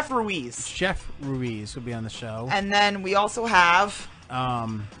 Something. Chef Ruiz. Chef Ruiz will be on the show. And then we also have.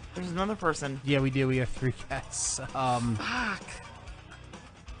 There's another person. Yeah, we do. We have 3 guests. Fuck.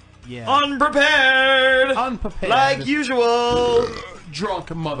 Yeah. Unprepared. Like usual. Drunk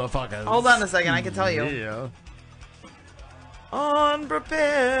motherfuckers. Hold on a second, I can tell you. Yeah.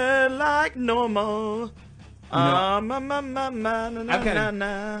 Unprepared like normal. Oh,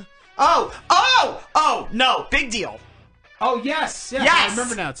 no, big deal. Oh, yes. Yes. I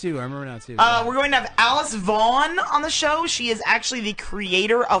remember now, too. We're going to have Alice Vaughn on the show. She is actually the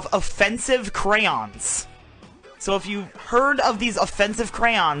creator of Offensive Crayons. So if you've heard of these offensive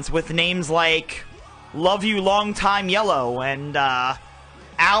crayons with names like Love You Long Time Yellow and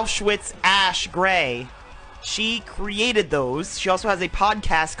Auschwitz Ash Gray, she created those. She also has a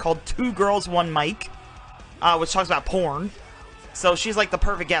podcast called Two Girls, One Mic, which talks about porn. So she's like the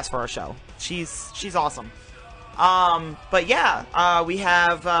perfect guest for our show. She's awesome. But yeah, we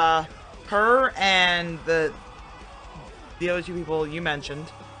have her and the other 2 people you mentioned.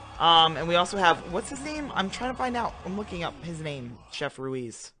 And we also have, what's his name? I'm trying to find out. I'm looking up his name, Chef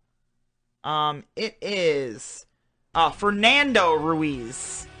Ruiz. It is Fernando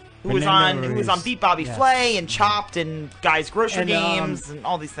Ruiz, who was on Beat Bobby Flay and Chopped and Guys Grocery Games and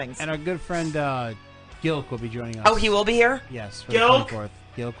all these things. And our good friend Gilk will be joining us. Oh, he will be here? Yes, for Gilk? the 24th.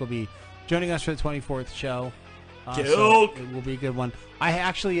 Gilk will be joining us for the 24th show. Gilk! So it will be a good one. I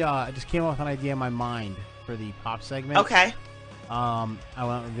actually just came up with an idea in my mind for the pop segment. Okay. I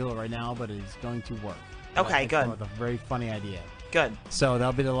won't reveal it right now, but it's going to work. Okay, good. With a very funny idea. Good. So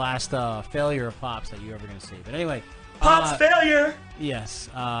that'll be the last failure of Pops that you're ever going to see. But anyway. Pops failure! Yes.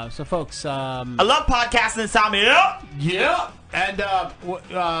 So, folks. I love podcasting insomnia. Yeah. And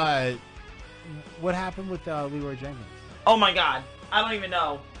what happened with Leroy Jenkins? Oh, my God. I don't even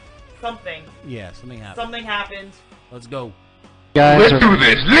know. Something. Yeah, something happened. Something happened. Let's go. Let's do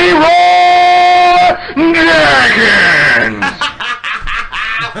this. Leroy Jenkins!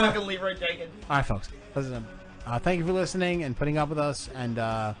 Fucking Leroy Jenkins. All right, folks. Listen, thank you for listening and putting up with us. And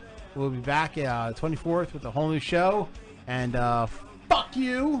we'll be back 24th with a whole new show. And fuck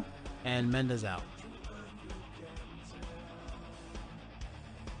you. And Mendes out.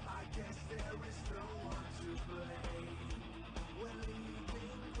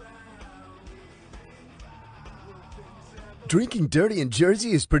 Drinking Dirty in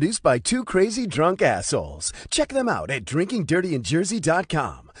Jersey is produced by two crazy drunk assholes. Check them out at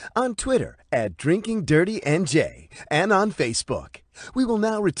drinkingdirtyinjersey.com, on Twitter at drinkingdirtynj, and on Facebook. We will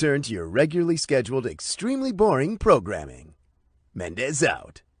now return to your regularly scheduled, extremely boring programming. Mendes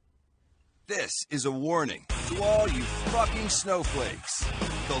out. This is a warning to all you fucking snowflakes.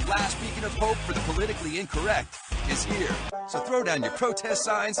 The last beacon of hope for the politically incorrect is here. So throw down your protest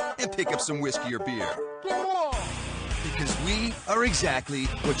signs and pick up some whiskey or beer. Because we are exactly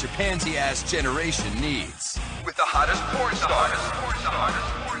what your pansy-ass generation needs. With the hottest porn stars,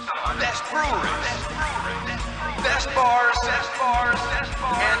 best breweries, best bars,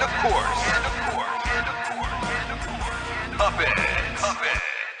 and of course, puppets.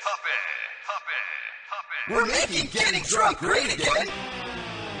 We're making getting drunk great again.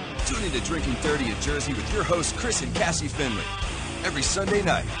 Tune into Drinking Dirty in Jersey with your hosts Chris and Cassie Finley. Every Sunday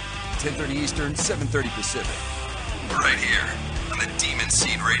night, 10:30 Eastern, 7:30 Pacific. Right here on the Demon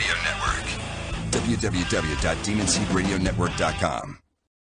Seed Radio Network. www.demonseedradionetwork.com.